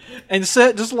intriguing. And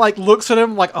Set just looks at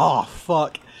him like, oh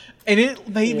fuck. And it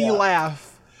made me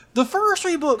laugh. The first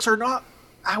 3 books are not,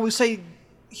 I would say,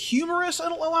 humorous a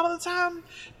lot of the time,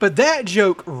 but that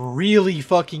joke really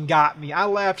fucking got me. I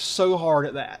laughed so hard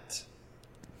at that.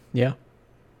 Yeah,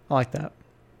 I like that.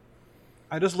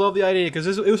 I just love the idea because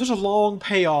it was such a long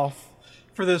payoff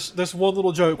for this one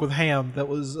little joke with Ham that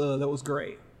was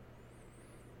great.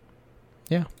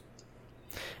 Yeah.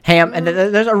 Ham, and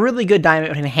there's a really good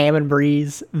dynamic between Ham and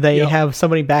Breeze. They have so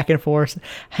many back and forth.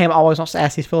 Ham always wants to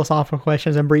ask these philosophical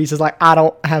questions, and Breeze is like, I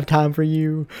don't have time for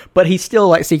you. But he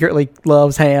still secretly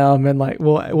loves Ham and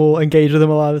will engage with him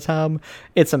a lot of the time.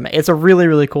 It's a really,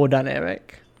 really cool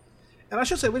dynamic. And I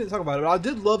should say, we didn't talk about it, but I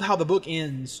did love how the book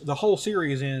ends, the whole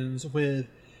series ends with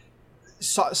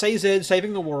Sazed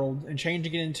saving the world and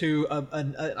changing it into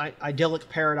an idyllic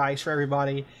paradise for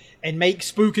everybody, and make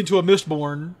Spook into a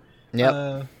Mistborn.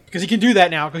 Yep. Because he can do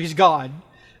that now because he's God.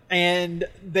 And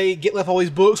they get left all these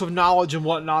books of knowledge and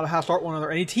whatnot of how to start one another.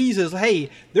 And he teases, hey,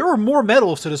 there are more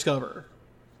metals to discover.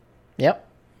 Yep.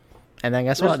 And then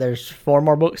guess what? There's 4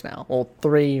 more books now. Well,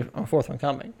 3, a 4th one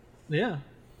coming. Yeah.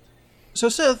 So,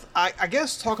 Seth, I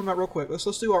guess talking about real quick,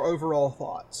 let's do our overall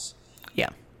thoughts. Yeah.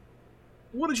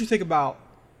 What did you think about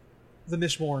the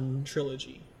Mistborn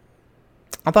trilogy?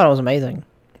 I thought it was amazing.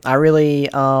 I really,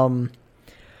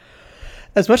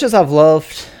 as much as I've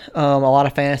loved a lot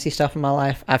of fantasy stuff in my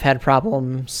life, I've had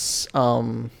problems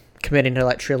committing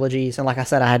to trilogies. And like I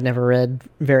said, I had never read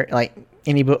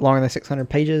any book longer than 600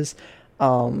 pages.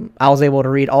 I was able to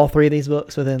read all 3 of these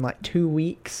books within 2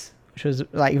 weeks, which was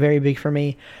very big for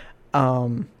me.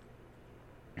 I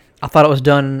thought it was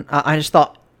done. I just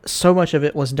thought so much of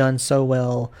it was done so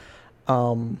well.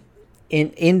 In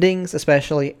endings,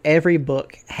 especially, every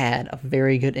book had a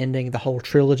very good ending. The whole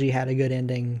trilogy had a good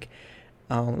ending.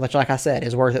 Which, like I said,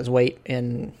 is worth its weight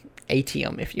in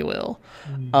atium, if you will.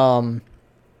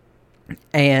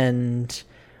 And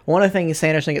one of the things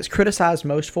Sanderson gets criticized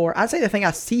most for, I'd say the thing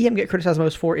I see him get criticized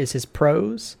most for is his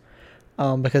prose,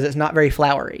 because it's not very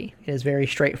flowery. It is very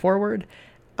straightforward.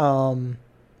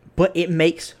 But it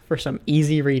makes for some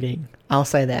easy reading. I'll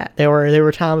say that. There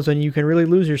were times when you can really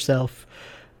lose yourself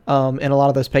in a lot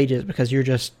of those pages because you're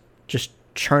just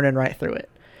churning right through it.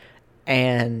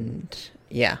 And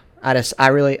yeah, I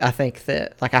think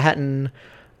that I hadn't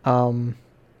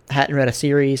read a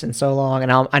series in so long,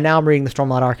 and I'm reading the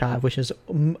Stormlight Archive, which is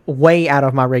way out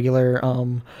of my regular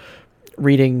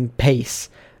reading pace.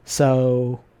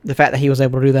 So the fact that he was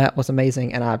able to do that was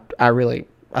amazing, and I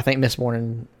think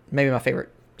Mistborn, maybe my favorite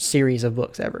series of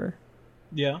books ever.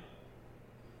 Yeah.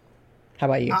 How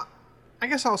about you? I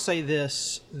guess I'll say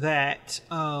this, that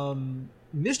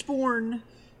Mistborn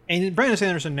and Brandon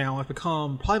Sanderson now have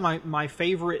become probably my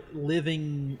favorite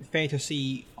living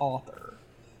fantasy author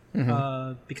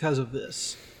because of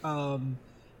this.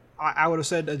 I would have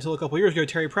said until a couple years ago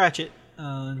Terry Pratchett.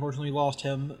 Unfortunately, lost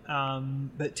him.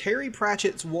 But Terry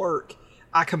Pratchett's work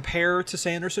I compare to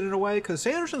Sanderson in a way, because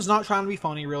Sanderson's not trying to be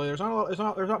funny. Really, there's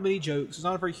not many jokes. It's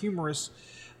not a very humorous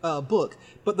book.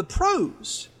 But the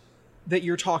prose that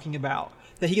you're talking about,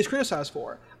 that he gets criticized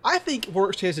for, I think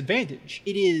works to his advantage.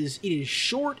 It is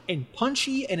short and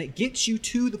punchy, and it gets you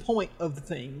to the point of the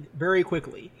thing very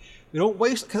quickly. We don't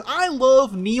waste, because I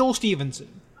love Neil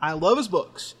Stephenson. I love his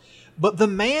books, but the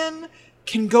man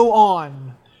can go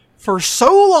on for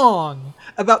so long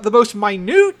about the most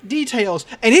minute details,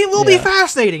 and it will be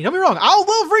fascinating. Don't be wrong, I'll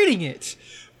love reading it.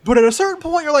 But at a certain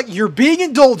point, you're like, you're being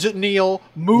indulgent, Neil.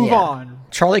 Move on.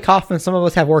 Charlie Kaufman, some of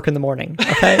us have work in the morning,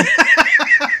 okay?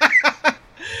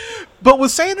 But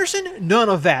with Sanderson, none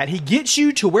of that. He gets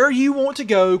you to where you want to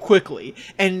go quickly.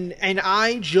 And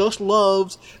I just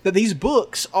loved that these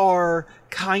books are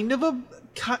kind of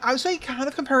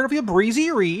comparatively a breezy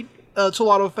read. To a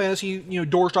lot of fantasy,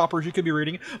 door stoppers you could be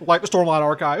reading, like the Stormlight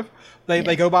Archive.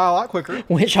 They go by a lot quicker.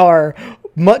 Which are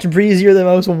much breezier than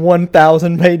most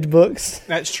 1,000-page books.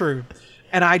 That's true.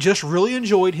 And I just really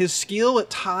enjoyed his skill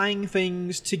at tying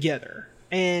things together.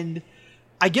 And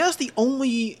I guess the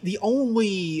only thing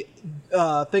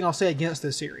I'll say against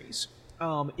this series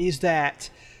is that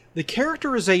the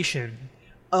characterization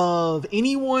of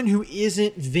anyone who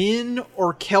isn't Vin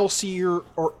or Kelsier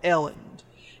or Ellen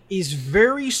is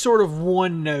very sort of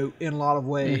one note in a lot of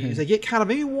ways. Mm-hmm. They get kind of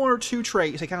maybe one or two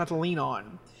traits they kind of have to lean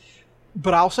on.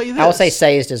 But I'll say this. I'll say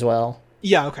Sazed as well.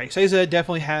 Yeah, okay. Sazed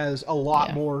definitely has a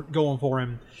lot more going for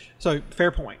him. So,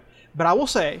 fair point. But I will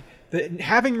say that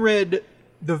having read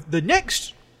the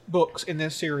next books in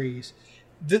this series,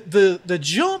 the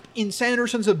jump in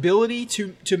Sanderson's ability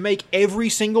to make every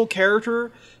single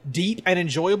character deep and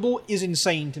enjoyable is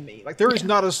insane to me. Like, there is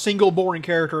not a single boring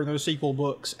character in those sequel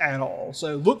books at all.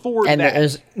 So look forward to that. And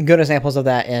there's good examples of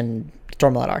that in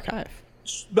Stormlight Archive.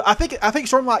 But I think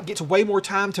Stormlight gets way more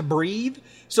time to breathe,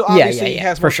 so obviously he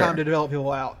has more time to develop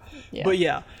people out.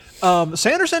 Yeah. But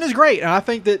Sanderson is great, and I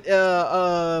think that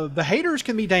the haters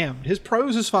can be damned. His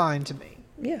prose is fine to me.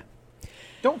 Yeah.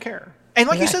 Don't care. And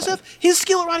like you said, Seth, his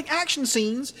skill at writing action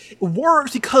scenes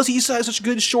works because he says such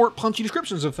good, short, punchy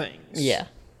descriptions of things. Yeah.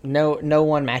 No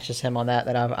one matches him on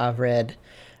that I've read.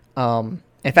 In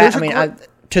fact,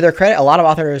 to their credit, a lot of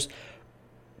authors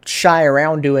shy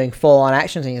around doing full-on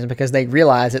action scenes because they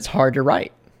realize it's hard to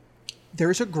write.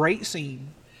 There's a great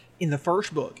scene in the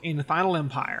first book, in The Final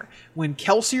Empire, when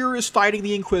Kelsier is fighting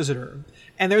the Inquisitor,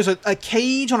 and there's a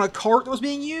cage on a cart that was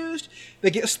being used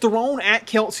that gets thrown at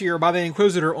Kelsier by the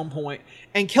Inquisitor at one point,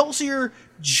 and Kelsier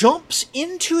jumps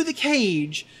into the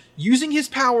cage using his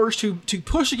powers to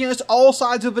push against all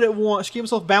sides of it at once, keep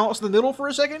himself balanced in the middle for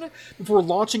a second before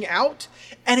launching out.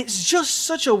 And it's just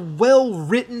such a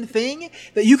well-written thing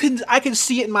that I can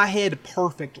see it in my head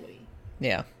perfectly.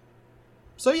 Yeah.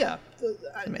 So yeah,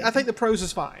 I think the prose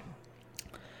is fine.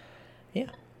 Yeah.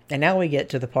 And now we get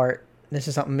to the part, this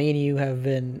is something me and you have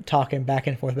been talking back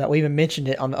and forth about. We even mentioned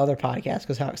it on the other podcast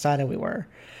because how excited we were.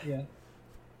 Yeah.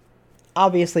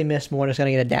 Obviously, Mistborn is going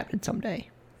to get adapted someday.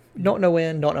 Don't know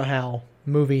when, don't know how.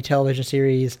 Movie, television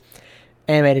series,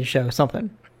 animated show, something.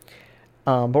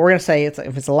 But we're going to say if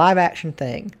it's a live action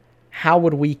thing, how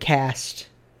would we cast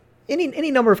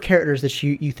any number of characters that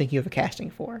you think you have a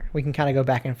casting for? We can kind of go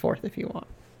back and forth if you want.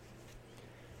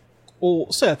 Well,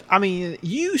 Seth,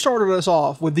 you started us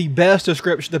off with the best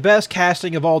description, the best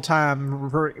casting of all time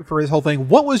for his whole thing.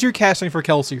 What was your casting for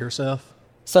Kelsier, Seth?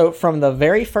 So from the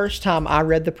very first time I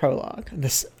read the prologue,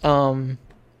 this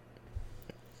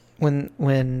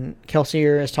when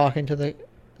Kelsier is talking to the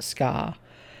Ska,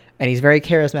 and he's very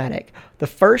charismatic, the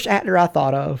first actor I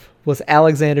thought of was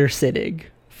Alexander Siddig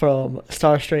from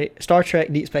Star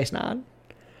Trek Deep Space Nine,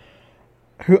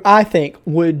 who I think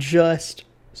would just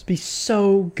be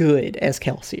so good as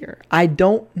Kelsier. I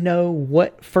don't know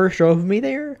what first drove me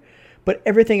there, but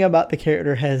everything about the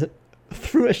character has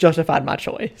pretty much justified my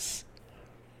choice.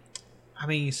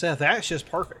 Seth, that's just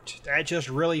perfect. That just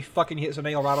really fucking hits a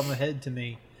nail right on the head to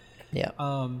me. Yeah.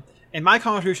 And my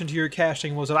contribution to your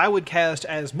casting was that I would cast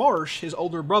as Marsh, his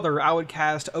older brother, I would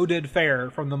cast Oded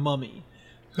Fehr from The Mummy,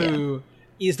 who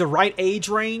is the right age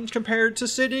range compared to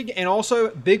Siddig, and also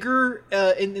bigger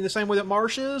in the same way that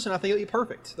Marsh is, and I think it'd be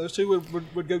perfect. Those two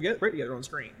would go great together on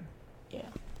screen.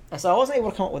 Yeah. So I wasn't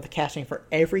able to come up with the casting for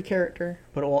every character,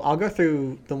 but I'll go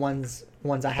through the ones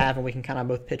I have, and we can kind of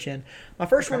both pitch in. My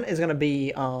first one is going to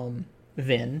be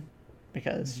Vin,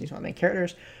 because she's one of the main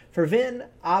characters. For Vin,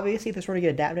 obviously, if this were to get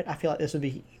adapted, I feel like this would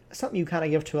be something you kind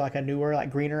of give to like a newer,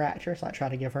 like greener actress. Like try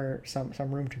to give her some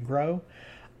room to grow.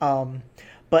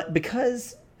 But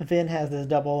because Vin has this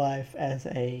double life as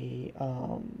a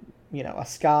a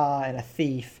ska and a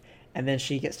thief, and then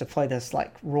she gets to play this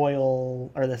like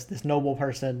royal or this noble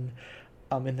person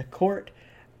in the court.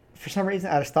 For some reason,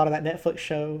 I just thought of that Netflix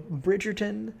show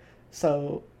Bridgerton.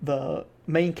 So the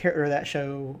main character of that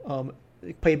show,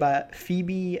 played by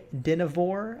Phoebe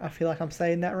Dynevor, I feel like I'm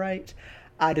saying that right.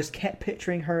 I just kept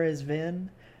picturing her as Vin.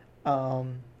 So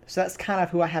that's kind of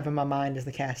who I have in my mind as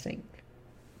the casting.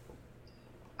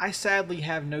 I sadly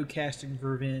have no casting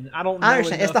for Vin. I don't know. I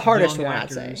understand. It's the hardest one,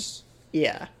 actors. I'd say.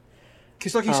 Yeah.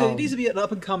 Because like you said, it needs to be an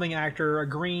up-and-coming actor, a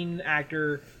green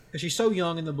actor, because she's so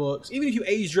young in the books. Even if you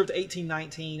aged her up to 18,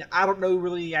 19, I don't know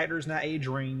really actors in that age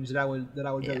range that I would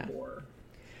go for.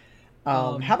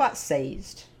 How about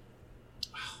Sazed?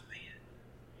 Oh, man.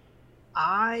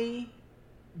 I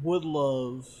would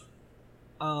love...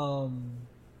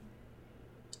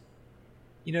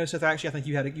 Seth, actually, I think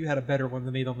you had a better one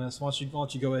than me on this. Why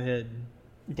don't you go ahead?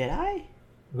 Did I?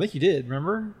 I think you did,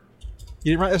 remember?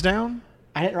 You didn't write this down?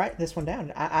 I didn't write this one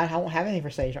down. I don't have anything for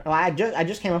Sage. Well, I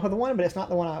just came up with the one, but it's not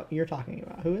the one you're talking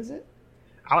about. Who is it?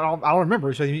 I don't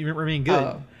remember. So you remember being good.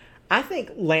 Oh. I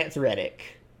think Lance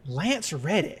Reddick. Lance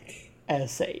Reddick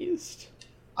as Sazed.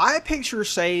 I picture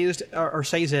Sazed or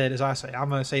Sazed, as I say. I'm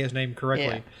gonna say his name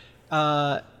correctly.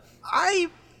 Yeah.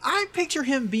 I picture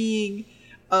him being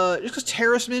just because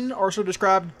terrorismen are sort of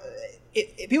described.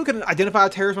 If people can identify a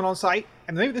terrorism on site,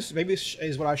 and maybe this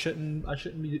is what I shouldn't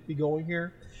be going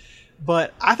here.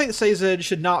 But I think Sazed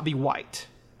should not be white.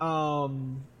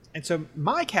 And so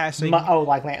my casting...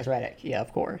 like Lance Reddick. Yeah,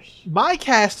 of course. My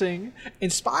casting,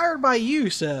 inspired by you,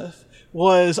 Seth,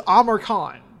 was Amir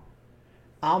Khan.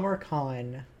 Amir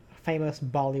Khan, famous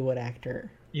Bollywood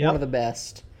actor. Yep. One of the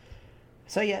best.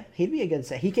 So yeah, he'd be a good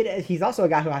set. He's also a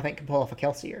guy who I think could pull off a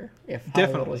Kelsier if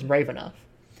Hollywood was brave enough.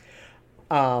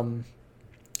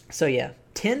 So yeah,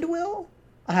 Tindwyl,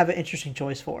 I have an interesting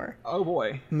choice for. Oh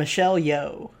boy. Michelle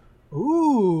Yeoh.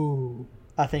 Ooh.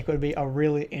 I think would be a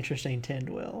really interesting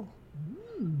Tindwyl.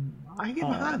 I can get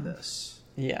behind this.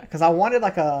 Yeah, because I wanted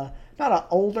like not an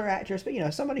older actress,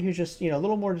 but somebody who's just a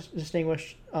little more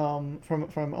distinguished from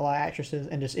a lot of actresses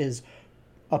and just is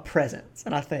a presence.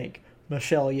 And I think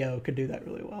Michelle Yeoh could do that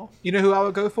really well. You know who I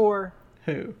would go for?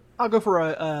 Who? I'll go for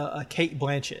a Cate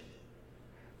Blanchett.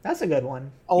 That's a good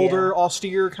one. Older,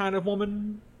 austere kind of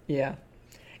woman. Yeah.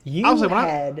 You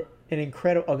had an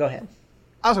incredible... Oh, go ahead.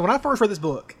 I was like, when I first read this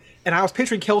book, and I was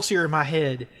picturing Kelsier in my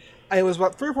head, it was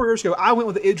about 3 or 4 years ago, I went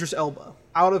with Idris Elba.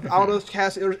 I would have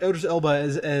cast Idris Elba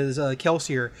as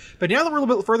Kelsier. But now that we're a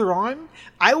little bit further on,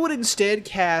 I would instead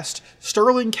cast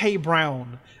Sterling K.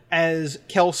 Brown as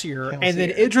Kelsier, and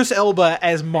then Idris Elba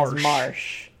as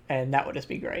Marsh. And that would just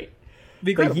be great.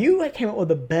 But you came up with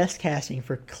the best casting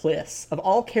for Kliss. Of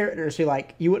all characters who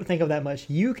you wouldn't think of that much,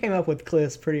 you came up with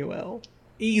Kliss pretty well.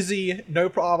 Easy, no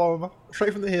problem,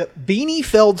 straight from the hip. Beanie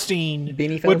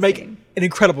Feldstein would make an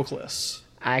incredible Kliss.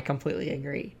 I completely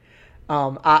agree.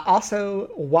 I also,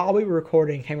 while we were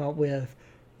recording, came up with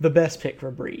the best pick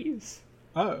for Breeze.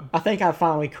 Oh. I think I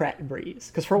finally cracked Breeze.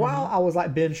 Because for a while, I was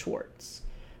like Ben Schwartz,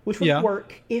 which would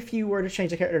work if you were to change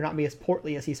the character to not be as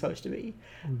portly as he's supposed to be.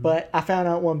 Mm-hmm. But I found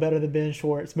out one better than Ben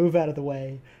Schwartz. Move out of the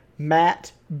way.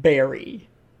 Matt Berry.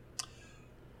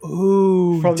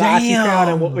 Ooh, from the Icy Crown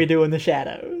and What We Do in the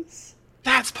Shadows.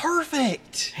 That's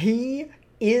perfect. He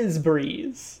is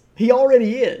Breeze. He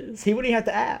already is. He wouldn't even have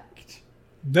to act.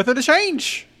 Nothing to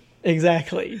change.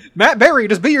 Exactly. Matt Berry,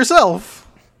 just be yourself.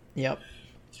 Yep.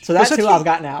 So that's who I've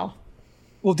got now.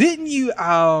 Well, didn't you...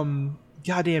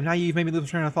 Goddamn, now you've made me lose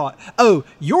train of thought. Oh,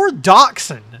 your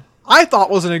Dachshund, I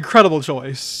thought was an incredible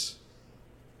choice.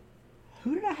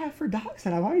 Who did I have for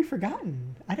Dachshund? I've already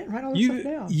forgotten. I didn't write all this stuff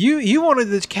down. You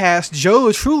wanted to cast Joe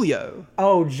Lo Truglio.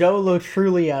 Oh, Joe Lo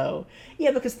Truglio.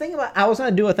 Yeah, because I was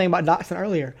going to do a thing about Dachshund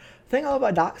earlier. The thing I love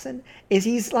about Dachshund is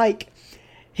he's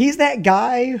that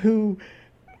guy who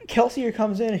Kelsier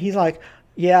comes in and he's like,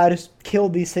 yeah, I just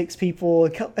killed these 6 people.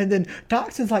 And then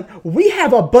Dachshund's like, we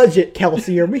have a budget,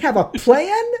 Kelsier. We have a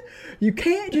plan. You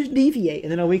can't just deviate.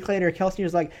 And then a week later,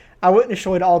 Kelsier's like, I wouldn't have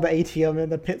showed all the ATM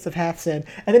and the pits of Halfsin.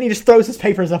 And then he just throws his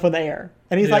papers up in the air.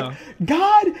 And he's like,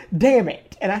 God damn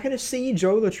it. And I can just see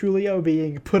Joe Lo Truglio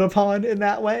being put upon in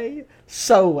that way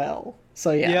so well.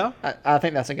 So yeah. I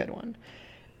think that's a good one.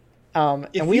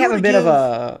 And we have a bit of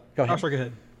a... Go ahead. Oh, sorry, go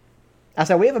ahead. I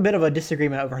said we have a bit of a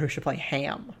disagreement over who should play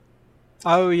Ham.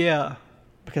 Oh, yeah.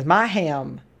 Because my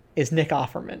Ham is Nick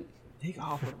Offerman. Nick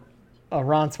Offerman.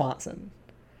 Ron Swanson.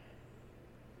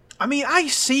 I mean, I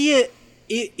see it.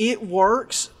 It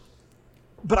works.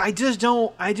 But I just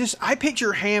don't... I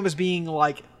picture Ham as being,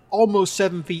 like, almost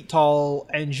 7 feet tall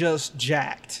and just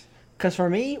jacked. Because for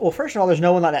me... Well, first of all, there's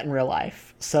no one like that in real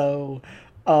life. So,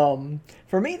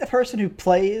 for me, the person who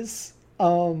plays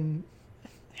Ham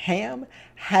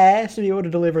has to be able to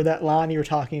deliver that line you were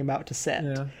talking about to Seth.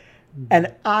 Yeah.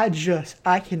 And I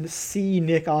can see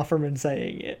Nick Offerman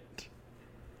saying it.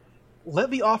 Let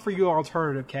me offer you an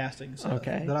alternative casting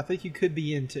that I think you could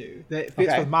be into. That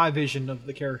fits with my vision of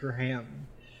the character Ham.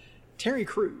 Terry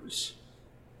Crews.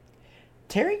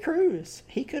 Terry Crews.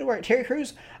 He could work. Terry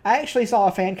Crews. I actually saw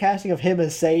a fan casting of him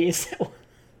as Says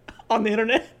on the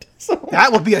internet. So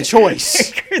that would be a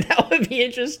choice. That would be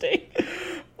interesting.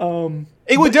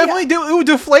 It would definitely it would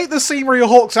deflate the scene where he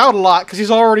hulks out a lot because he's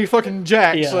already fucking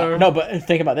jacked. Yeah. So. No, but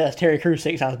think about this: Terry Crews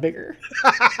 6 times bigger.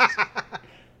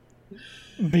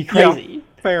 Be crazy. Yeah,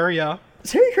 fair, yeah.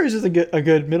 Terry Crews is a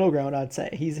good middle ground, I'd say.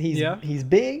 He's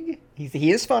big.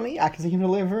 He is funny. I can see him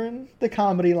delivering the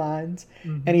comedy lines,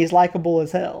 and he's likable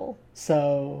as hell.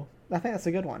 So I think that's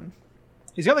a good one.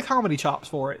 He's got the comedy chops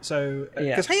for it. So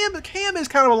because Ham is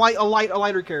kind of a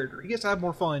lighter character. He gets to have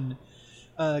more fun.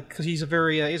 Because he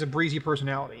has a breezy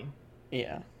personality.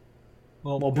 Yeah.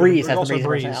 Well, Breeze has a breezy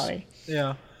personality.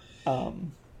 Yeah.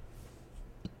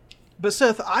 But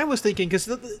Seth, I was thinking, because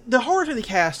the horror of the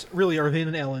cast really are Vin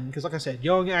and Ellen, because like I said,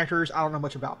 young actors, I don't know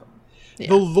much about them. Yeah.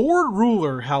 The Lord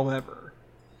Ruler, however,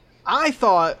 I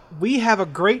thought we have a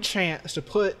great chance to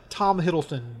put Tom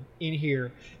Hiddleston in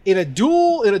here in a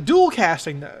dual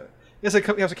casting though. As a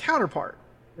counterpart,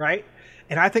 right?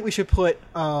 And I think we should put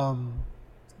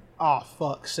oh,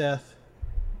 fuck, Seth.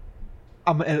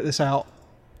 I'm going to edit this out.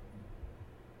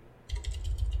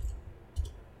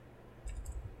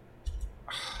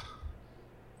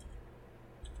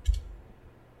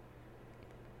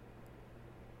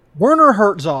 Werner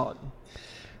Herzog.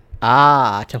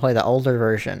 To play the older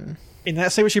version. In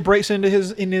that scene where she breaks into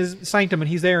his sanctum and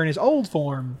he's there in his old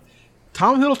form.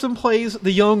 Tom Hiddleston plays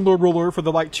the young Lord Ruler for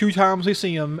the 2 times we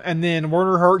see him, and then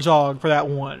Werner Herzog for that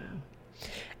one.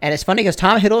 And it's funny because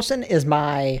Tom Hiddleston is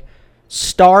my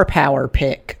star power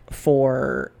pick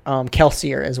for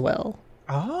Kelsier as well.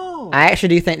 Oh, I actually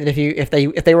do think that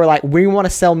if they were like, we want to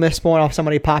sell Mistborn off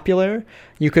somebody popular,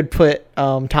 you could put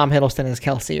Tom Hiddleston as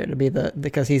Kelsier to be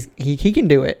because he can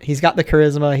do it. He's got the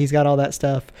charisma, he's got all that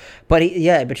stuff. But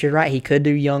but you're right, he could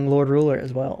do young Lord Ruler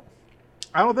as well.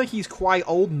 I don't think he's quite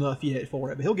old enough yet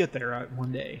for it, but he'll get there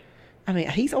one day. I mean,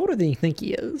 he's older than you think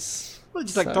he is. Well,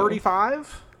 he's like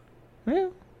 35. Yeah,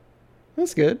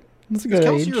 that's good. That's a good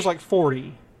age. Kelsier's like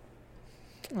 40.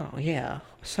 Oh yeah,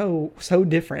 so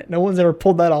different. No one's ever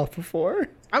pulled that off before.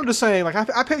 I'm just saying,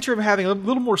 I picture him having a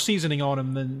little more seasoning on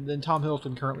him than Tom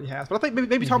Hiddleston currently has. But I think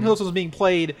maybe Tom Hiddleston is being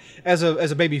played as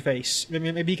a baby face. I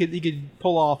mean, maybe he could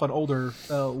pull off an older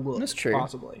look. That's true.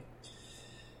 Possibly.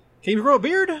 Can he grow a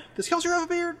beard? Does Kelsier have a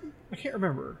beard? I can't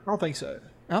remember. I don't think so.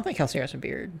 I don't think Kelsier has a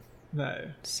beard.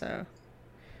 No. So.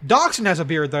 Dachshund has a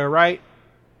beard though, right?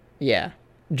 Yeah.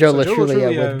 Joe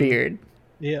Latrulia with beard.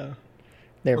 Yeah.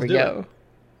 There we go.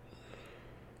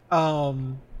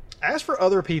 As for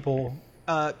other people,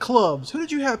 clubs. Who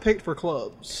did you have picked for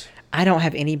clubs? I don't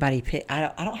have anybody picked.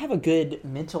 I don't have a good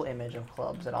mental image of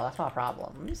clubs at all. That's my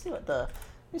problem. Let me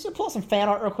see pull some fan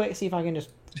art real quick. See if I can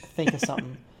just think of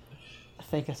something.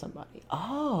 Think of somebody.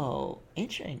 Oh,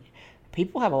 interesting.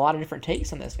 People have a lot of different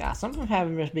takes on this guy. Some of them have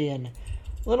him just being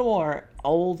a little more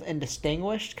old and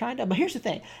distinguished, kind of. But here's the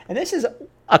thing, and this is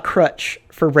a crutch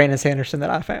for Brandon Sanderson that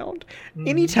I found.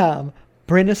 Anytime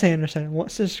Brandon Sanderson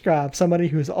wants to describe somebody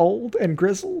who's old and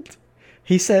grizzled,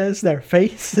 he says their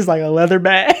face is like a leather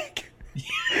bag.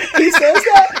 He says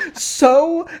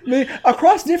that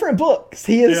across different books.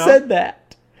 He has said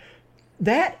that.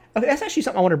 That's actually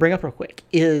something I want to bring up real quick.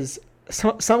 Is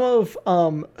some of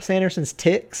Sanderson's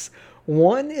ticks.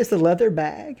 One is the leather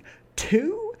bag.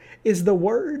 2 is the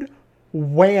word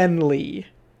Wanley.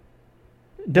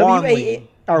 Wanley.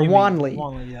 Wanley.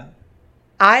 Wanley, yeah.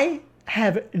 I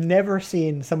have never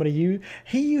seen somebody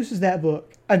he uses that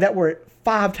word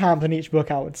 5 times in each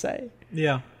book, I would say.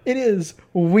 Yeah. It is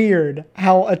weird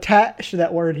how attached to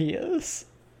that word he is.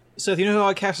 Seth, you know who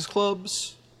I cast as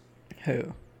clubs?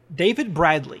 Who? David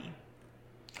Bradley.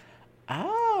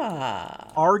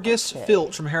 Argus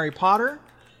Filch from Harry Potter.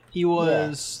 He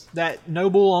was that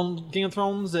noble on Game of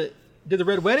Thrones that did the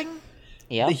Red Wedding.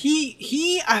 Yeah.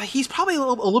 He's probably a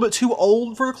little bit too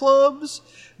old for the clubs,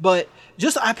 but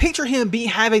just I picture him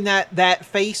having that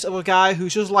face of a guy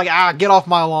who's just like, get off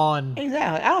my lawn.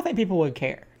 Exactly. I don't think people would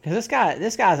care because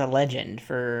this guy's a legend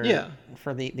for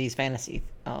these fantasy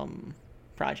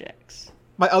projects.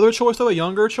 My other choice, though, a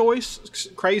younger choice,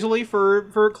 crazily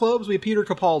for clubs, would be Peter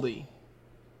Capaldi.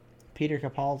 Peter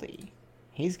Capaldi,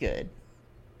 he's good.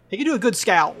 He could do a good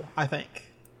scowl, I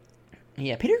think.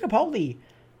 Yeah, Peter Capaldi.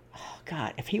 Oh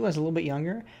God, if he was a little bit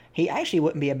younger, he actually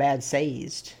wouldn't be a bad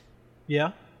Sazed.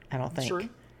 Yeah, I don't think. True.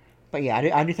 But yeah,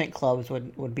 I do think clubs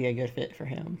would be a good fit for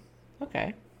him.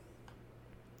 Okay.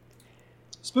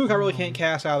 Spook, I really can't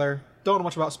cast either. Don't know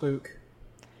much about Spook.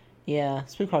 Yeah,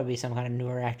 Spook probably be some kind of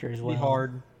newer actor as well. Be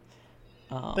hard.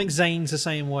 I think Zane's the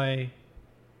same way.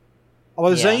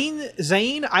 Although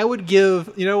Zane, I would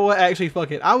give. You know what? Actually,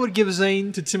 fuck it. I would give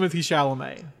Zane to Timothée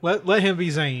Chalamet. Let him be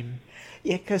Zane.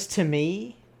 Yeah, because to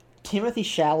me, Timothée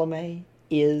Chalamet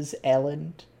is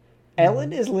Ellen.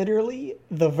 Ellen is literally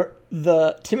the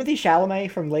Timothée Chalamet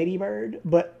from Lady Bird,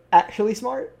 but actually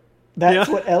smart. That's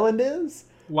what Ellen is.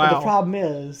 Wow. But the problem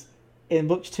is, in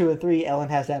books 2 and 3, Ellen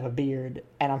has to have a beard,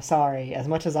 and I'm sorry, as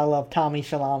much as I love Tommy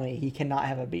Chalamet, he cannot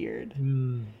have a beard.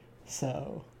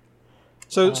 So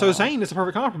Zane is the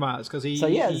perfect compromise because he. So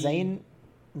yeah,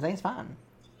 Zane's fine.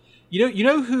 You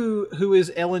know who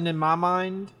is Ellen in my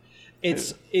mind?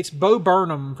 It's Bo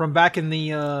Burnham from back in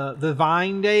the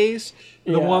Vine days.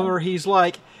 The one where he's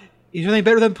like, "Is anything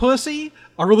better than pussy?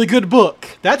 A really good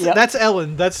book." That's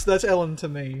Ellen. That's Ellen to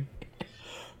me.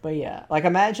 But yeah, like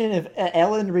imagine if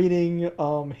Ellen reading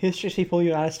History of People of the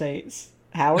United States,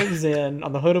 Howard Zinn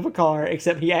on the hood of a car,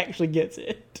 except he actually gets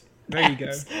it. There you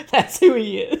go. That's who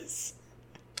he is.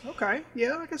 Okay,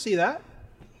 yeah, I can see that.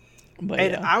 But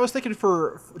I was thinking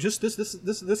for just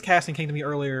this casting came to me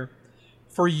earlier.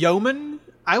 For Yeoman,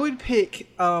 I would pick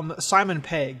Simon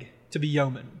Pegg to be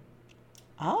Yeoman.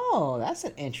 Oh, that's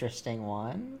an interesting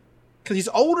one. Because he's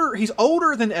older. He's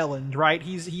older than Ellen, right?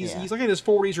 He's like in his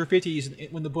 40s or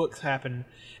 50s when the books happen,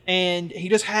 and he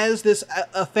just has this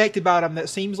effect about him that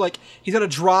seems like he's got a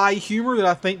dry humor that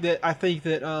I think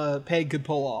that Pegg could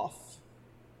pull off.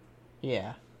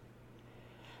 Yeah.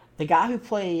 The guy who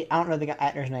played, I don't know the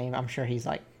actor's name. I'm sure he's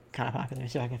like kind of popular.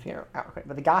 See if I can figure it out quick.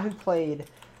 But the guy who played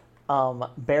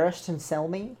Barristan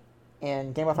Selmy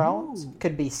in Game of Thrones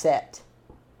could be Set.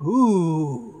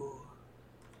 Ooh,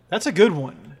 that's a good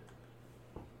one.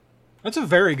 That's a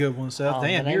very good one, Seth.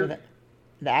 Damn,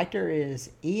 the actor is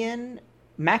Ian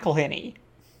McElhenney.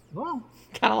 Wow.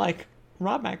 Kind of like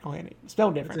Rob McElhenney.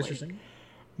 Spelled differently. That's interesting.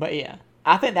 But yeah,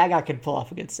 I think that guy could pull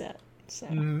off a good Set. So,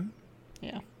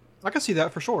 yeah. I can see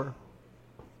that for sure.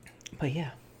 But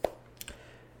yeah.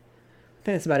 I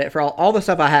think that's about it. For all the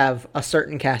stuff I have a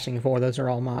certain casting for, those are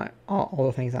all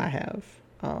the things I have.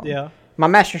 My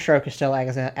masterstroke is still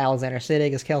Alexander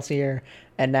Siddig as Kelsier,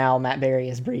 and now Matt Berry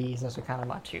as Breeze. Those are kind of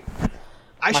my two.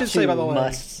 I should say, by the way,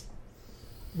 musts.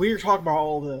 We were talking about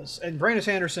all this, and Brandon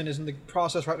Sanderson is in the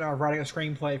process right now of writing a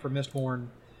screenplay for Mistborn.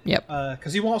 Yep.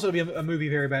 Because he wants it to be a movie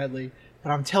very badly.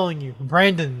 But I'm telling you,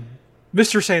 Brandon,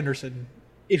 Mr. Sanderson,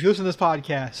 if you listen to this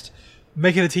podcast,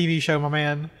 make it a TV show, my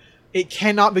man. It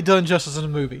cannot be done justice in a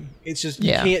movie. It's just,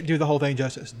 you can't do the whole thing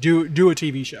justice. Do a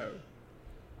TV show.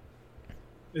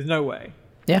 There's no way.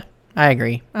 Yeah, I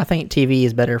agree. I think TV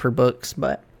is better for books,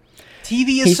 but...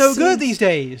 TV is so good these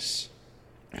days.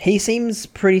 He seems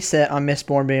pretty set on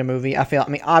Mistborn being a movie. I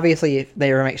mean, obviously, if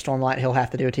they remake Stormlight, he'll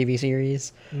have to do a TV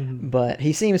series. But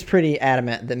he seems pretty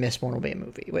adamant that Mistborn will be a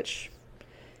movie, which...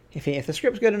 If the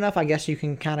script's good enough, I guess you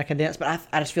can kind of condense. But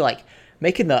I just feel like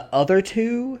making the other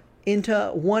two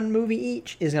into one movie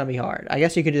each is going to be hard. I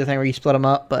guess you could do the thing where you split them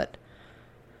up, but...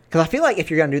 Because I feel like if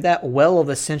you're going to do that, Well of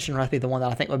Ascension would be the one that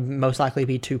I think would most likely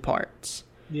be 2 parts.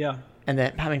 Yeah. And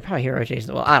then, I mean, probably Hero Chasing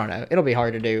the Well. I don't know. It'll be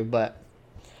hard to do, but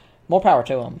more power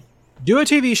to them. Do a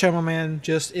TV show, my man.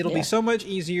 It'll be so much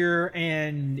easier,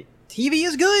 and TV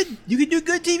is good. You can do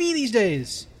good TV these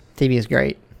days. TV is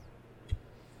great.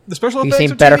 The special effects. Have you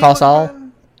seen Better Call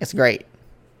Saul? It's great.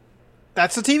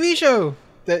 That's a TV show.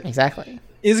 That exactly.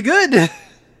 Is good.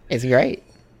 It's great.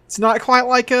 It's not quite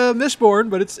like Mistborn,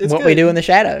 but it's What good. We Do in the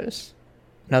Shadows.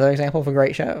 Another example of a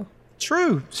great show.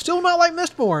 True. Still not like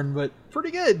Mistborn, but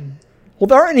pretty good. Well,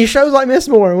 there aren't any shows like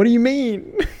Mistborn. What do you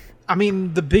mean? I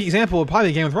mean, the big example would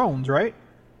probably be Game of Thrones, right?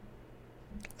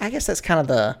 I guess that's kind of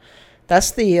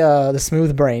the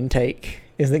smooth brain take.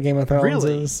 Is that Game of Thrones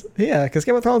is... Yeah, because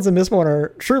Game of Thrones and Mistborn are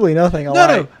truly nothing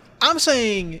alike. No. I'm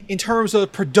saying in terms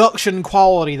of production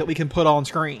quality that we can put on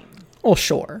screen. Well,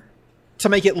 sure. To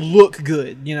make it look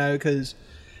good, because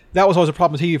that was always a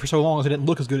problem with TV for so long, is it didn't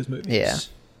look as good as movies. Yeah.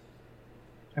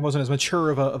 and wasn't as mature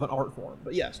of an art form.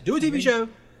 But yes, do a TV show.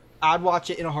 I'd watch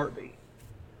it in a heartbeat.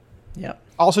 Yep.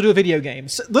 Also do a video game.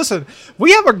 Listen,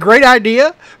 we have a great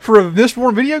idea for a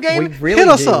Mistborn video game. We really Hit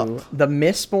us up. The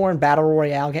Mistborn Battle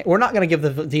Royale game. We're not going to give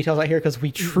the details out here because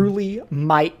we truly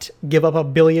might give up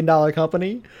 $1 billion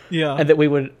company. Yeah. And that we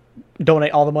would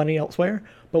donate all the money elsewhere.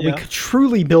 But we could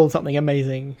truly build something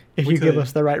amazing if you give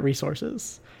us the right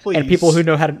resources. Please. And people who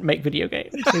know how to make video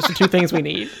games. These are 2 things we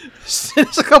need. Send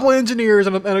us a couple of engineers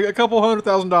and a couple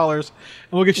 $100,000, and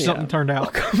we'll get you something turned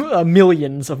out.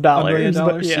 Millions of dollars. $1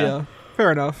 million, yeah.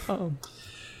 Fair enough. All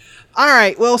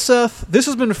right. Well, Seth, this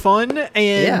has been fun.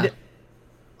 And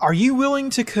are you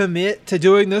willing to commit to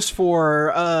doing this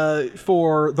for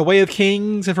The Way of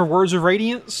Kings and for Words of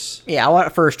Radiance? Yeah.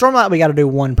 For Stormlight, we got to do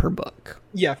 1 per book.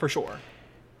 Yeah, for sure.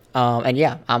 And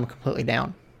yeah, I'm completely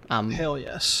down. Hell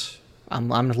yes. I'm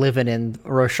living in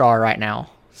Roshar right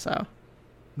now, so.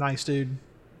 Nice, dude.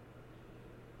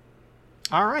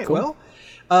 All right, cool.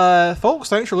 Well, folks,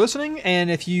 thanks for listening.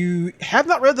 And if you have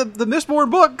not read the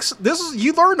Mistborn books,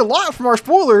 you learned a lot from our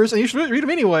spoilers, and you should read them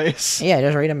anyways. Yeah,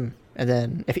 just read them, and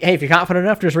then if you're confident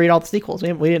enough, just read all the sequels.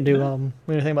 We didn't do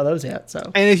anything about those yet. So.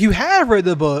 And if you have read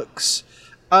the books,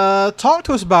 talk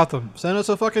to us about them. Send us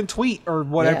a fucking tweet or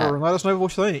whatever, and let us know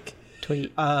what you think.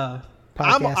 Tweet.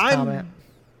 Podcast comment.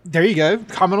 There you go.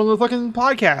 Comment on the fucking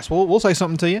podcast. We'll say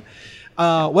something to you.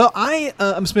 Well,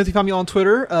 I'm Smith. You find me on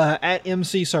Twitter at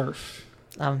MCSurf.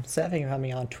 I'm Seth. You can find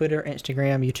me on Twitter,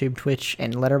 Instagram, YouTube, Twitch,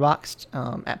 and Letterboxd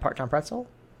at Part Time Pretzel.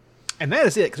 And that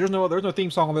is it. Because there's no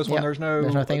theme song on this one. There's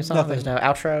no theme song. Nothing. There's no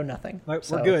outro. Nothing. Nope,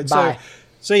 so, we're good. Bye.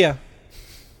 So, see ya.